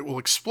Moon, it will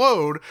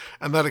explode,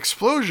 and that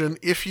explosion,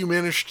 if you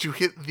manage to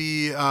hit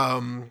the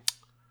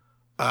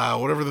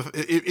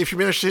if you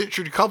manage to hit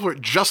your decoupler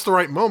at just the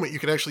right moment, you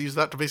can actually use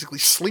that to basically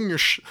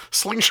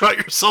slingshot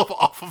yourself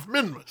off of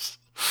Minmus.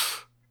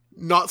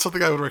 Not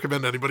something I would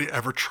recommend anybody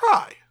ever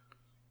try.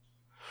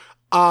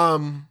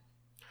 But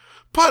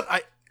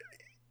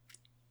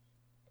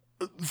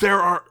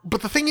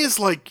the thing is,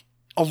 like,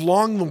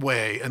 along the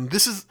way, and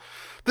this is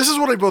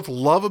what I both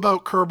love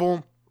about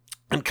Kerbal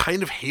and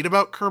kind of hate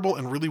about Kerbal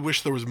and really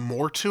wish there was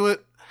more to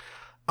it.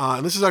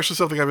 And this is actually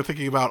something I've been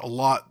thinking about a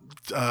lot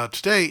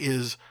today,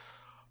 is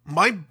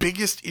my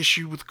biggest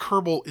issue with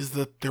Kerbal is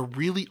that there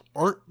really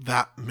aren't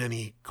that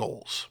many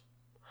goals.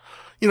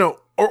 Or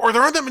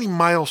there aren't that many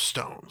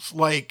milestones.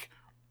 Like,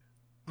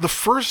 the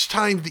first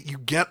time that you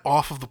get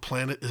off of the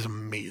planet is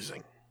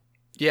amazing.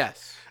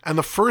 Yes. And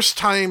the first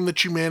time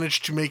that you manage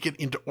to make it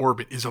into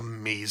orbit is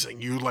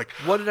amazing.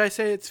 What did I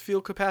say its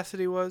fuel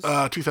capacity was?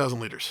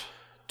 2,000 liters.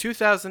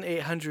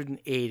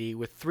 2,880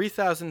 with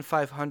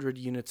 3,500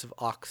 units of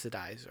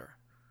oxidizer.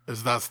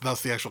 That's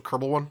the actual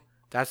Kerbal one?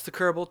 That's the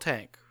Kerbal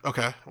tank.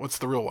 Okay. What's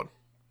the real one?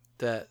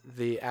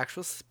 The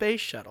actual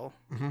space shuttle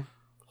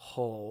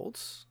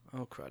holds...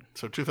 Oh, crud.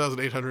 So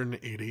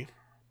 2,880.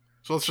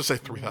 So let's just say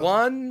 3,000.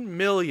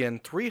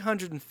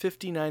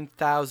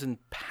 1,359,000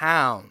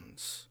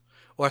 pounds.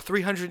 Or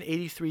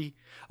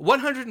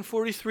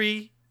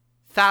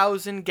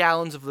 143,000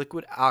 gallons of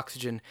liquid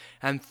oxygen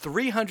and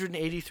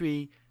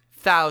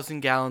 383,000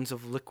 gallons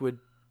of liquid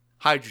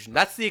hydrogen.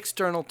 That's the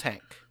external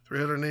tank.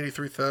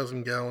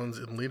 383,000 gallons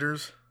in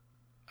liters?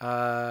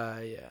 Yeah.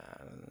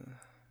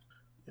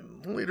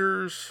 In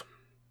liters.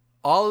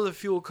 All of the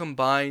fuel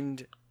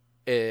combined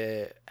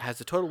has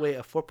a total weight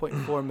of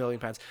 4.4 million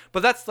pounds.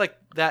 But that's like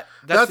that.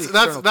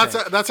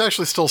 That's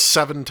actually still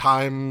 7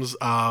 times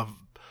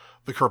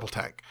the Kerbal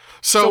tank.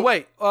 So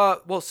wait,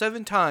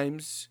 7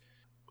 times.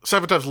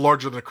 7 times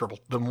larger than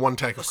one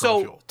tank of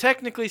Kerbal fuel. So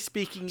technically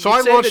speaking, so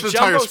I launched an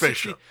entire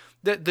spaceship.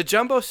 The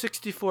Jumbo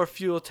 64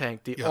 fuel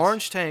tank, the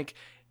orange tank,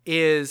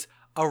 is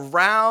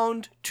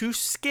around to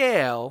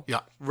scale.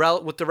 Yeah.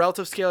 With the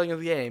relative scaling of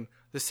the game,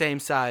 the same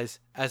size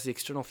as the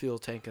external fuel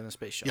tank in the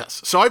space shuttle.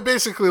 Yes. So I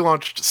basically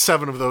launched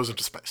 7 of those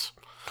into space.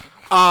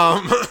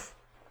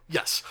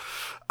 Yes.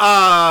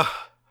 Or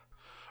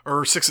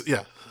 6.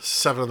 Yeah.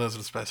 7 of those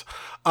in space.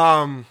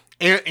 Hey,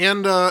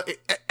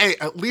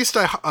 at least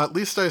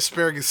I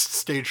asparagus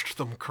staged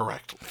them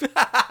correctly.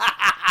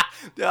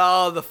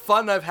 Oh, the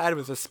fun I've had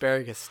with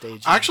asparagus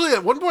staging. Actually,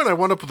 at one point I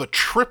wound up with a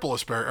triple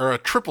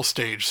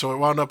stage, so it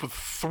wound up with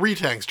 3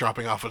 tanks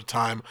dropping off at a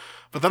time.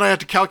 But then I had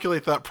to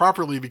calculate that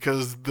properly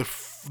because the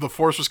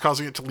force was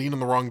causing it to lean in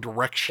the wrong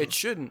direction. It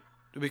shouldn't,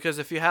 because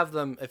if you have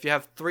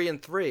 3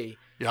 and 3,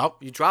 yep,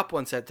 you drop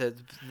one set, it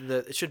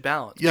should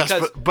balance. Yes,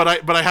 because,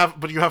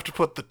 but you have to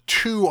put the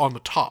 2 on the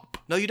top.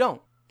 No, you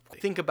don't.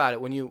 Think about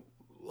it when you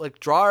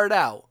draw it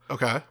out.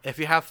 Okay. If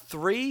you have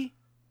 3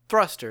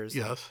 thrusters,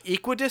 yes,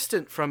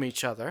 equidistant from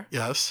each other,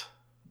 yes,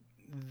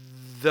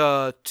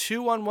 the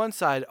 2 on one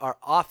side are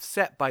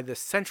offset by the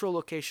central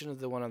location of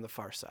the one on the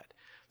far side.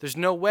 There's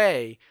no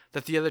way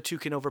that the other two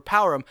can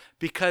overpower them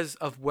because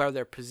of where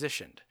they're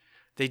positioned.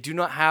 They do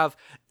not have,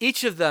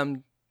 each of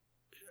them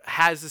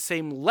has the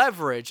same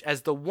leverage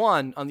as the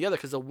one on the other,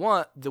 because the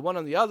one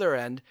on the other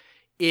end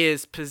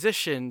is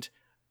positioned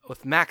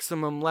with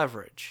maximum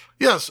leverage.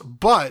 Yes,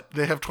 but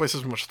they have twice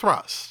as much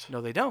thrust.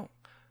 No, they don't.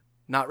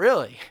 Not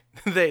really.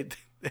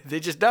 They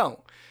just don't,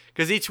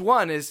 because each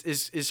one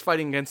is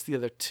fighting against the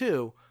other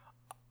two.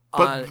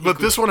 But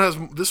this one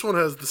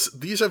has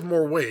these have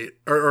more weight,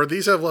 or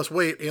these have less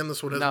weight, and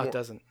this one has more. No, it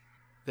doesn't.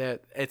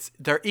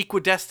 They're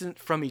equidistant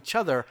from each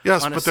other.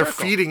 Yes, on a but they're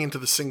circle. feeding into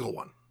the single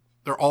one.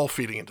 They're all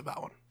feeding into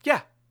that one.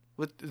 Yeah,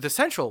 with the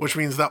central. Which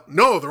means that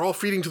no, they're all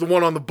feeding to the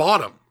one on the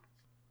bottom.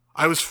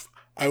 I was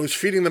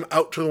feeding them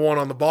out to the one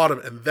on the bottom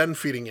and then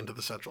feeding into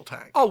the central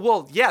tank. Oh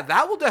well, yeah,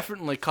 that will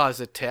definitely cause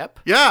a tip.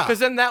 Yeah, because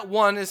then that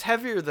one is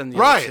heavier than the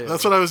right. other two.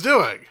 That's what I was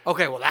doing.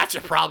 Okay, well that's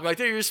a problem right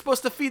there. You're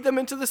supposed to feed them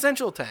into the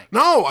central tank.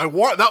 No, I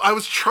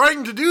was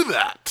trying to do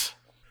that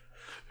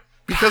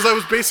because I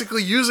was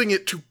basically using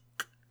it to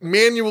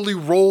manually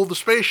roll the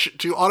spaceship,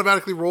 to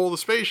automatically roll the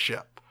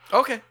spaceship.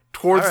 Okay.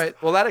 All right.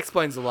 Well, that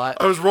explains a lot.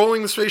 I was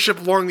rolling the spaceship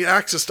along the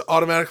axis to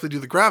automatically do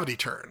the gravity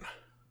turn.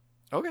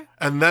 Okay.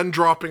 And then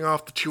dropping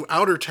off the two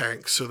outer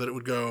tanks so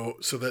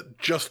that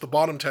just the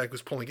bottom tank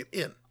was pulling it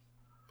in.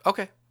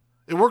 Okay.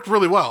 It worked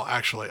really well,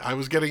 actually. I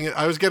was getting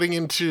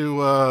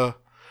into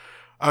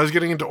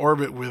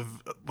orbit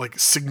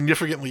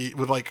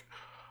with like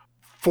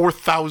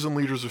 4,000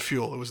 liters of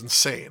fuel. It was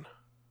insane.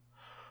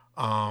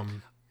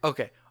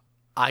 Okay.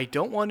 I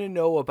don't want to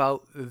know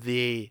about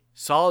the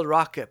solid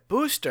rocket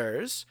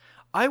boosters.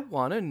 I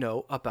want to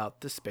know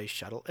about the space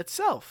shuttle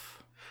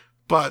itself.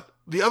 But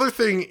the other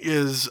thing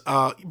is,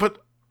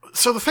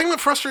 so the thing that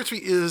frustrates me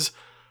is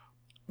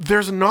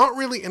there's not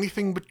really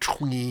anything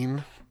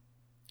between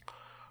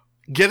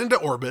get into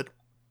orbit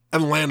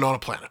and land on a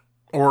planet,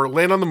 or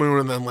land on the moon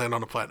and then land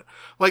on a planet.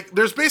 Like,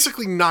 there's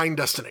basically 9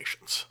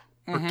 destinations,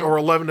 or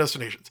 11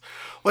 destinations.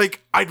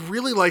 Like, I'd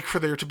really like for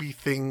there to be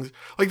things,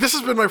 like, this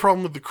has been my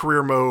problem with the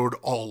career mode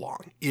all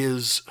along,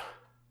 is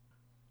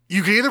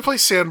you can either play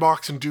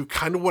sandbox and do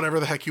kind of whatever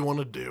the heck you want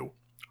to do,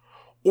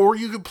 or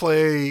you could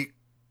play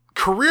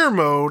career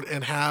mode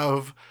and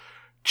have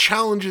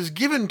challenges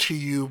given to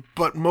you,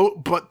 but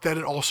then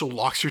it also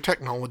locks your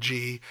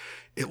technology,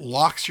 it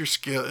locks your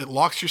skill, it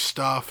locks your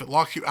stuff, it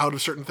locks you out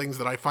of certain things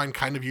that I find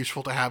kind of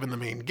useful to have in the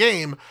main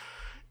game.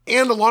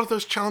 And a lot of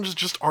those challenges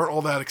just aren't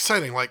all that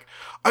exciting. Like,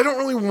 I don't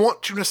really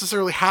want to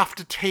necessarily have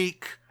to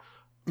take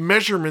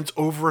measurements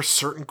over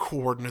certain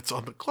coordinates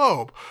on the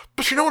globe.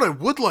 But you know what I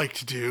would like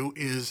to do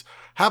is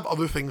have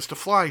other things to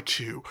fly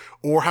to,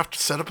 or have to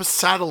set up a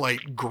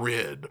satellite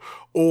grid,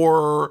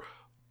 or,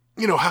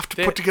 you know, have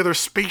to put together a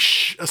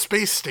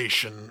space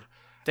station.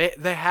 They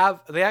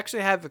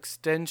actually have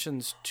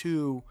extensions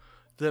to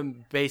the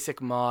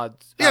basic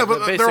mods. Yeah,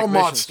 but they're all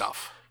mod missions.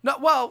 stuff.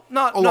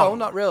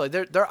 Not really.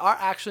 There are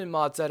actually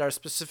mods that are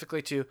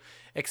specifically to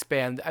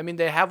expand. I mean,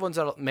 they have ones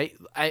that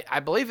I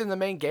believe in the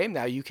main game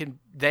now.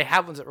 They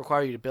have ones that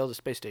require you to build a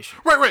space station.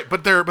 Right.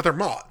 But they're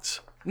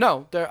mods.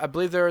 No, I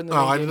believe they're in the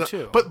main game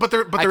too. But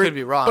I could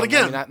be wrong. But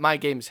again, my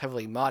game is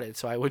heavily modded,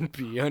 so I wouldn't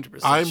be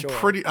 100%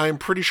 sure. I'm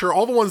pretty sure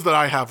all the ones that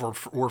I have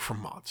were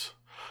from mods.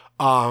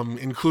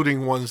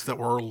 Including ones that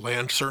were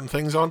land certain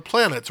things on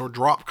planets or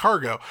drop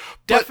cargo.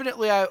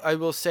 Definitely, I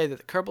will say that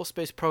the Kerbal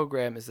Space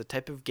Program is the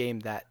type of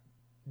game that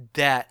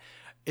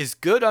is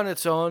good on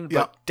its own,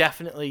 but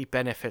definitely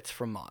benefits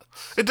from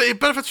mods. It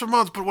benefits from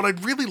mods, but what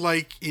I'd really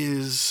like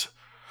is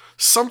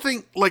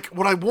something like,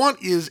 what I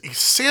want is a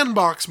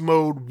sandbox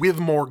mode with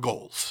more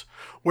goals,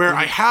 where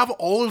I have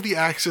all of the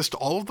access to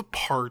all of the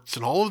parts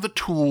and all of the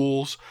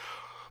tools,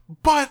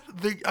 but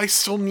I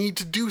still need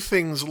to do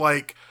things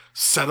like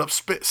set up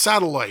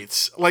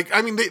satellites. Like,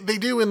 I mean, they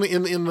do in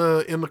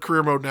the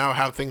career mode now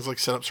have things like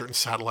set up certain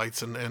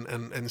satellites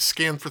and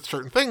scan for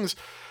certain things,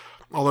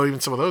 although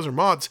even some of those are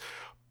mods.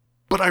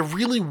 But I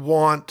really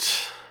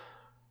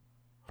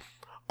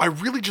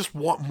just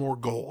want more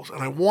goals,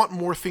 and I want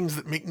more things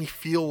that make me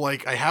feel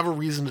like I have a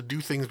reason to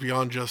do things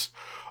beyond just,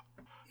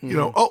 you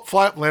know,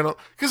 fly up, land on.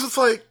 Because it's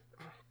like,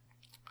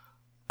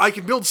 I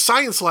can build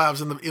science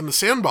labs in the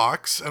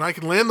sandbox, and I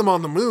can land them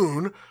on the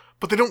moon,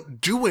 but they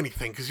don't do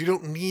anything because you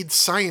don't need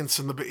science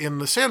in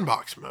the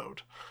sandbox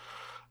mode.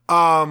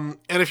 And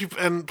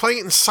playing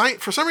it in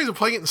science, for some reason,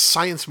 playing it in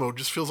science mode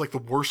just feels like the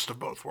worst of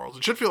both worlds.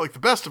 It should feel like the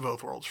best of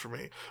both worlds for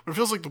me, but it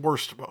feels like the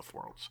worst of both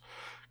worlds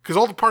because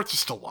all the parts are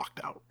still locked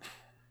out.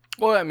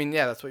 Well, I mean,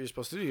 yeah, that's what you're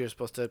supposed to do. You're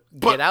supposed to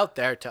get out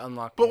there to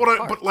unlock.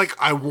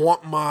 I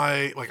want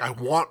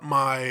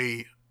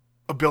my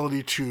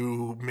ability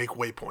to make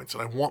waypoints,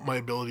 and I want my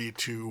ability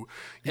to.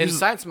 In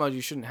science mode,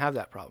 you shouldn't have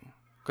that problem.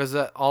 Because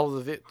all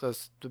of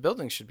the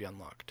buildings should be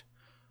unlocked.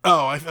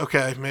 Oh,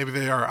 okay. Maybe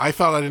they are. I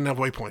thought I didn't have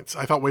waypoints.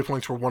 I thought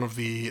waypoints were one of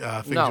the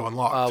things you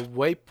unlocked.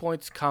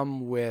 Waypoints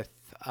come with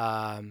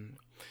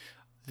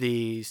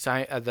the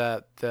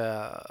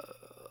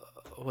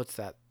what's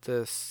that?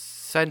 The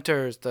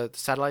centers, the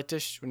satellite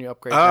dish when you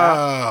upgrade.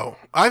 Oh,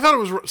 I thought it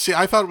was. See,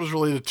 I thought it was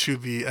related to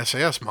the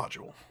SAS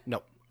module.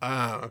 No.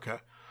 Okay.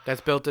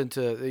 That's built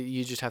into.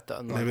 You just have to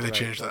unlock. Maybe they the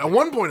changed that. right At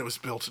one point, it was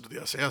built into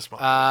the SAS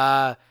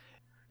model.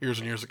 Years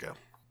and years ago.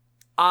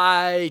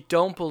 I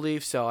don't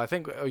believe so. I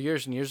think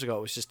years and years ago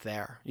it was just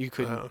there. You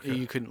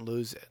couldn't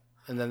lose it,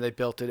 and then they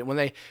built it. When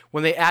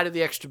they added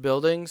the extra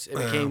buildings, it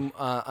became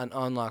an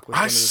unlock. With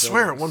I one of the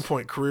swear,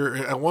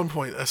 buildings. at one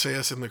point,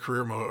 SAS in the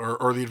career mode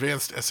or the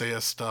advanced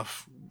SAS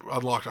stuff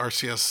unlocked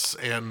RCS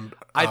and.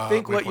 I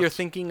think what you're waypoints.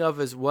 thinking of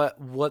is what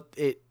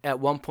it at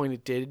one point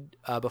it did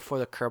before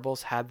the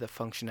Kerbals had the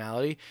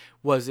functionality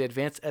was the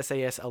advanced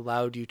SAS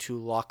allowed you to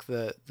lock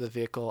the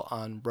vehicle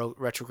on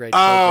retrograde.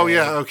 Oh program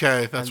yeah,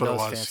 okay, that's and what it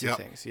those was. fancy Yep.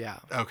 things. Yeah.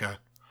 Okay.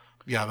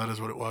 Yeah, that is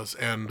what it was,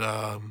 and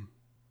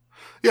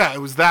yeah, it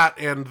was that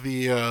and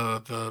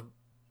the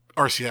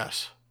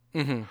RCS,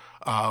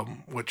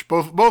 which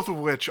both of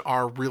which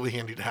are really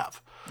handy to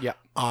have. Yeah.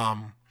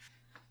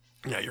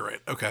 Yeah, you're right.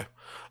 Okay.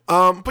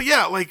 But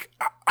yeah, like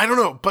I don't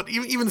know, but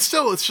even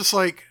still, it's just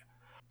like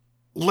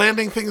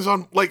landing things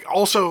on. Like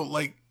also,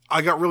 like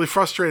I got really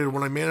frustrated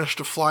when I managed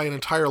to fly an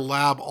entire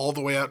lab all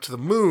the way out to the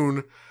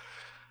moon,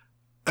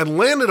 and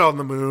landed on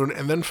the moon,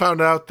 and then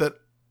found out that,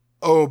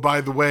 oh,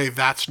 by the way,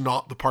 that's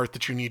not the part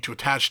that you need to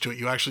attach to it.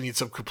 You actually need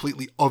some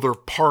completely other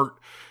part.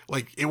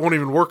 Like it won't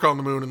even work on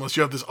the moon unless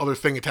you have this other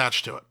thing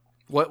attached to it.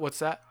 What's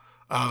that?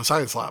 The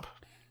science lab.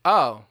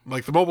 Oh.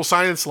 Like the mobile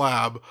science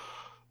lab,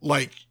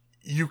 like.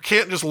 You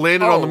can't just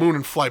land it on the moon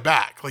and fly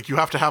back. Like you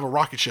have to have a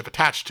rocket ship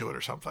attached to it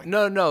or something.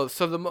 No.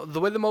 So the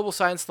way the mobile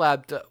science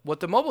lab,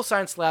 what the mobile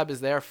science lab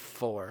is there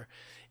for,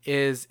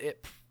 is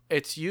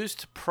it's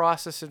used to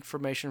process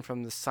information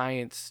from the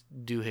science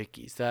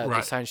doohickeys,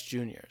 the science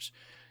juniors.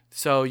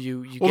 So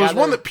you. Well, there's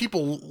one that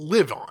people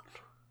live on.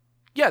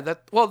 Yeah.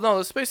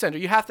 The Space Center.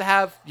 You have to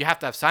have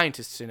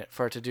scientists in it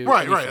for it to do.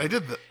 Right. anything. I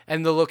did that.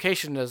 And the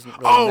location doesn't.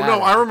 Really Oh matter.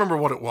 no, I remember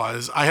what it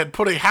was. I had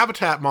put a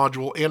habitat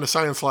module and a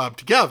science lab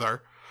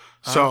together.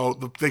 So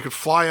they could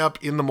fly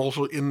up in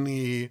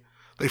the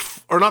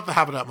or not the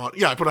habitat module.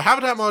 Yeah, I put a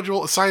habitat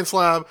module, a science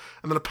lab,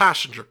 and then a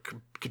passenger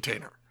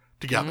container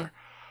together. Mm-hmm.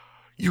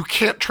 You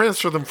can't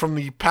transfer them from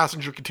the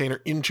passenger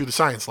container into the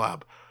science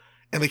lab,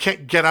 and they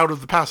can't get out of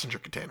the passenger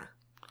container.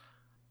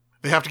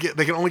 They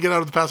can only get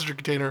out of the passenger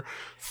container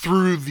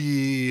through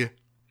the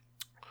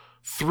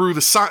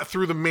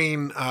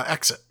main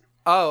exit.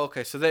 Oh,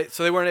 okay. So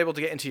they weren't able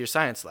to get into your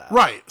science lab.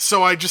 Right.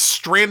 So I just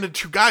stranded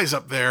two guys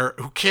up there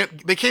who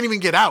can't even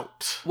get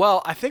out.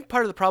 Well, I think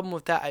part of the problem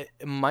with that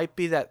it might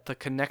be that the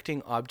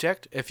connecting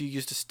object, if you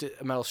used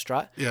a metal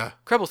strut,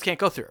 Kerbals can't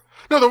go through.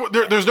 No,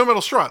 there's no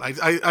metal strut.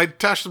 I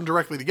attached them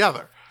directly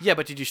together. Yeah,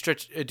 but did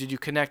you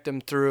connect them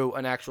through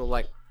an actual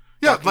like?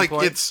 Yeah, like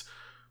point? it's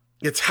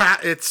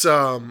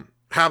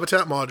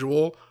habitat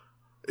module,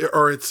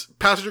 or it's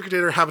passenger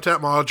container, habitat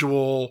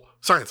module,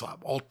 science lab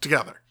all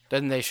together.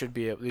 Then they should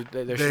be able.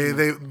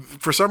 They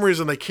for some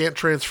reason they can't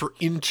transfer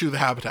into the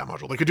habitat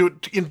module. They could do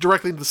it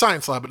directly into the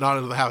science lab, but not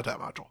into the habitat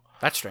module.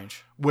 That's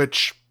strange.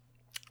 Which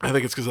I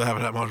think it's because the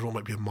habitat module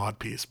might be a mod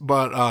piece,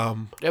 but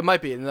it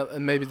might be,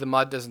 and maybe the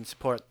mod doesn't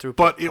support throughput.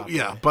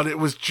 But it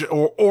was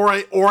or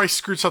I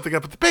screwed something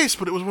up at the base.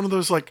 But it was one of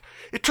those like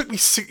it took me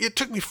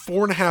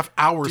 4.5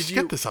 hours to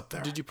get this up there.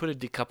 Did you put a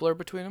decoupler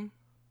between them?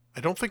 I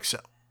don't think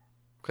so.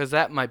 Because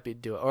that might be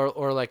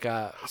or like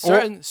a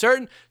certain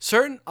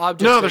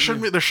objects. No, there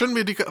shouldn't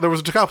be. There was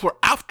a decoupler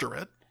after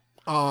it,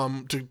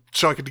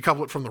 so I could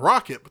decouple it from the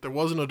rocket, but there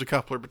wasn't a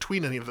decoupler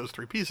between any of those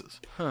three pieces.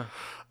 Huh.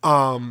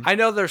 I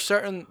know there's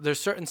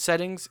certain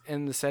settings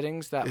in the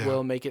settings that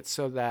will make it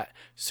so that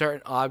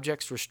certain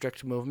objects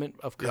restrict movement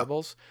of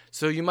Kerbals. Yeah.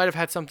 So you might have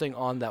had something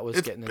on that was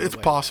getting in the way. It's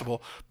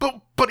possible,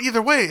 but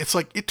either way, it's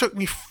like it took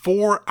me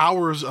 4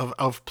 hours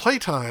of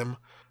playtime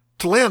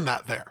to land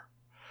that there.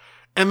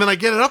 And then I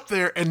get it up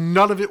there, and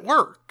none of it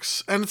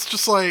works. And it's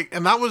just like,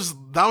 and that was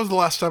the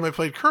last time I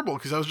played Kerbal,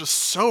 because I was just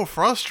so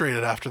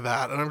frustrated after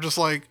that. And I'm just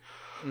like,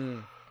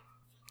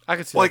 I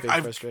could see that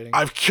being frustrating.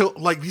 I've killed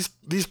like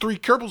these three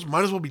Kerbals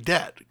might as well be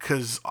dead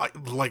because I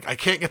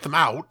can't get them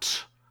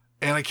out,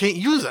 and I can't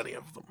use any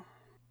of them.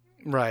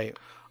 Right.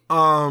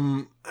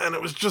 And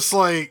it was just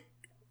like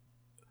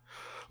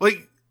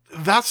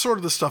that's sort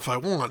of the stuff I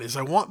want. Is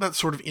I want that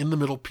sort of in the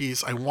middle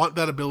piece. I want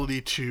that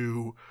ability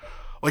to.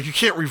 Like, you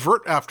can't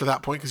revert after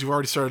that point because you've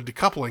already started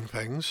decoupling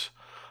things.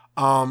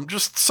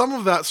 Just some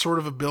of that sort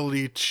of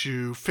ability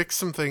to fix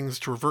some things,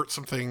 to revert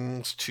some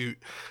things, to,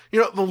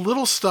 the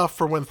little stuff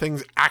for when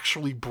things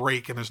actually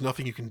break and there's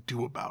nothing you can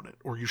do about it,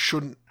 or you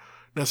shouldn't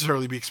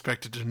necessarily be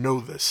expected to know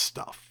this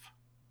stuff.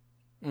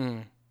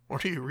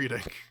 What are you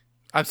reading?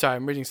 I'm sorry,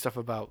 I'm reading stuff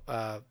about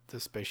the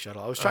space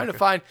shuttle. I was trying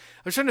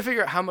to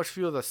figure out how much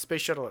fuel the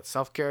space shuttle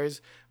itself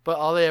carries, but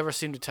all they ever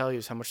seem to tell you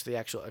is how much the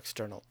actual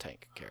external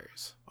tank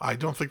carries. I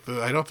don't think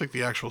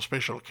the actual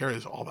space shuttle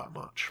carries all that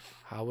much.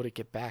 How would it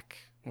get back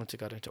once it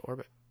got into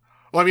orbit?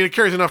 Well, I mean, it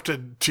carries enough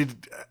to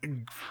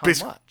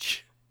how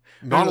much?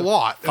 Not a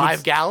lot.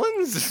 5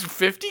 gallons?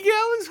 50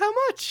 gallons? How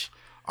much?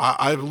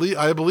 I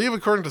believe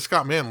according to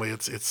Scott Manley,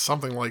 it's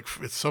something like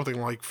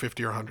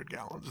 50 or 100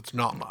 gallons. It's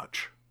not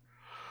much.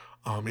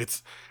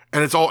 It's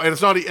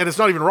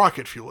not even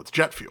rocket fuel. It's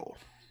jet fuel.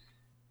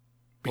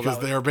 because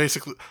they are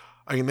basically,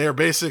 they are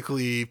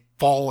basically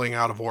falling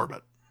out of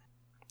orbit.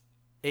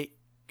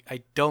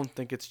 I don't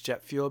think it's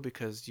jet fuel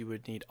because you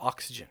would need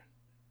oxygen.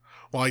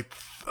 Well,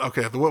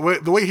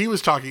 the way he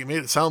was talking, it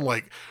made it sound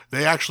like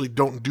they actually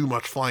don't do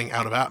much flying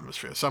out of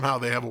atmosphere. Somehow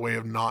they have a way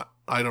of not.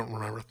 I don't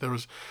remember. There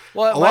was a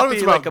lot of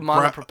it's like a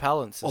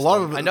monopropellant system. A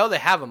lot of I know they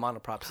have a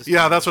monoprop system.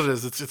 Yeah, that's what it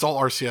is. It's all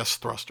RCS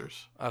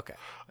thrusters. Okay.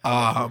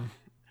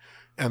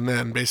 And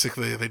then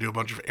basically they do a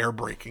bunch of air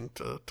braking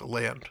to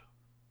land.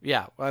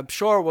 Yeah, I'm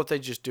sure what they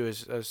just do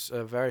is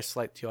a very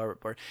slight deorbit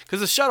burn, because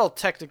the shuttle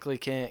technically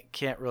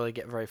can't really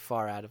get very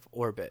far out of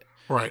orbit.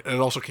 Right, and it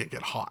also can't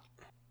get hot.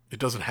 It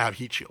doesn't have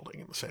heat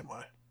shielding in the same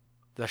way.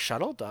 The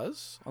shuttle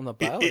does on the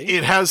belly.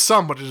 It has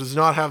some, but it does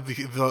not have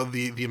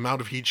the amount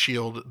of heat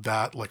shield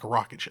that like a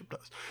rocket ship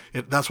does.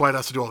 That's why it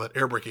has to do all that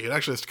air braking. It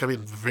actually has to come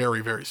in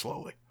very, very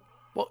slowly.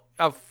 Well,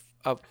 of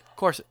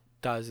course it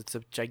does. It's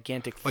a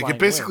gigantic flying it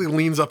basically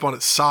leans up on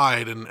its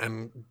side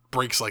and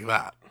brakes like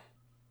that.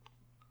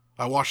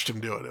 I watched him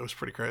do it. It was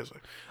pretty crazy.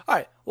 All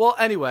right. Well,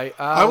 anyway.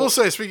 I will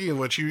say, speaking of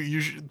which,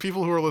 you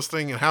people who are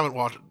listening and haven't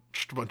watched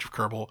a bunch of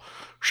Kerbal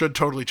should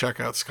totally check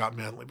out Scott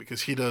Manley,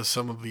 because he does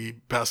some of the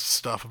best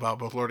stuff about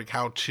both learning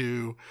how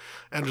to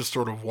and just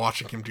sort of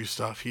watching him do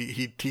stuff.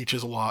 He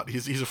teaches a lot.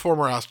 He's a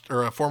former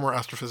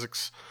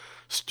astrophysics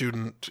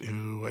student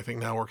who I think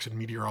now works in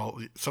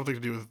meteorology, something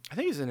to do with... I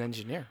think he's an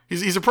engineer.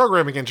 He's a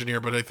programming engineer,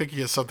 but I think he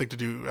has something to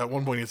do... At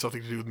one point, he had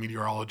something to do with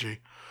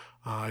meteorology.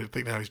 I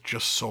think now he's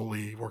just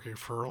solely working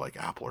for like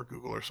Apple or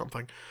Google or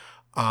something.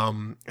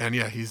 And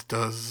yeah, he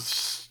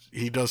does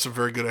some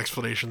very good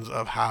explanations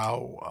of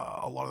how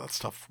a lot of that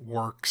stuff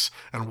works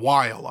and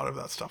why a lot of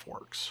that stuff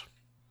works.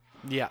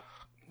 Yeah.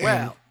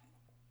 Well,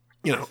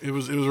 and, it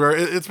was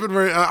very... It's been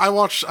very... I've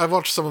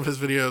watched some of his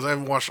videos. I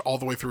haven't watched all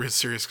the way through his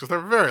series because they're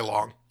very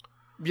long.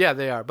 Yeah,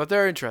 they are, but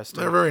they're interesting.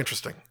 They're very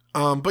interesting.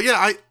 But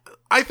yeah,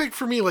 I think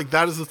for me, like,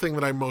 that is the thing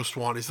that I most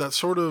want, is that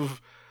sort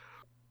of...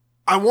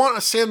 I want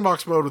a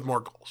sandbox mode with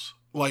more goals,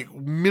 like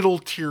middle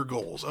tier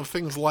goals of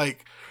things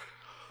like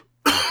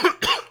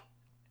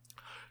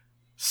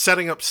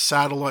setting up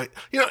satellite.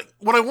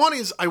 What I want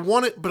is, I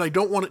want it, but I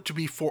don't want it to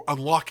be for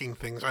unlocking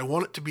things. I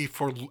want it to be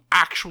for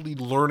actually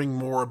learning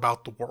more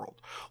about the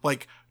world.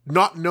 Like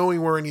not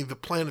knowing where any of the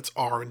planets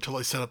are until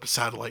I set up a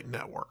satellite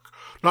network.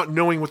 Not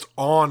knowing what's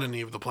on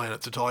any of the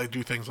planets until I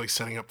do things like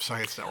setting up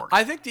science networks.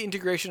 I think the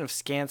integration of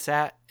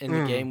ScanSat in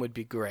the game would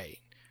be great.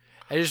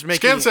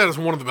 ScanSat is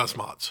one of the best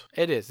mods.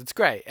 It is. It's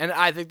great. And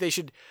I think they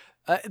should...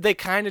 they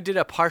kind of did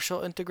a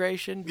partial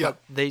integration,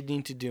 but they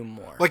need to do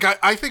more. Like,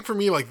 I think for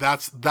me, like,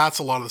 that's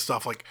a lot of the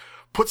stuff. Like,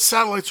 put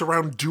satellites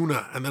around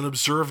Duna and then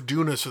observe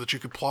Duna so that you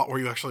could plot where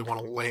you actually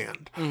want to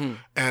land. Mm-hmm.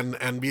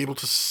 And be able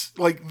to...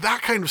 Like,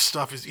 that kind of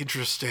stuff is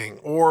interesting.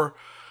 Or,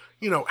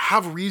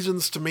 have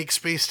reasons to make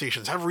space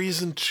stations. Have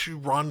reason to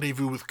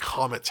rendezvous with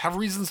comets. Have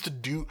reasons to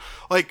do...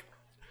 Like...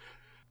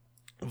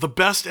 The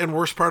best and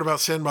worst part about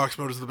sandbox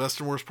mode is the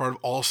best and worst part of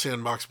all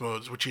sandbox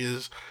modes, which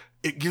is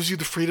it gives you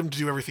the freedom to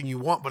do everything you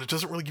want, but it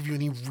doesn't really give you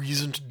any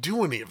reason to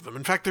do any of them.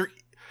 In fact,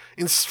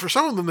 for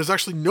some of them, there's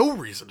actually no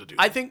reason to do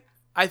them.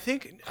 I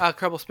think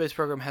Kerbal Space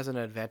Program has an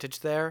advantage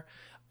there,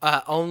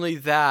 only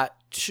that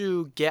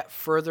to get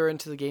further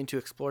into the game to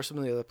explore some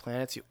of the other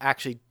planets, you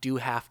actually do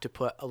have to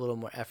put a little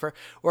more effort,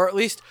 or at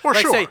least,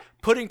 say,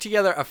 putting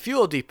together a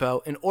fuel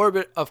depot in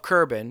orbit of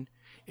Kerbin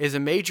is a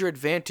major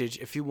advantage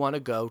if you want to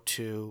go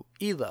to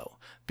Elo,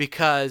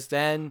 because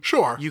then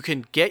you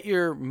can get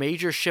your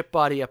major ship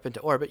body up into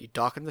orbit, you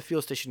dock in the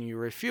fuel station, you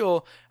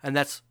refuel, and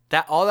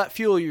all that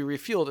fuel you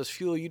refueled is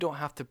fuel you don't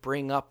have to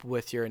bring up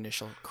with your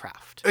initial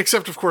craft.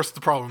 Except, of course,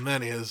 the problem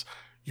then is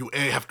you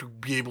have to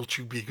be able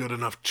to be good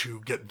enough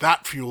to get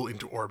that fuel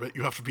into orbit.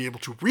 You have to be able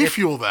to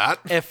refuel that.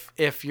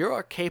 If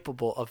you're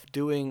capable of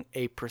doing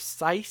a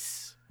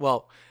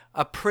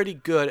pretty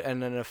good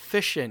and an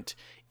efficient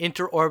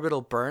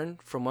interorbital burn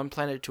from one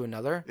planet to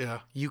another,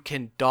 you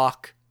can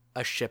dock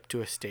a ship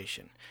to a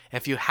station.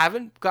 If you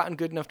haven't gotten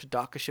good enough to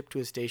dock a ship to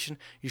a station,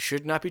 you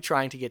should not be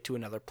trying to get to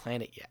another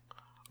planet yet.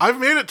 I've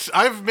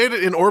made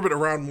it in orbit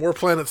around more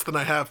planets than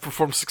I have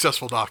performed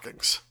successful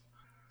dockings.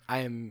 I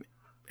am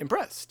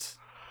impressed.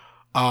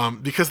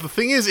 Because the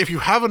thing is, if you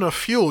have enough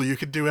fuel, you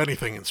could do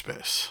anything in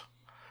space.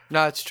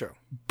 No, that's true.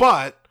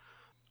 But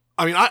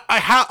I mean, I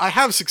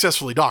have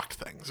successfully docked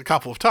things a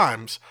couple of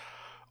times,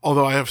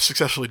 although I have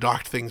successfully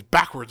docked things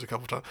backwards a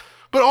couple of times.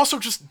 But also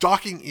just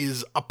docking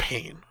is a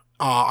pain.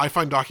 I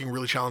find docking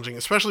really challenging,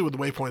 especially with the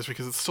waypoints,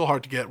 because it's still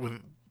hard to get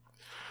with...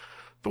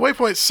 The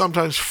waypoints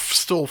sometimes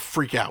still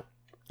freak out.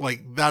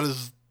 Like, that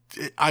is...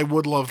 I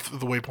would love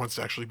the waypoints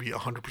to actually be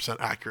 100%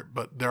 accurate,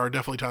 but there are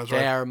definitely times where...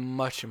 They are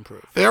much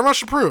improved. They are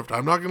much improved,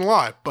 I'm not going to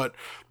lie, but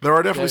there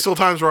are definitely still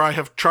times where I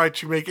have tried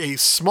to make a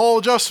small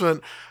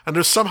adjustment and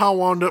just somehow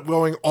wound up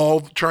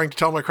trying to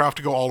tell my craft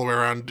to go all the way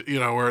around,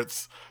 where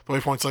it's... The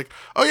waypoint's like,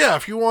 oh yeah,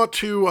 if you want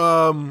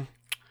to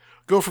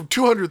go from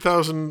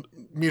 200,000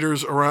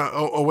 meters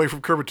away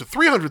from Kerbin to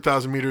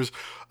 300,000 meters,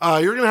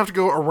 you're going to have to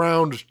go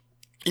around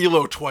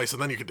Elo twice,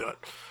 and then you can do it.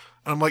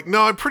 And I'm like,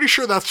 no, I'm pretty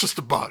sure that's just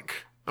a bug.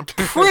 I'm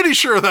pretty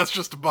sure that's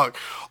just a bug.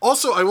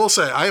 Also, I will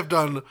say, I have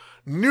done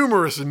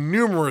numerous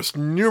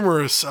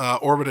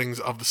orbitings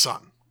of the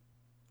sun.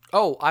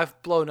 Oh, I've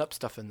blown up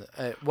stuff in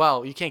the...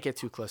 well, you can't get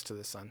too close to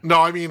the sun.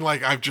 No, I mean,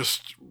 like, I've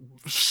just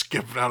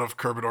skipped out of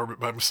Kerbin orbit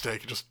by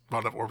mistake and just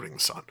wound up orbiting the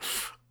sun.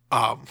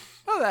 Oh,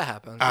 that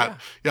happens. Yeah.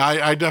 Yeah,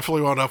 I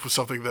definitely wound up with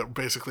something that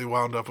basically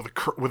wound up with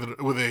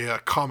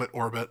a comet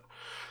orbit.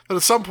 And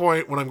at some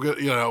point, when I'm good,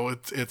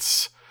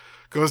 it's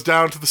goes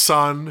down to the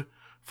sun,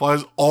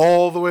 flies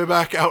all the way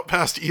back out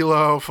past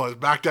Elo, flies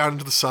back down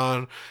into the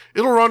sun.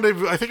 It'll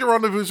rendezvous. I think it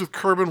rendezvous with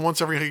Kerbin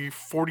once every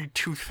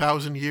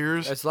 42,000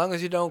 years. As long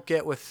as you don't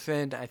get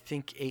within, I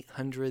think,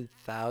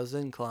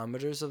 800,000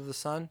 kilometers of the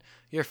sun,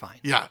 you're fine.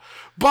 Yeah,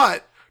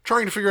 but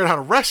trying to figure out how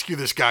to rescue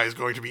this guy is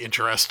going to be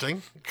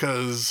interesting,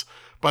 because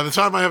by the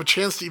time I have a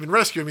chance to even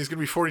rescue him, he's going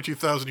to be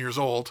 42,000 years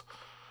old.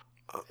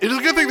 It is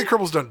a good thing the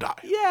Kerbals don't die.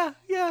 Yeah.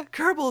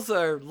 Kerbals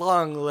are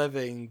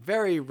long-living,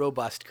 very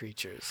robust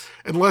creatures.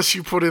 Unless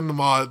you put in the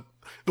mod.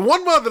 The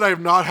one mod that I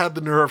have not had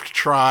the nerve to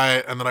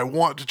try, and that I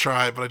want to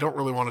try, but I don't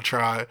really want to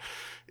try,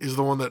 is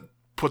the one that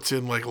puts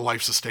in, like,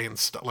 life-sustain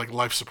stuff, like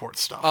life support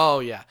stuff. Oh,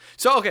 yeah.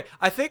 So, okay,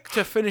 I think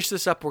to finish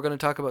this up, we're going to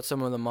talk about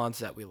some of the mods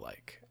that we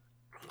like.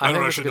 I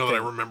don't actually know that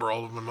I remember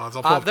all of my mods.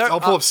 I'll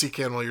pull up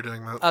CCAN while you're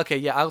doing that. Okay,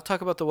 yeah, I'll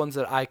talk about the ones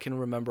that I can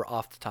remember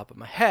off the top of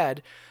my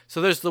head.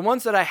 So there's the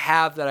ones that I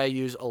have that I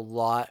use a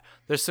lot.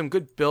 There's some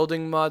good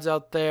building mods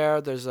out there.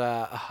 There's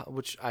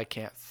which I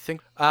can't think.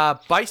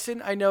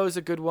 Bison I know is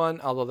a good one,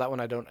 although that one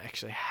I don't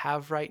actually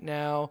have right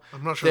now.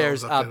 I'm not sure.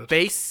 There's a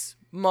base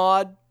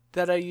mod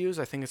that I use.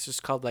 I think it's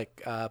just called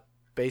like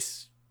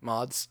base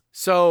mods.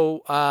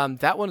 So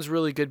that one's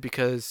really good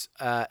because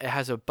it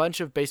has a bunch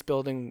of base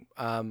building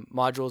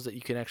modules that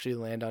you can actually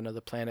land on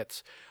other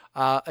planets.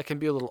 It can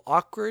be a little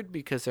awkward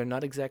because they're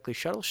not exactly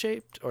shuttle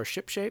shaped or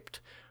ship shaped,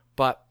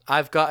 but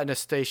I've gotten a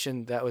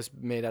station that was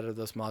made out of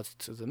those mods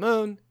to the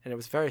moon, and it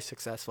was very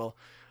successful.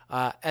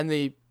 And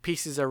the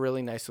pieces are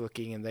really nice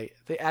looking, and they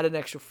add an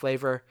extra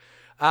flavor.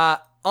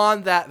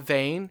 On that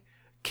vein,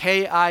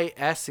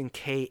 KIS and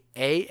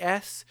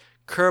KAS,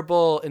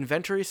 Kerbal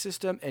Inventory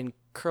System and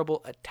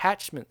Kerbal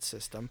Attachment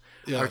System,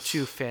 are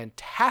two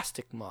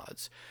fantastic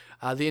mods.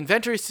 The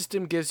Inventory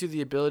System gives you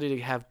the ability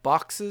to have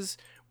boxes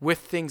with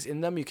things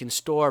in them. You can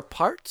store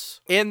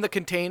parts in the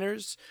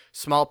containers,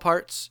 small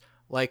parts,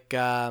 like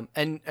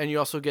and you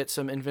also get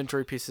some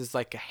inventory pieces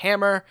like a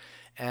hammer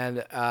and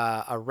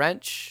a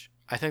wrench.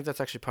 I think that's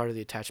actually part of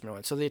the attachment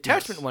one. So the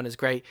attachment one is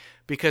great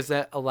because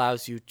that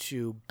allows you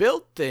to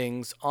build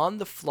things on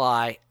the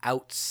fly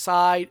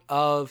outside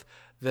of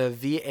the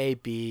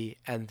VAB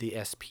and the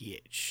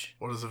SPH.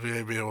 What is a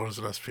VAB and what is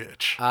an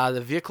SPH?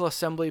 The Vehicle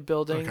Assembly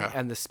Building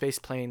and the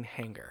Spaceplane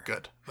Hangar.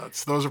 Good.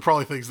 Those are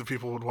probably things that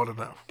people would want to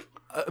know.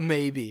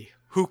 Maybe.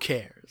 Who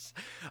cares?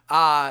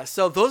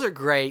 So those are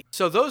great.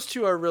 So those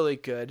two are really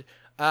good.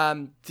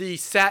 The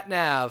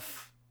SatNav,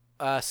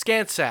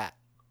 ScanSat,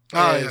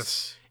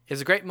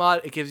 is a great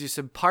mod. It gives you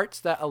some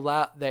parts that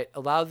allow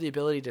the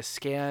ability to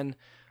scan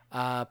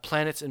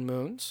planets and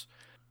moons.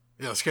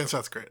 Yeah,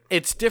 ScanSat's great.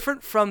 It's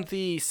different from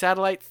the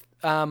satellite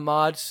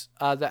mods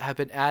that have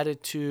been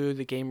added to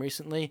the game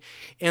recently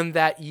in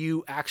that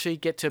you actually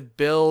get to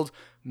build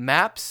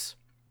maps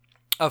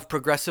of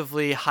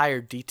progressively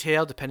higher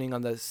detail depending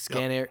on the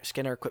scanner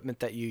equipment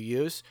that you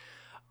use.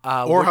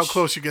 Or how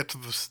close you get to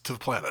the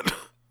planet.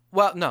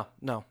 Well,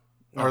 no.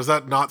 Or is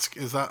that not...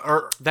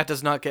 That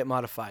does not get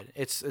modified.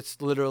 It's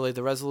literally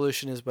the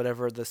resolution is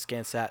whatever the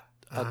ScanSat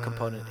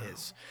component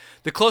is.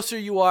 The closer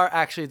you are,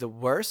 actually, the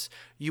worse.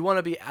 You want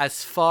to be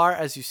as far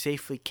as you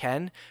safely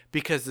can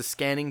because the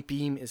scanning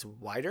beam is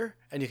wider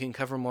and you can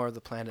cover more of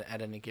the planet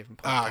at any given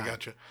point. I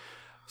gotcha.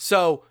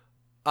 So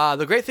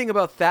the great thing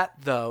about that,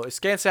 though, is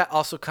ScanSat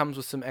also comes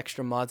with some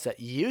extra mods that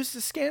use the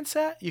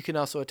ScanSat. You can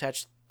also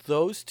attach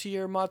those to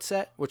your mod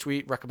set, which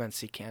we recommend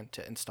CCAN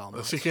to install.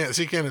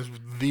 CCAN is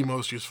the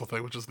most useful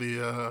thing, which is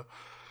the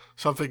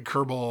something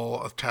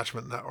Kerbal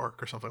Attachment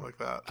Network or something like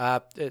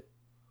that.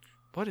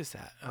 What is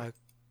that?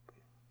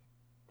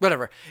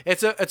 Whatever.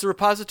 It's a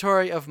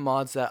repository of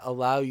mods that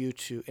allow you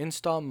to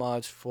install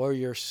mods for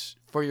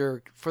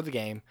the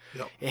game.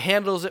 Yep. It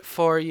handles it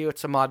for you.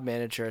 It's a mod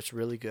manager. It's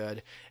really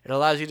good. It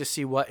allows you to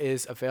see what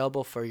is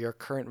available for your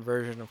current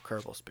version of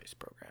Kerbal Space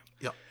Program.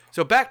 Yep.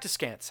 So back to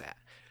ScanSat.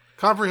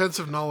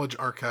 Comprehensive Knowledge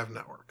Archive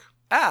Network.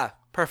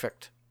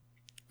 Perfect.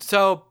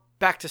 So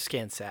back to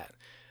ScanSat.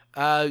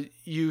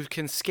 You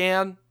can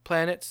scan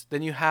planets,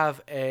 then you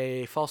have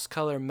a false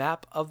color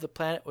map of the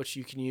planet, which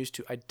you can use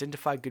to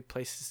identify good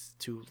places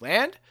to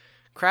land,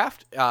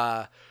 craft,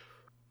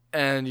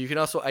 and you can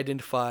also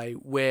identify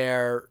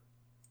where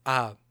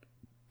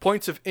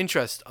points of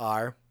interest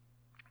are,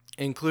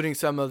 including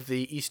some of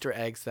the Easter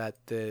eggs that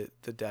the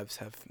devs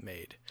have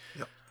made.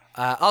 Yep.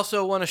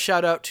 Also want to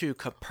shout out to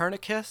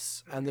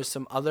Copernicus, and there's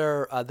some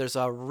other, there's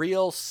a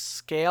real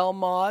scale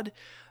mod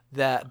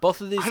that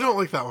both of these... I don't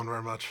like that one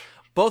very much.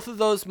 Both of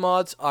those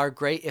mods are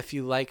great if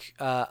you like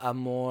a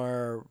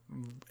more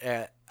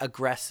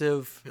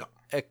aggressive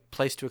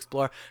place to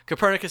explore.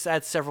 Copernicus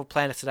adds several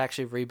planets that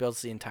actually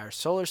rebuilds the entire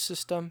solar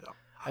system.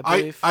 I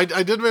believe.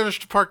 I did manage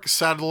to park a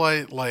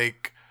satellite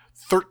like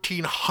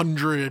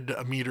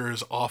 1,300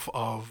 meters off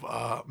of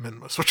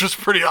Minmus, which was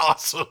pretty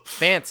awesome.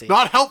 Fancy.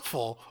 Not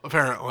helpful,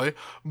 apparently,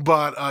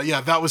 but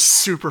yeah, that was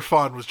super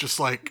fun. Was just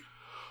like,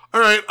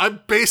 all right,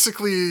 I'm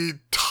basically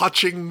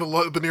touching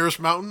the nearest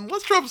mountain.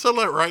 Let's drop a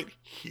satellite right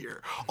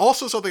here.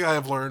 Also, something I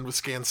have learned with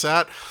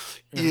ScanSat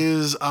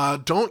is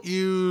don't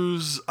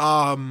use.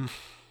 I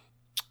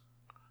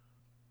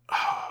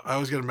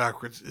always get them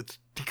backwards. It's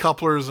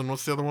decouplers, and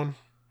what's the other one?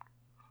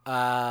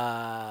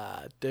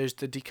 There's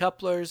the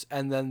decouplers,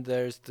 and then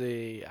there's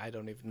the I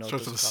don't even know.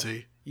 Starts with a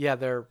C. Yeah,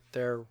 they're.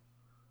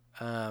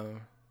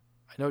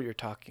 I know what you're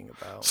talking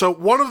about. So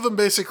one of them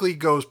basically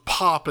goes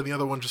pop, and the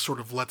other one just sort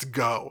of lets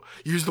go.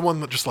 Use the one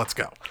that just lets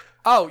go.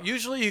 Oh,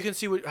 usually you can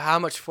see how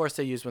much force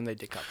they use when they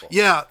decouple.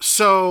 Yeah.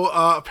 So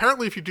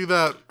apparently, if you do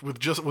that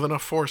with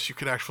enough force, you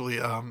could actually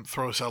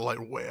throw a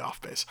satellite way off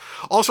base.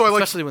 Also,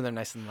 especially when they're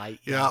nice and light.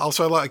 Yeah.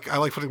 Also, I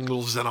like putting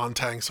little Xenon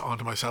tanks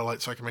onto my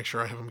satellite so I can make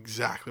sure I have them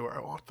exactly where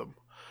I want them.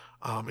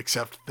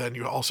 Except then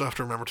you also have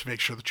to remember to make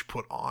sure that you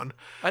put on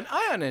an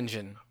ion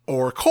engine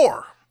or a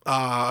core.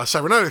 A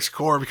cybernetics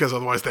core, because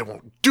otherwise they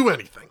won't do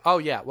anything. Oh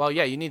yeah, well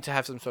yeah, you need to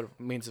have some sort of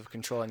means of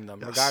controlling them,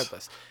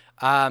 regardless.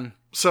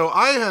 So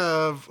I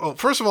have. Oh,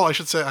 first of all, I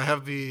should say I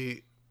have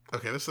the.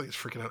 Okay, this thing is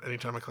freaking out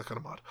anytime I click on a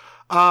mod.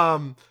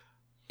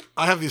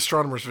 I have the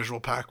Astronomer's Visual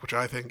Pack, which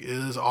I think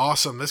is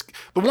awesome. The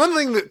one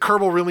thing that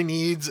Kerbal really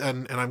needs,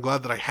 and I'm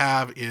glad that I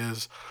have,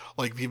 is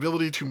like the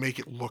ability to make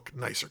it look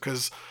nicer,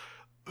 because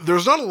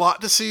there's not a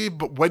lot to see,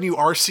 but when you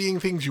are seeing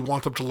things, you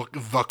want them to look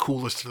the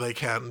coolest they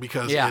can,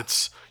 because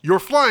you're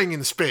flying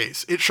in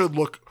space. It should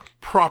look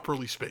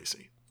properly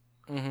spacey.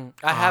 Mm-hmm.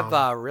 I have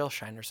Real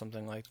Shine or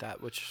something like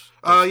that, which...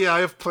 yeah,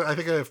 I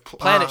think I have...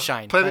 Planet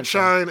Shine. Planet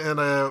Shine,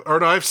 and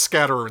I have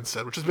Scatterer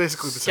instead, which is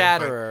basically the same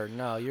thing. Scatterer,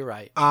 no, you're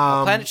right.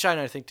 Planet Shine,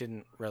 I think,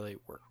 didn't really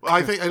work.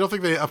 I don't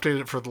think they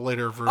updated it for the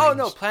later versions. Oh,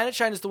 no, Planet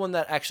Shine is the one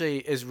that actually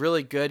is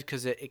really good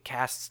because it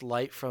casts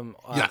light from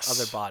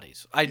other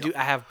bodies. I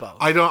have both.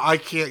 I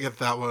can't get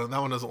that one.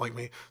 That one doesn't like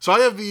me. So I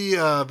have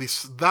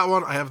that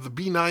one. I have the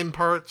B9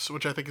 parts,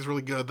 which I think is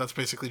really good. That's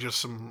basically just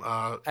some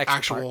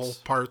actual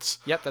parts.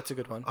 Yep, that's a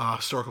good one.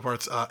 Historical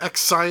parts. X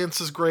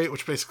Science is great,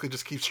 which basically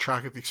just keeps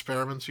track of the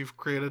experiments you've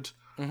created.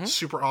 Mm-hmm.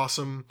 Super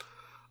awesome.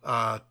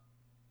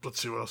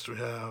 Let's see, what else do we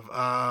have?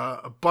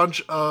 A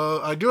bunch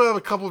of... I do have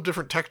a couple of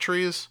different tech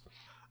trees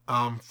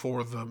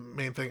for the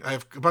main thing. I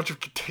have a bunch of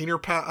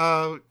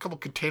couple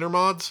container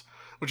mods,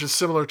 which is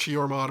similar to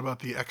your mod about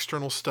the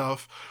external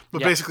stuff.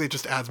 But basically it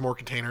just adds more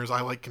containers.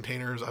 I like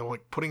containers. I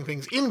like putting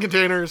things in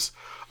containers.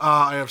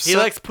 He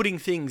likes putting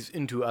things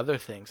into other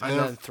things and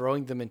then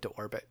throwing them into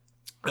orbit.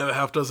 I have a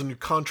half dozen new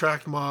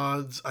contract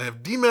mods. I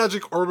have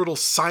D-Magic Orbital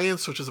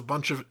Science, which is a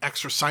bunch of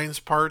extra science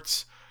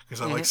parts,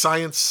 because I like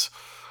science.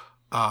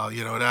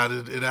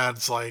 It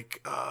adds like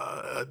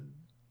a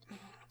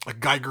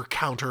Geiger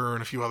counter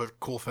and a few other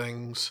cool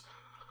things.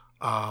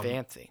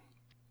 Fancy.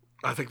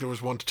 I think there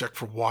was one to check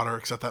for water,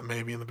 except that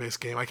may be in the base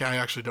game. I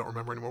actually don't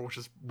remember anymore which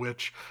is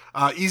which.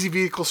 Easy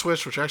Vehicle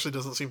Switch, which actually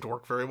doesn't seem to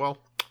work very well.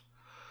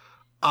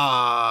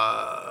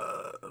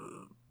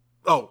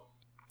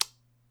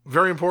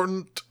 Very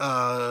important,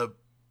 Ferrum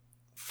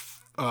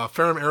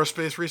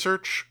Aerospace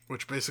Research,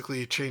 which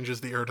basically changes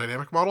the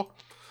aerodynamic model.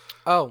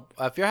 Oh,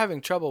 if you're having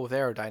trouble with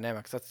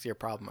aerodynamics, that's your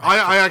problem.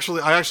 I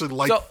actually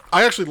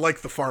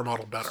like the FAR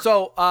model better.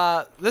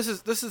 So this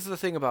is the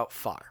thing about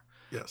FAR.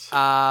 Yes.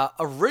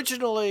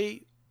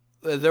 Originally,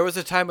 there was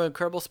a time when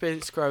Kerbal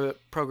Space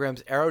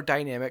Program's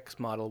aerodynamics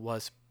model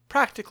was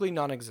practically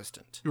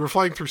non-existent. You were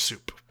flying through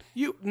soup.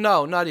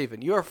 No, not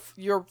even. You're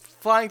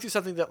flying through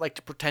something that liked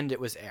to pretend it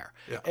was air.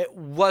 Yeah. It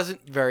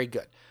wasn't very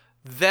good.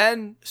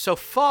 Then, so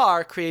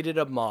FAR created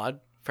a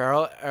mod,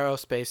 Ferro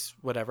Aerospace,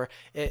 whatever.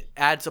 It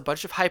adds a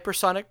bunch of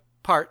hypersonic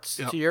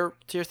parts to your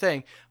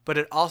thing, but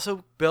it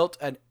also built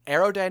an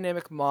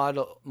aerodynamic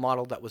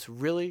model that was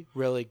really,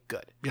 really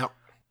good. Yep.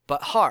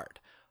 But hard.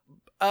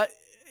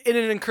 In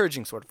an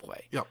encouraging sort of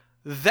way. Yep.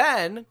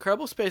 Then,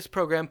 Kerbal Space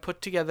Program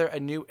put together a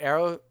new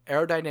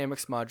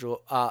aerodynamics module,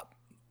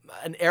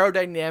 an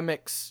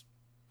aerodynamics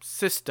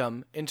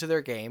system into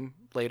their game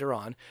later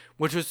on,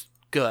 which was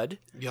good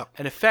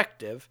and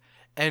effective,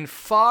 and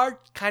FAR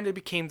kind of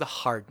became the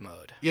hard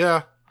mode.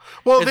 Yeah.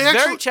 Well, it's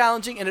very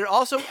challenging, and it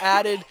also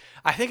added,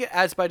 I think it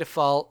adds by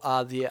default,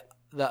 the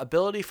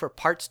ability for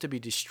parts to be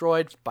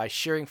destroyed by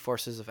shearing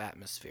forces of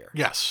atmosphere.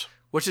 Yes.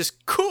 Which is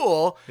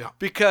cool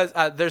because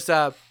there's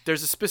a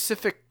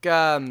specific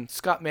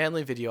Scott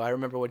Manley video I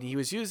remember when he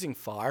was using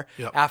FAR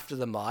after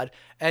the mod,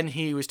 and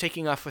he was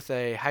taking off with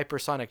a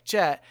hypersonic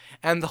jet,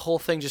 and the whole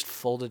thing just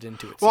folded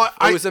into itself.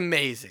 It was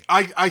amazing.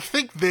 I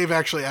think they've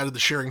actually added the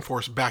shearing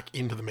force back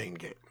into the main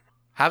game.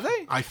 Have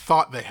they? I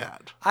thought they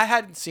had. I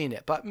hadn't seen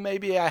it, but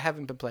maybe I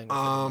haven't been playing with it.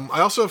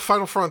 I also have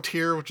Final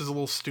Frontier, which is a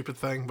little stupid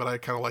thing, but I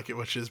kind of like it,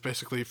 which is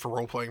basically for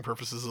role-playing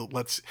purposes.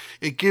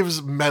 It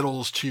gives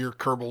medals to your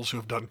Kerbals who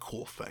have done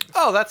cool things.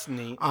 Oh, that's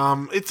neat.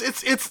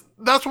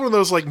 That's one of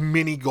those like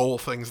mini goal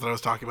things that I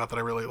was talking about that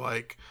I really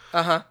like.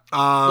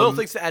 Little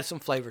things to add some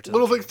flavor to.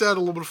 Little things to add a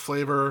little bit of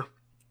flavor.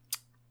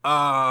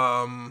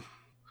 Kerbal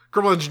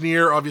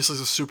Engineer obviously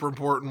is a super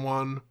important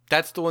one.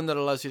 That's the one that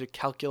allows you to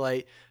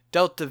calculate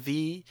delta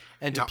V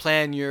and to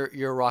plan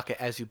your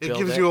rocket as you build it.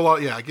 It gives you a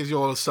lot. Yeah, it gives you a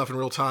lot of stuff in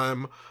real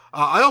time.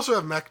 I also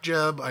have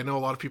MechJeb. I know a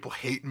lot of people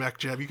hate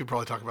MechJeb. You could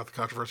probably talk about the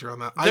controversy around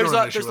that.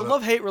 There's a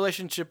love-hate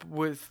relationship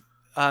with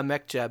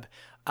MechJeb.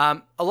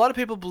 A lot of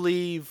people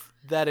believe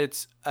that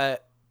it's a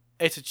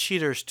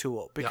cheater's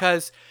tool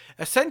because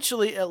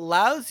essentially it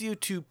allows you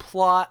to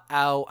plot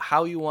out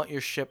how you want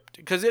your ship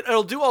because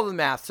it'll do all the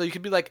math. So you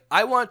could be like,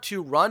 I want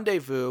to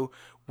rendezvous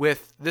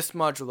with this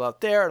module out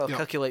there. It'll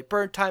calculate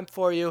burn time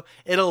for you.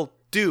 It'll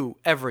do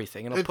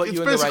everything. It'll put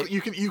you in the right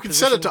you can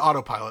set it to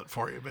autopilot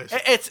for you, basically.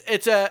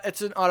 It's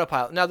an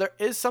autopilot. Now there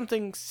is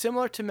something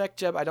similar to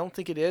MechJeb, I don't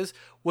think it is,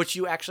 which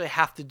you actually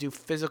have to do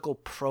physical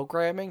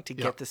programming to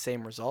get the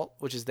same result,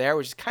 which is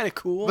kind of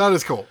cool. That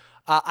is cool.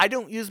 I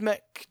don't use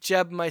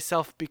MechJeb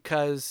myself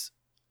because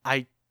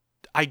I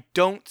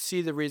don't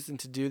see the reason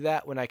to do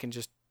that when I can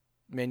just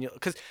manual.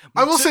 Because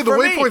I will say the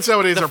waypoints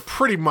nowadays are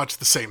pretty much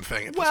the same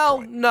thing. At this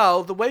point.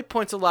 No, the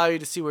waypoints allow you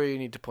to see where you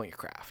need to point your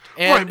craft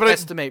and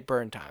estimate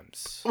burn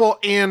times. Well,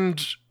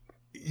 and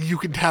you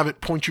can have it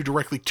point you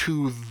directly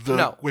to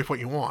the waypoint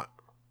you want.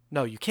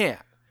 No, you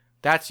can't.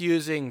 That's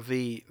using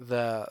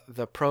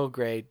the pro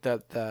grade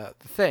the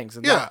things,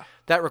 and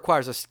that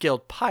requires a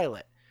skilled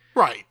pilot.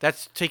 Right.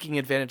 That's taking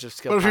advantage of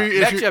skill.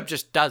 MechJeb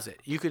just does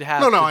it. You could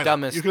have the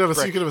dumbest. You could have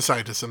a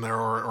scientist in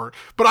there,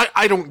 but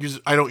I don't use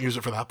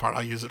it for that part.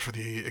 I use it for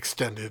the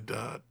extended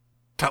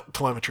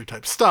telemetry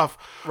type stuff.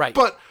 Right.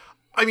 But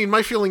I mean,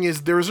 my feeling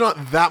is there is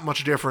not that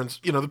much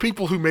difference. You know, the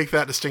people who make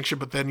that distinction,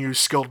 but then use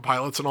skilled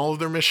pilots in all of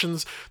their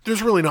missions.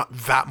 There's really not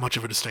that much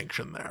of a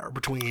distinction there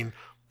between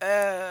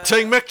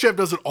saying MechJeb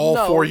does it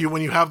all for you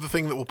when you have the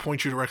thing that will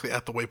point you directly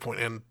at the waypoint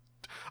and.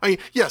 I mean,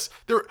 yes,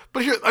 the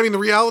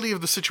reality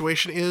of the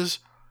situation is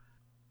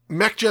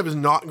MechJeb is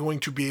not going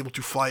to be able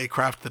to fly a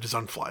craft that is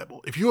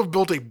unflyable. If you have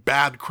built a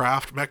bad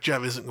craft,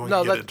 MechJeb isn't going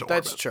to get into orbit.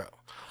 That's true.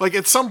 Like,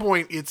 at some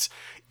point, it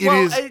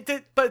is...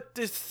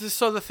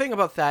 So the thing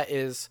about that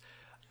is,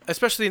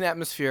 especially in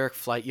atmospheric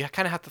flight, you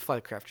kind of have to fly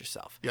the craft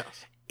yourself.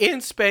 Yes. In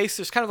space,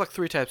 there's kind of like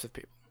three types of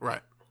people.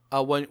 Right.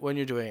 When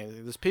you're doing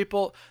anything. There's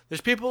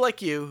people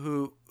like you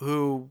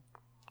who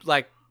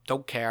like...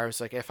 don't care.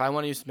 It's like, if I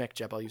want to use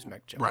MechJeb, I'll use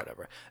MechJeb,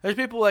 whatever. There's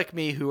people like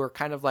me who are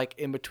kind of like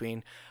in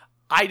between.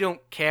 I don't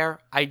care.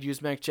 I'd use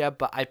MechJeb,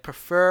 but I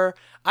prefer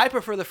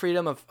the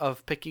freedom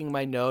of picking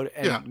my node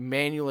and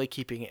manually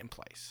keeping it in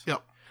place.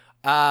 Yep.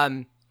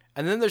 And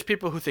then there's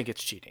people who think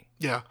it's cheating.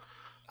 Yeah.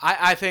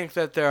 I think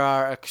that there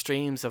are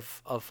extremes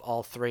of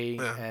all three,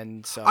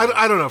 and so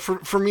I don't know.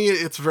 For me,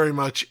 it's very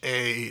much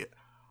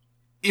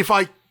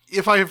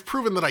if I have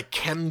proven that I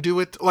can do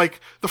it, like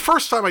the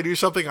first time I do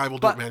something, I will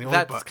do it manually.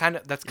 That's kind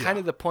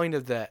of the point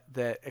of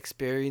the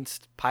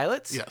experienced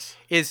pilots. Yes,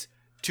 is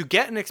to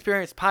get an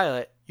experienced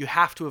pilot, you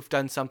have to have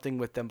done something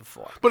with them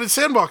before. But in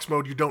sandbox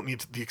mode, you don't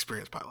need the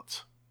experienced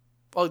pilots.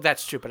 Well,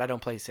 that's true, but I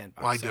don't play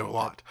sandbox. Well, I do a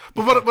lot.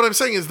 But what I'm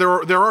saying is there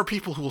are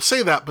people who will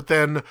say that, but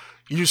then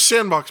use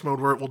sandbox mode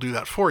where it will do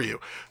that for you.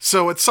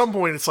 So at some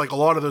point, it's like a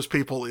lot of those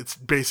people, it's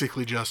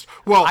basically just,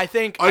 I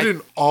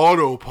didn't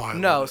autopilot.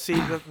 No, see,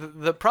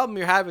 the problem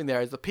you're having there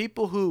is the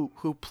people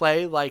who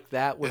play like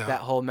that with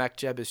that whole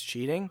MechJeb is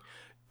cheating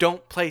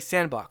don't play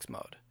sandbox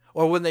mode.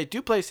 Or when they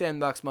do play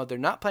sandbox mode, they're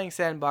not playing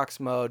sandbox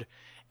mode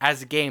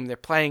as a game, they're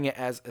playing it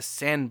as a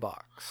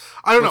sandbox.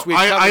 I don't know.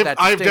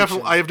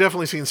 I have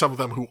definitely seen some of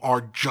them who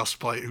just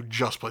play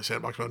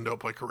sandbox mode and don't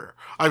play career.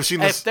 I've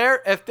seen this.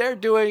 I've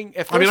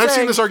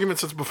seen this argument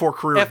since before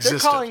career existed.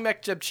 If they're calling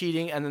MechJeb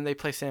cheating and then they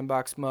play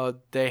sandbox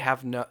mode, they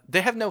have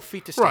no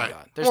feet to stand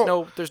on.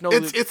 There's no.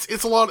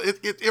 It's a lot.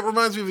 It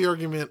reminds me of the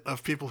argument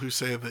of people who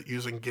say that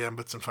using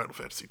gambits in Final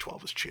Fantasy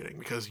 12 is cheating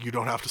because you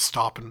don't have to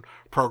stop and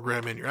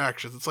program in your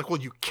actions. It's like, well,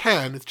 you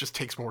can. It just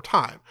takes more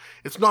time.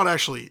 It's not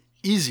actually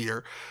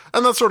easier,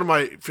 and that's sort of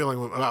my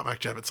feeling about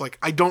MechJeb. It's like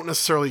I don't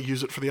necessarily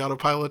use it for the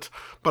autopilot,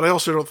 but I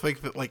also don't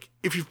think that, like,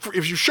 if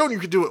you've shown you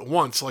could do it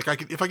once, like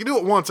if I could do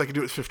it once, I could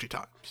do it 50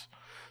 times.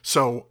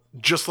 So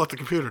just let the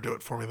computer do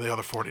it for me. The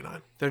other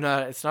 49.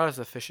 It's not as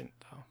efficient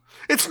though.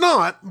 It's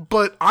not,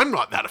 but I'm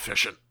not that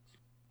efficient.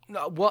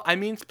 No, well, I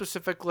mean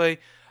specifically.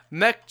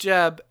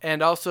 MechJeb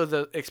and also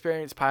the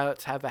experienced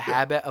pilots have a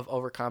habit of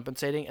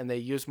overcompensating, and they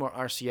use more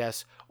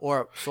RCS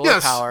or solar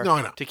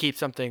power to keep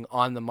something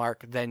on the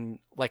mark than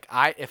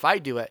if I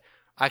do it,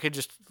 I could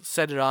just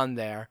set it on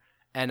there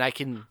and I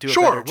can do a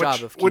better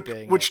job of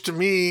keeping which to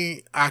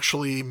me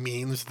actually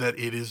means that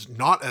it is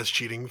not as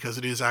cheating because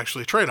it is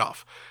actually a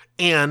trade-off.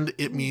 And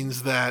it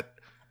means that,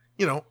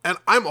 and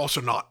I'm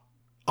also not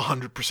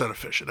 100%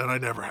 efficient, and I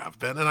never have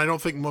been, and I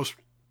don't think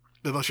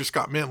unless you're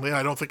Scott Manley,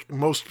 I don't think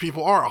most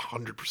people are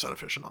 100%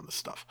 efficient on this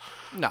stuff.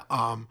 No.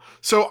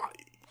 So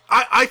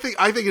I think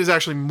it is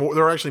actually more.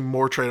 There are actually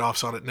more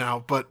trade-offs on it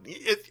now, but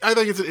I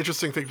think it's an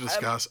interesting thing to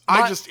discuss.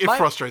 It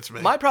frustrates me.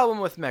 My problem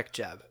with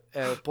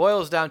MechJeb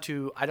boils down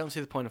to I don't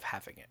see the point of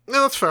having it.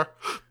 No, that's fair.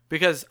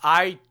 Because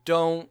I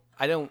don't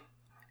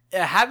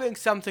having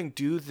something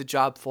do the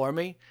job for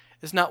me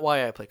is not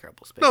why I play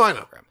Kerbal Space No, I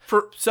know.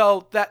 Program.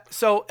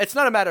 So it's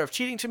not a matter of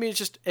cheating to me. It's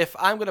just if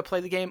I'm going to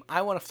play the game,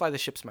 I want to fly the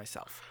ships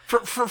myself.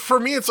 For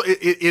me,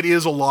 it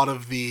is a lot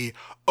of the,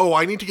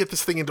 I need to get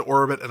this thing into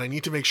orbit and I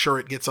need to make sure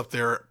it gets up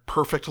there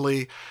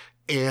perfectly.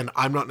 And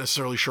I'm not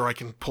necessarily sure I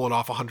can pull it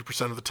off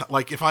 100% of the time.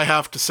 Like if I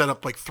have to set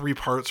up like 3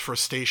 parts for a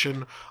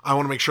station, I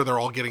want to make sure they're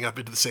all getting up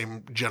into the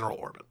same general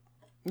orbit.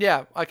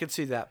 Yeah, I could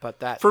see that,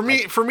 but for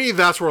me,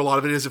 that's where a lot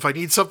of it is. If I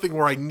need something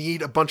where I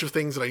need a bunch of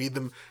things and I need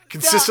them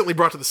consistently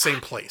brought to the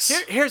same place.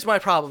 Here's my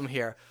problem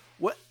here.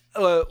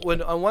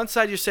 When on one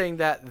side you're saying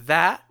that,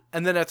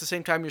 and then at the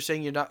same time you're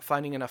saying you're not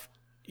finding enough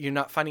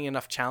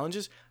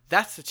challenges.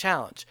 That's the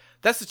challenge.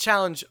 That's the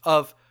challenge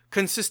of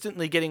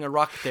consistently getting a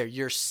rocket there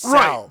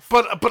yourself.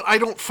 Right, but I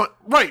don't.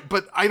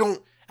 But I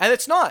don't. And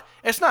it's not.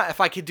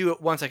 If I could do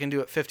it once, I can do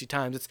it 50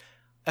 times. It's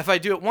if I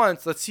do it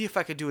once, let's see if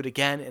I could do it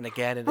again and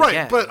again and again.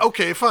 Right, but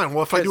okay, fine.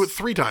 Well, if I do it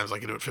 3 times, I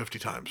can do it 50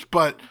 times.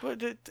 But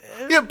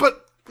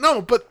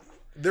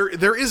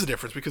there is a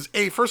difference because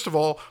first of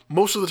all,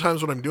 most of the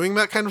times when I'm doing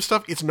that kind of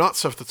stuff, it's not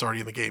stuff that's already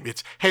in the game.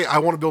 It's, hey, I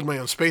want to build my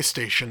own space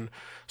station,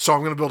 so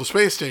I'm going to build a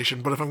space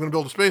station. But if I'm going to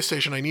build a space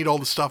station, I need all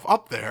the stuff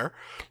up there.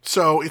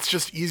 So it's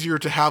just easier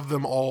to have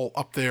them all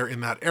up there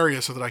in that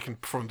area so that I can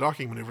perform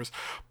docking maneuvers.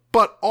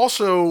 But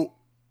also,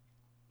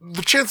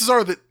 the chances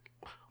are that,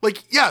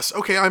 like, yes,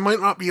 okay, I might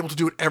not be able to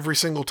do it every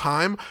single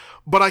time,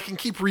 but I can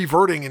keep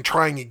reverting and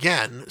trying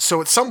again. So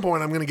at some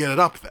point, I'm going to get it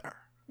up there.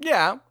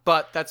 Yeah,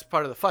 but that's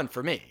part of the fun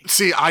for me.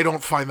 See, I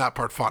don't find that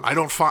part fun. I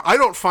don't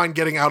find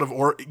getting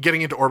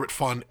into orbit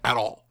fun at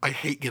all. I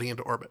hate getting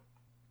into orbit.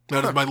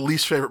 That is my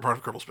least favorite part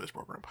of Kerbal Space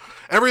Program.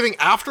 Everything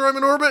after I'm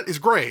in orbit is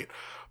great,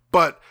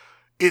 but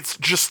it's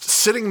just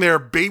sitting there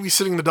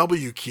babysitting the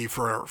W key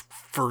for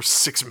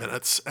 6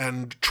 minutes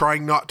and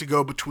trying not to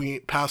go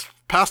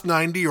past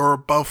 90 or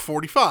above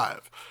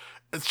 45.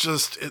 It's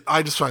just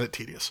I just find it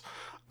tedious.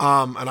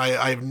 And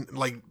I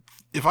like,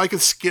 if I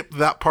could skip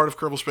that part of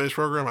Kerbal Space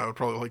Program, I would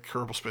probably like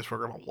Kerbal Space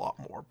Program a lot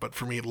more. But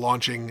for me,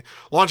 launching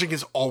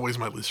is always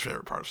my least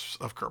favorite part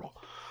of Kerbal.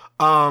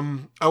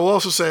 I will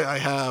also say I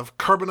have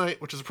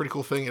Carbonite, which is a pretty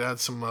cool thing. It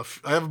adds some.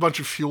 I have a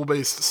bunch of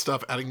fuel-based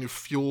stuff, adding new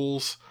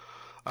fuels.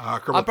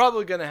 I'm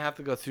probably gonna have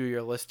to go through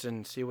your list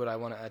and see what I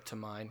want to add to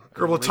mine.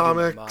 Kerbal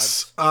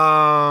Atomics,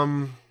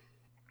 and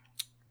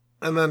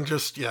then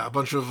just a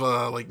bunch of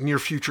like near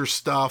future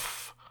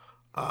stuff,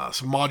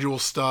 some module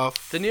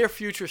stuff. The near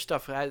future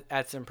stuff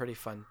adds some pretty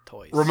fun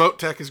toys. Remote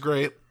tech is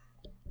great.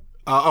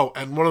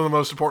 And one of the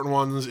most important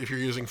ones, if you're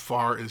using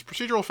FAR, is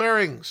procedural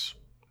fairings.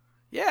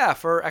 Yeah,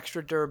 for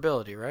extra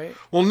durability, right?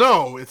 Well,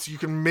 no, you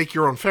can make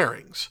your own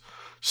fairings.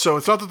 So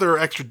it's not that they're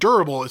extra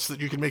durable, it's that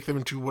you can make them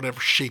into whatever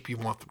shape you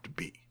want them to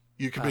be.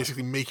 You can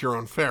basically make your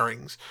own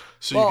fairings.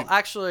 So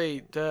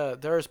actually,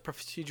 there's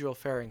procedural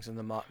fairings in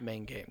the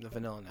main game, the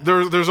vanilla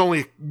now. There's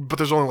only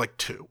like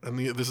 2, and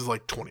this is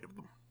like 20 of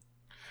them.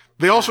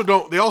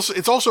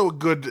 It's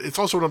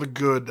also another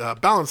good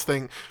balance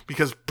thing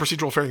because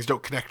procedural fairings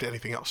don't connect to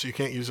anything else. So you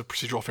can't use a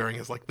procedural fairing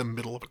as like the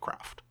middle of a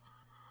craft.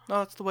 No,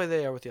 that's the way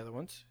they are with the other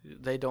ones.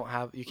 They don't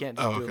have. You can't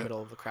just do the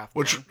middle of the craft.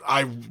 Which thing.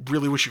 I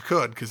really wish you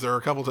could, because there are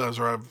a couple times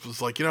where I was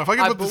like, if I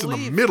could put this in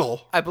the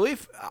middle. I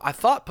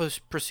thought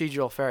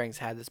procedural fairings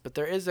had this, but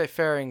there is a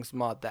fairings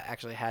mod that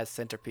actually has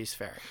centerpiece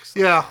fairings.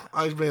 Yeah,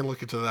 I may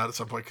look into that at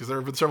some point, because there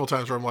have been several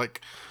times where I'm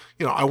like,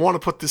 I want to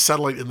put this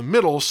satellite in the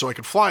middle so I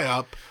can fly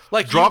up,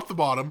 drop the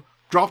bottom,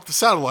 drop the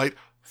satellite,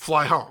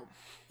 fly home.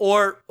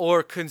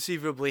 Or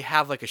conceivably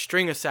have like a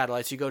string of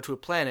satellites. You go to a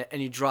planet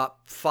and you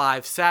drop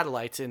 5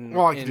 satellites in.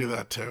 Well, I can do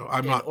that too.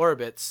 I'm not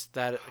orbits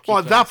that. Well,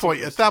 at that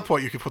point,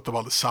 you can put them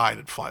on the side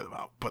and fly them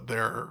out. But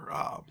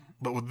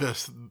but with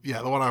this,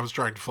 the one I was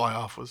trying to fly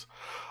off was,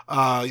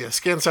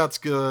 ScanSat's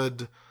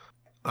good.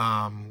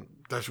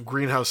 There's some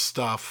greenhouse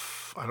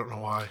stuff. I don't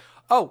know why.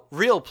 Oh,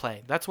 Real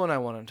Plane. That's one I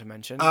wanted to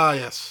mention.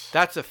 Yes.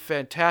 That's a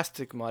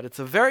fantastic mod. It's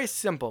a very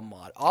simple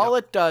mod. All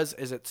it does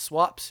is it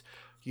swaps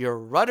your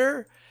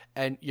rudder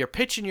and your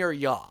pitch and your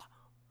yaw.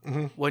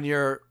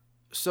 Mm-hmm.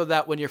 So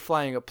that when you're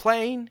flying a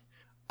plane,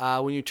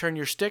 when you turn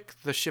your stick,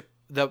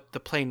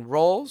 the plane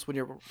rolls. When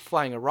you're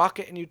flying a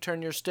rocket and you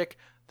turn your stick,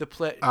 the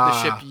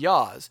ship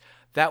yaws.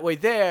 That way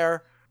they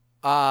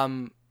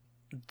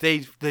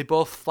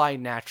both fly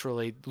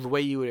naturally the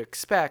way you would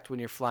expect when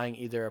you're flying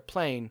either a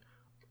plane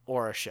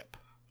or a ship.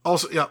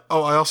 Also,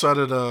 I also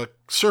added a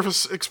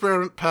surface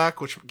experiment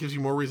pack, which gives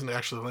you more reason to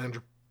actually land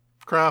your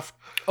craft.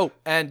 Oh,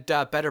 and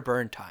better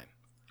burn time.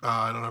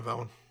 I don't have that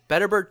one.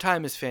 Better burn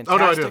time is fantastic.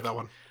 Oh, no, I do have that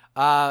one.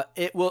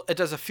 It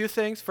does a few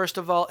things. First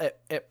of all,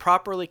 it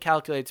properly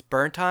calculates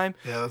burn time.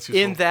 Yeah, that's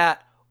useful. In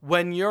that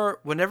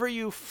whenever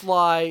you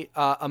fly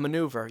a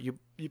maneuver, you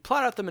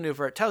plot out the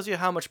maneuver, it tells you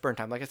how much burn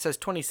time. Like it says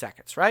 20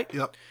 seconds, right?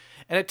 Yep.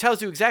 And it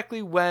tells you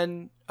exactly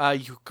when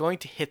you're going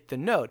to hit the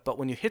node. But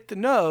when you hit the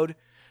node,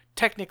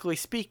 technically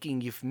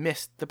speaking, you've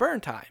missed the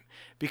burn time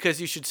because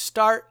you should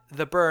start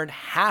the burn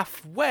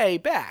halfway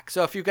back.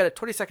 So if you've got a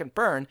 20-second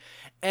burn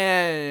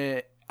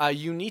and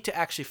you need to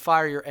actually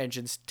fire your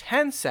engines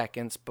 10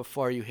 seconds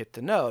before you hit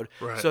the node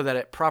so that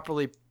it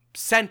properly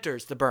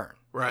centers the burn.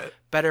 Right.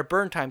 Better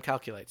Burn Time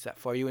calculates that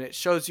for you, and it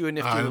shows you a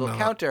nifty I little know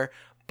counter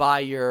by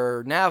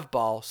your nav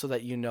ball so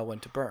that you know when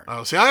to burn.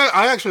 Oh, see,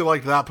 I actually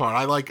liked that part.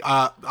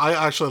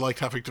 I actually liked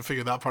having to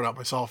figure that part out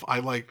myself.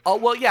 Oh,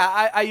 well,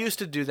 yeah, I used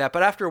to do that,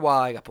 but after a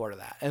while I got bored of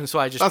that. And so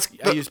I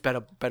used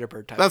better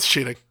Burn Time. That's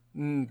cheating.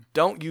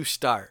 Don't you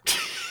start.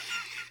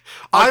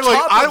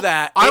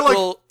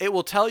 It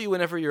will tell you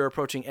whenever you're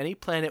approaching any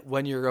planet,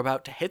 when you're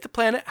about to hit the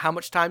planet, how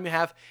much time you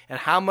have, and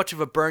how much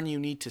of a burn you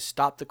need to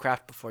stop the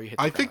craft before you hit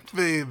the ground.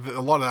 think a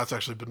lot of that's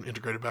actually been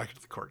integrated back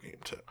into the core game,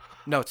 too.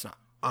 No, it's not.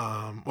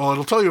 Well,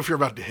 it'll tell you if you're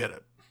about to hit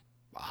it.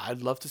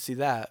 I'd love to see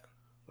that.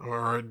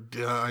 Or I've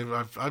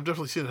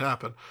definitely seen it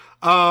happen.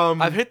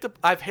 I've hit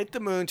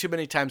the moon too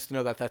many times to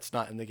know that that's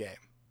not in the game.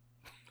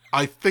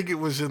 I think it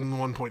was in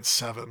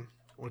 1.7,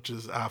 which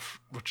is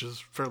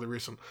fairly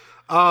recent.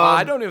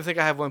 I don't even think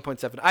I have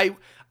 1.7.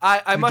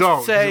 I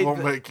must say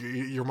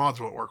your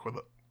mods won't work with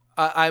it.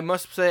 I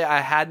must say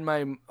I had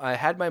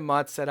my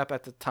mod set up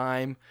at the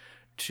time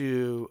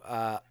to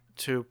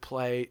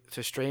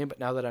stream, but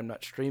now that I'm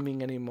not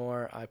streaming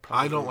anymore,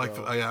 I don't like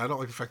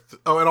the fact that,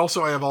 and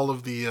also I have all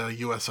of the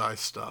USI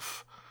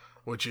stuff,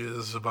 which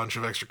is a bunch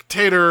of extra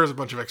containers, a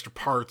bunch of extra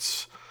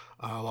parts,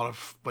 a lot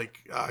of I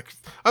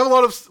have a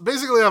lot of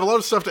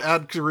stuff to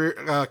add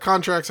career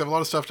contracts, I have a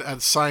lot of stuff to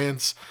add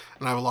science,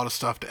 and I have a lot of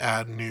stuff to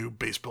add new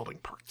base building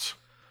parts.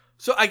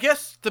 So I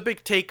guess the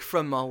big take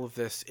from all of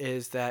this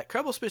is that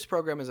Kerbal Space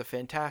Program is a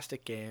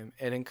fantastic game.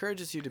 It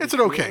encourages you to be It's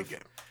an okay game.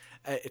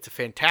 It's a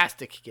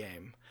fantastic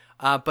game.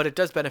 But it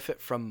does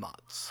benefit from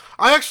mods.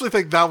 I actually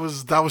think that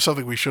was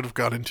something we should have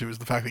got into, is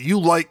the fact that you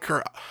like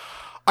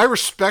I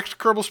respect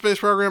Kerbal Space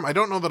Program. I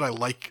don't know that I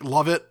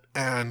love it,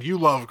 and you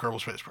love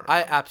Kerbal Space Program.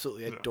 I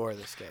absolutely adore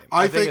this game.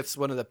 I think it's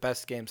one of the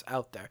best games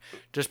out there,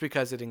 just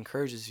because it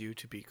encourages you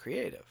to be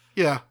creative.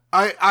 Yeah,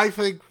 I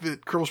think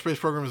that Kerbal Space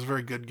Program is a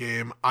very good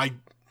game. I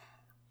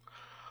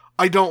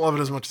don't love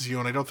it as much as you,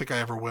 and I don't think I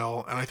ever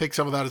will. And I think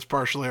some of that is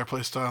partially our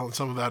playstyle, and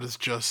some of that is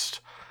just,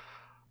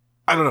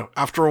 I don't know.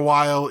 After a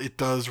while, it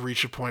does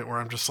reach a point where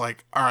I'm just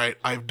like, all right,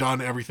 I've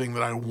done everything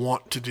that I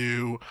want to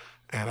do,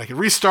 and I can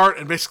restart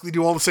and basically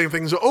do all the same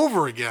things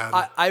over again.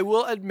 I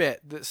will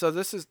admit that. So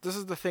this is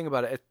the thing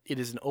about it. It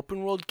is an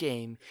open world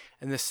game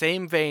in the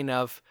same vein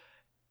of,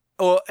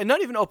 and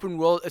not even open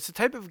world. It's the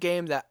type of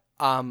game that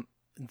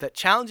that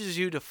challenges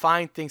you to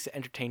find things to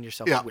entertain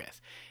yourself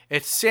with.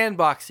 It's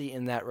sandboxy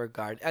in that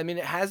regard. I mean,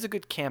 it has a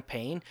good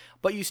campaign,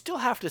 but you still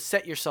have to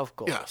set yourself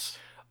goals. Yes.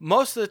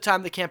 Most of the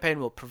time, the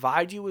campaign will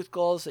provide you with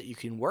goals that you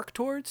can work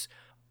towards,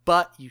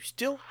 but you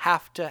still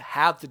have to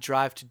have the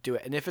drive to do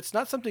it. And if it's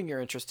not something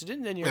you're interested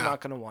in, then you're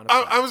not going to want to.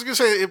 I was going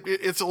to say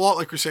it's a lot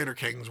like Crusader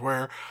Kings,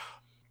 where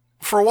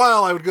for a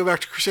while I would go back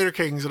to Crusader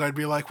Kings and I'd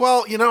be like,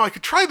 well, I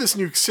could try this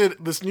new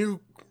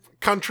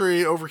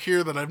country over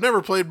here that I've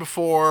never played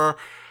before,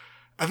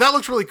 and that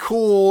looks really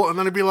cool. And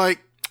then I'd be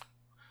like,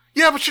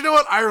 yeah, but you know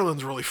what?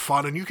 Ireland's really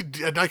fun,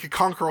 and I could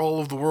conquer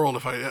all of the world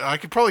if I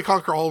could probably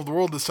conquer all of the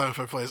world this time if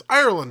I play as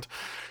Ireland.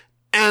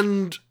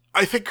 And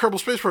I think Kerbal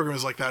Space Program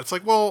is like that. It's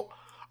like, well,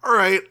 all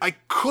right, I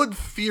could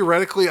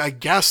theoretically, I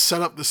guess,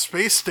 set up the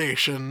space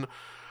station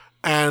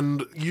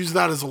and use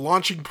that as a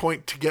launching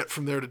point to get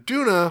from there to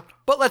Duna.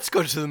 But let's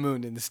go to the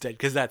moon instead,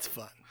 because that's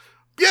fun.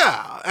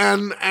 Yeah,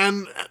 and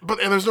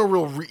there's no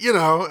real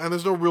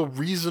there's no real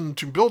reason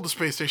to build the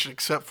space station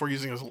except for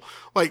using it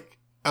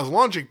as a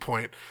launching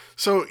point.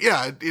 So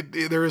yeah,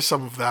 there is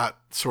some of that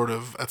sort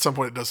of, at some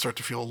point it does start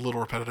to feel a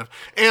little repetitive.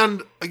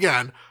 And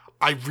again,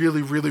 I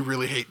really, really,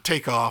 really hate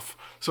takeoff.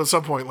 So at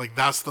some point,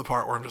 that's the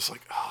part where I'm just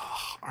like, oh,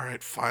 all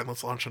right, fine,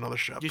 let's launch another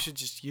ship. You should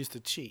just use the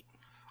cheat.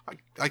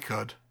 I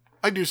could.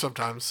 I do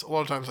sometimes. A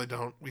lot of times I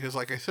don't, because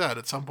like I said,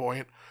 at some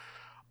point,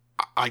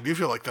 I do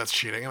feel like that's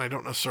cheating, and I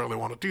don't necessarily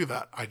want to do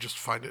that. I just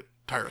find it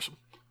tiresome.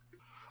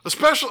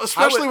 Especially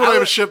when I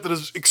have a ship that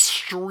is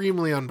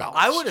extremely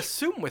unbalanced. I would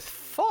assume with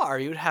FAR,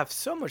 you would have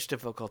so much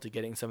difficulty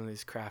getting some of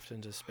these craft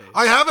into space.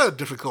 I have had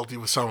difficulty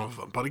with some of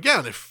them, but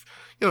again, if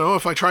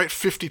I try it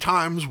 50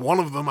 times, one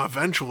of them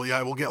eventually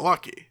I will get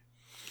lucky.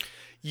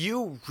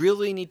 You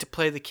really need to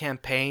play the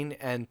campaign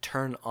and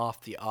turn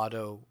off the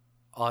auto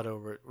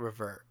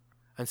revert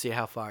and see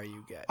how far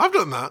you get. I've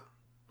done that.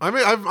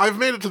 I've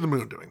made it to the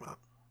moon doing that.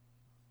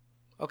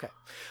 Okay.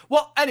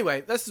 Well, anyway,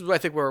 this is, I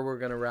think, where we're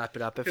going to wrap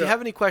it up. If you have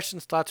any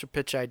questions, thoughts, or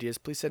pitch ideas,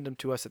 please send them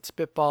to us at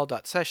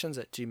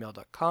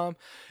spitball.sessions@gmail.com.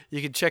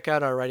 You can check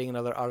out our writing and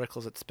other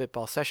articles at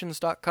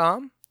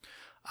spitballsessions.com.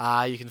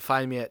 You can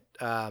find me at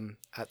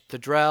The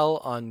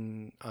Drell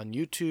on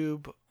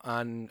YouTube.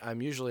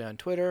 I'm usually on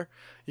Twitter.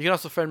 You can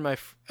also find my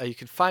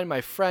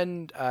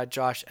friend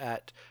Josh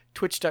at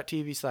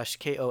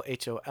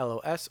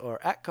twitch.tv/KOHOLOS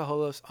or at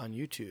Kaholos on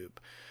YouTube.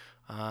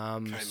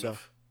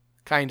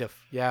 Kind of,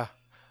 yeah.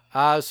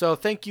 So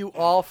thank you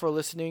all for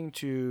listening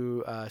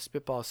to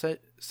Spitball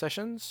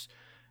Sessions,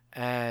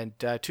 and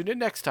tune in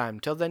next time.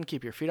 Till then,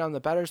 keep your feet on the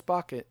batter's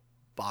box.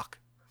 Bach.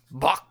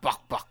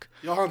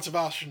 Johann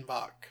Sebastian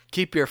Bach.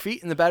 Keep your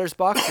feet in the batter's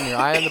box and your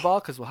eye on the ball,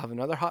 because we'll have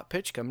another hot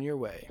pitch coming your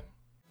way.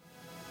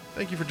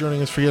 Thank you for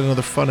joining us for yet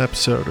another fun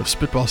episode of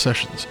Spitball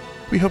Sessions.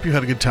 We hope you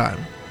had a good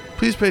time.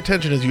 Please pay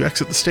attention as you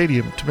exit the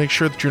stadium to make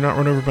sure that you're not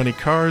run over by any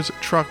cars,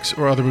 trucks,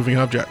 or other moving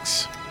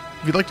objects.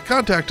 If you'd like to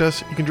contact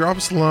us, you can drop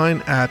us a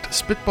line at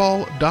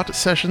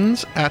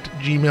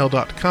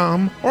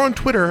spitball.sessions@gmail.com or on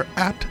Twitter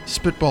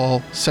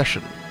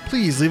 @spitballsession.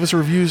 Please leave us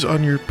reviews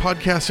on your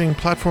podcasting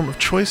platform of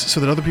choice so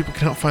that other people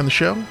can help find the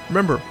show.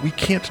 Remember, we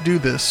can't do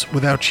this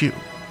without you.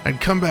 And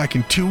come back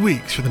in 2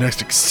 weeks for the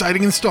next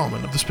exciting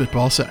installment of the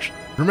Spitball Session.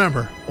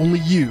 Remember, only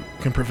you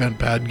can prevent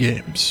bad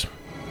games.